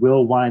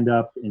will wind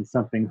up in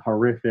something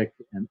horrific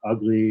and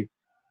ugly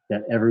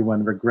that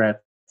everyone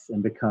regrets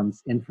and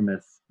becomes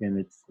infamous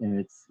in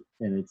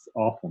its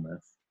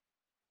awfulness.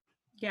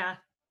 Yeah.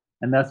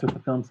 And that's what the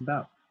film's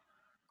about.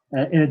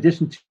 In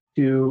addition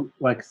to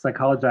like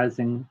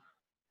psychologizing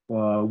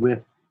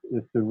with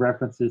the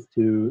references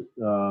to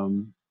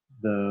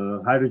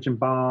the hydrogen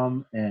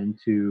bomb and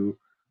to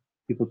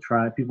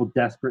people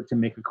desperate to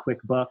make a quick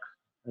buck,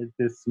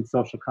 there's some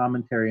social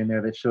commentary in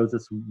there that shows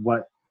us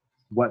what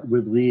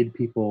would lead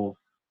people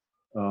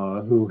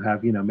who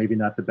have, maybe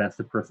not the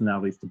best of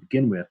personalities to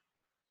begin with,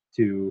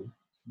 to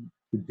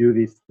do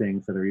these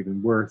things that are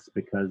even worse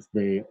because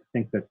they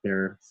think that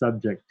they're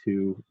subject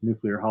to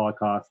nuclear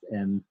holocaust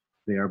and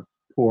they are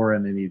poor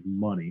and they need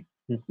money.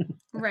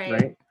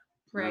 Right.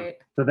 Right.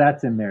 So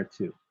that's in there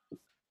too.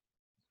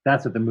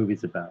 That's what the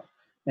movie's about.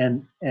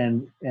 And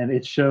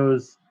it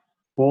shows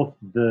both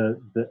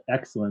the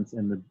excellence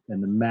and the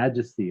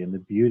majesty and the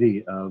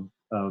beauty of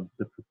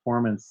the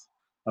performance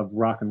of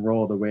rock and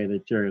roll the way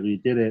that Jerry Lee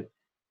did it,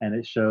 and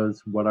it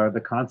shows what are the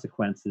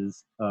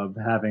consequences of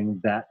having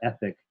that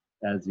ethic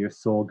as your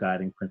sole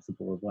guiding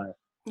principle of life.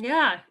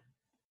 Yeah.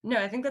 No,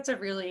 I think that's a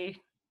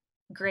really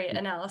great I think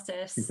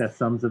analysis. that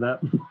sums it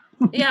up.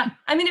 Yeah,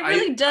 I mean, it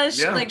really does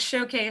yeah. like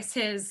showcase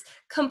his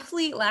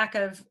complete lack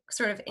of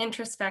sort of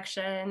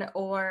introspection,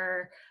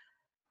 or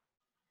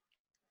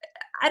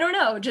I don't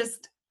know,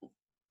 just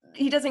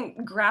he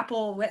doesn't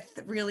grapple with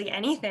really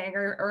anything,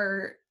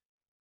 or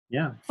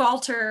Yeah.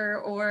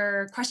 falter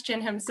or question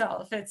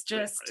himself. It's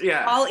just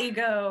Yeah. all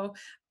ego,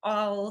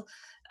 all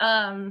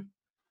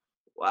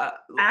Well,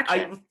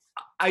 action.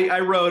 I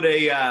wrote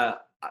a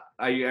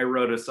I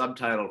wrote a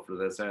subtitle for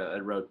this. I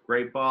wrote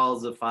 "Great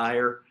Balls of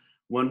Fire: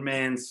 One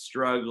Man's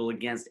Struggle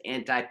Against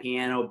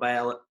Anti-Piano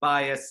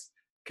Bias,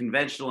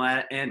 Conventional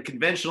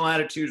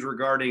Attitudes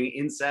Regarding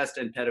Incest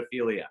and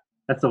Pedophilia."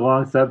 That's a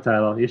long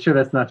subtitle. You sure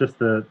that's not just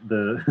the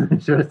you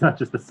sure it's not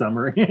just the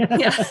summary?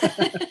 Yeah.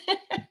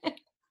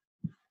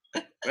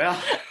 Well,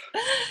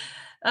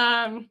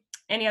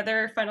 any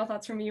other final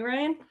thoughts from you,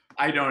 Ryan?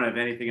 I don't have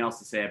anything else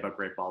to say about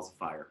Great Balls of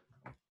Fire.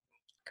 I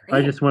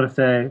Great. just want to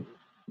say,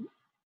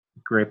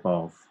 great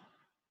balls.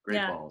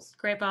 Great balls.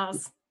 Great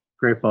balls.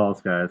 Great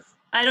balls, guys.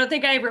 I don't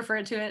think I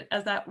referred to it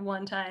as that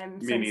one time.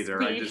 Me since neither.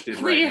 We, I just did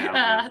right we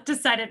now.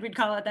 decided we'd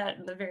call it that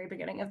at the very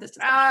beginning of this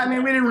discussion. I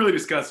mean, we didn't really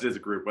discuss it as a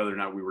group whether or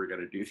not we were going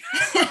to do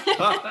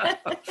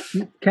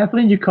that.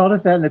 Kathleen, you called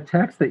it that in a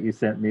text that you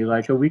sent me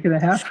like a week and a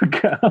half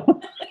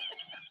ago.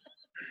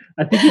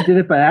 I think you did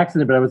it by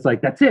accident, but I was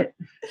like, that's it.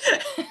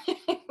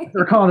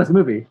 We're calling this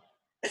movie.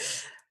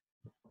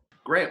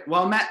 Great.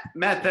 Well,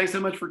 Matt, thanks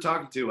so much for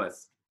talking to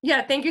us.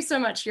 Yeah, thank you so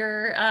much.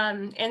 Your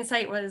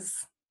insight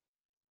was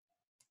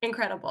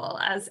incredible,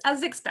 as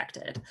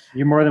expected.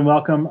 You're more than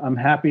welcome. I'm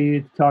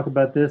happy to talk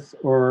about this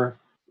or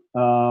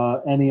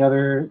any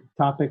other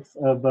topics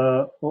of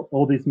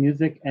oldies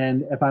music.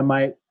 And if I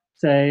might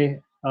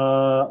say,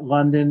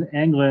 London,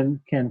 England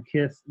can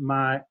kiss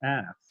my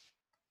ass.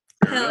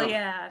 Hell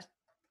yeah.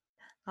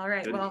 All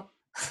right, well,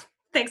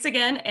 thanks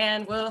again,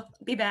 and we'll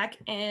be back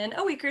in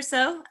a week or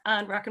so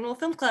on Rock and Roll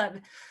Film Club.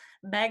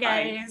 Bye,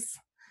 guys.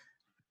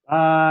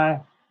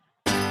 Bye.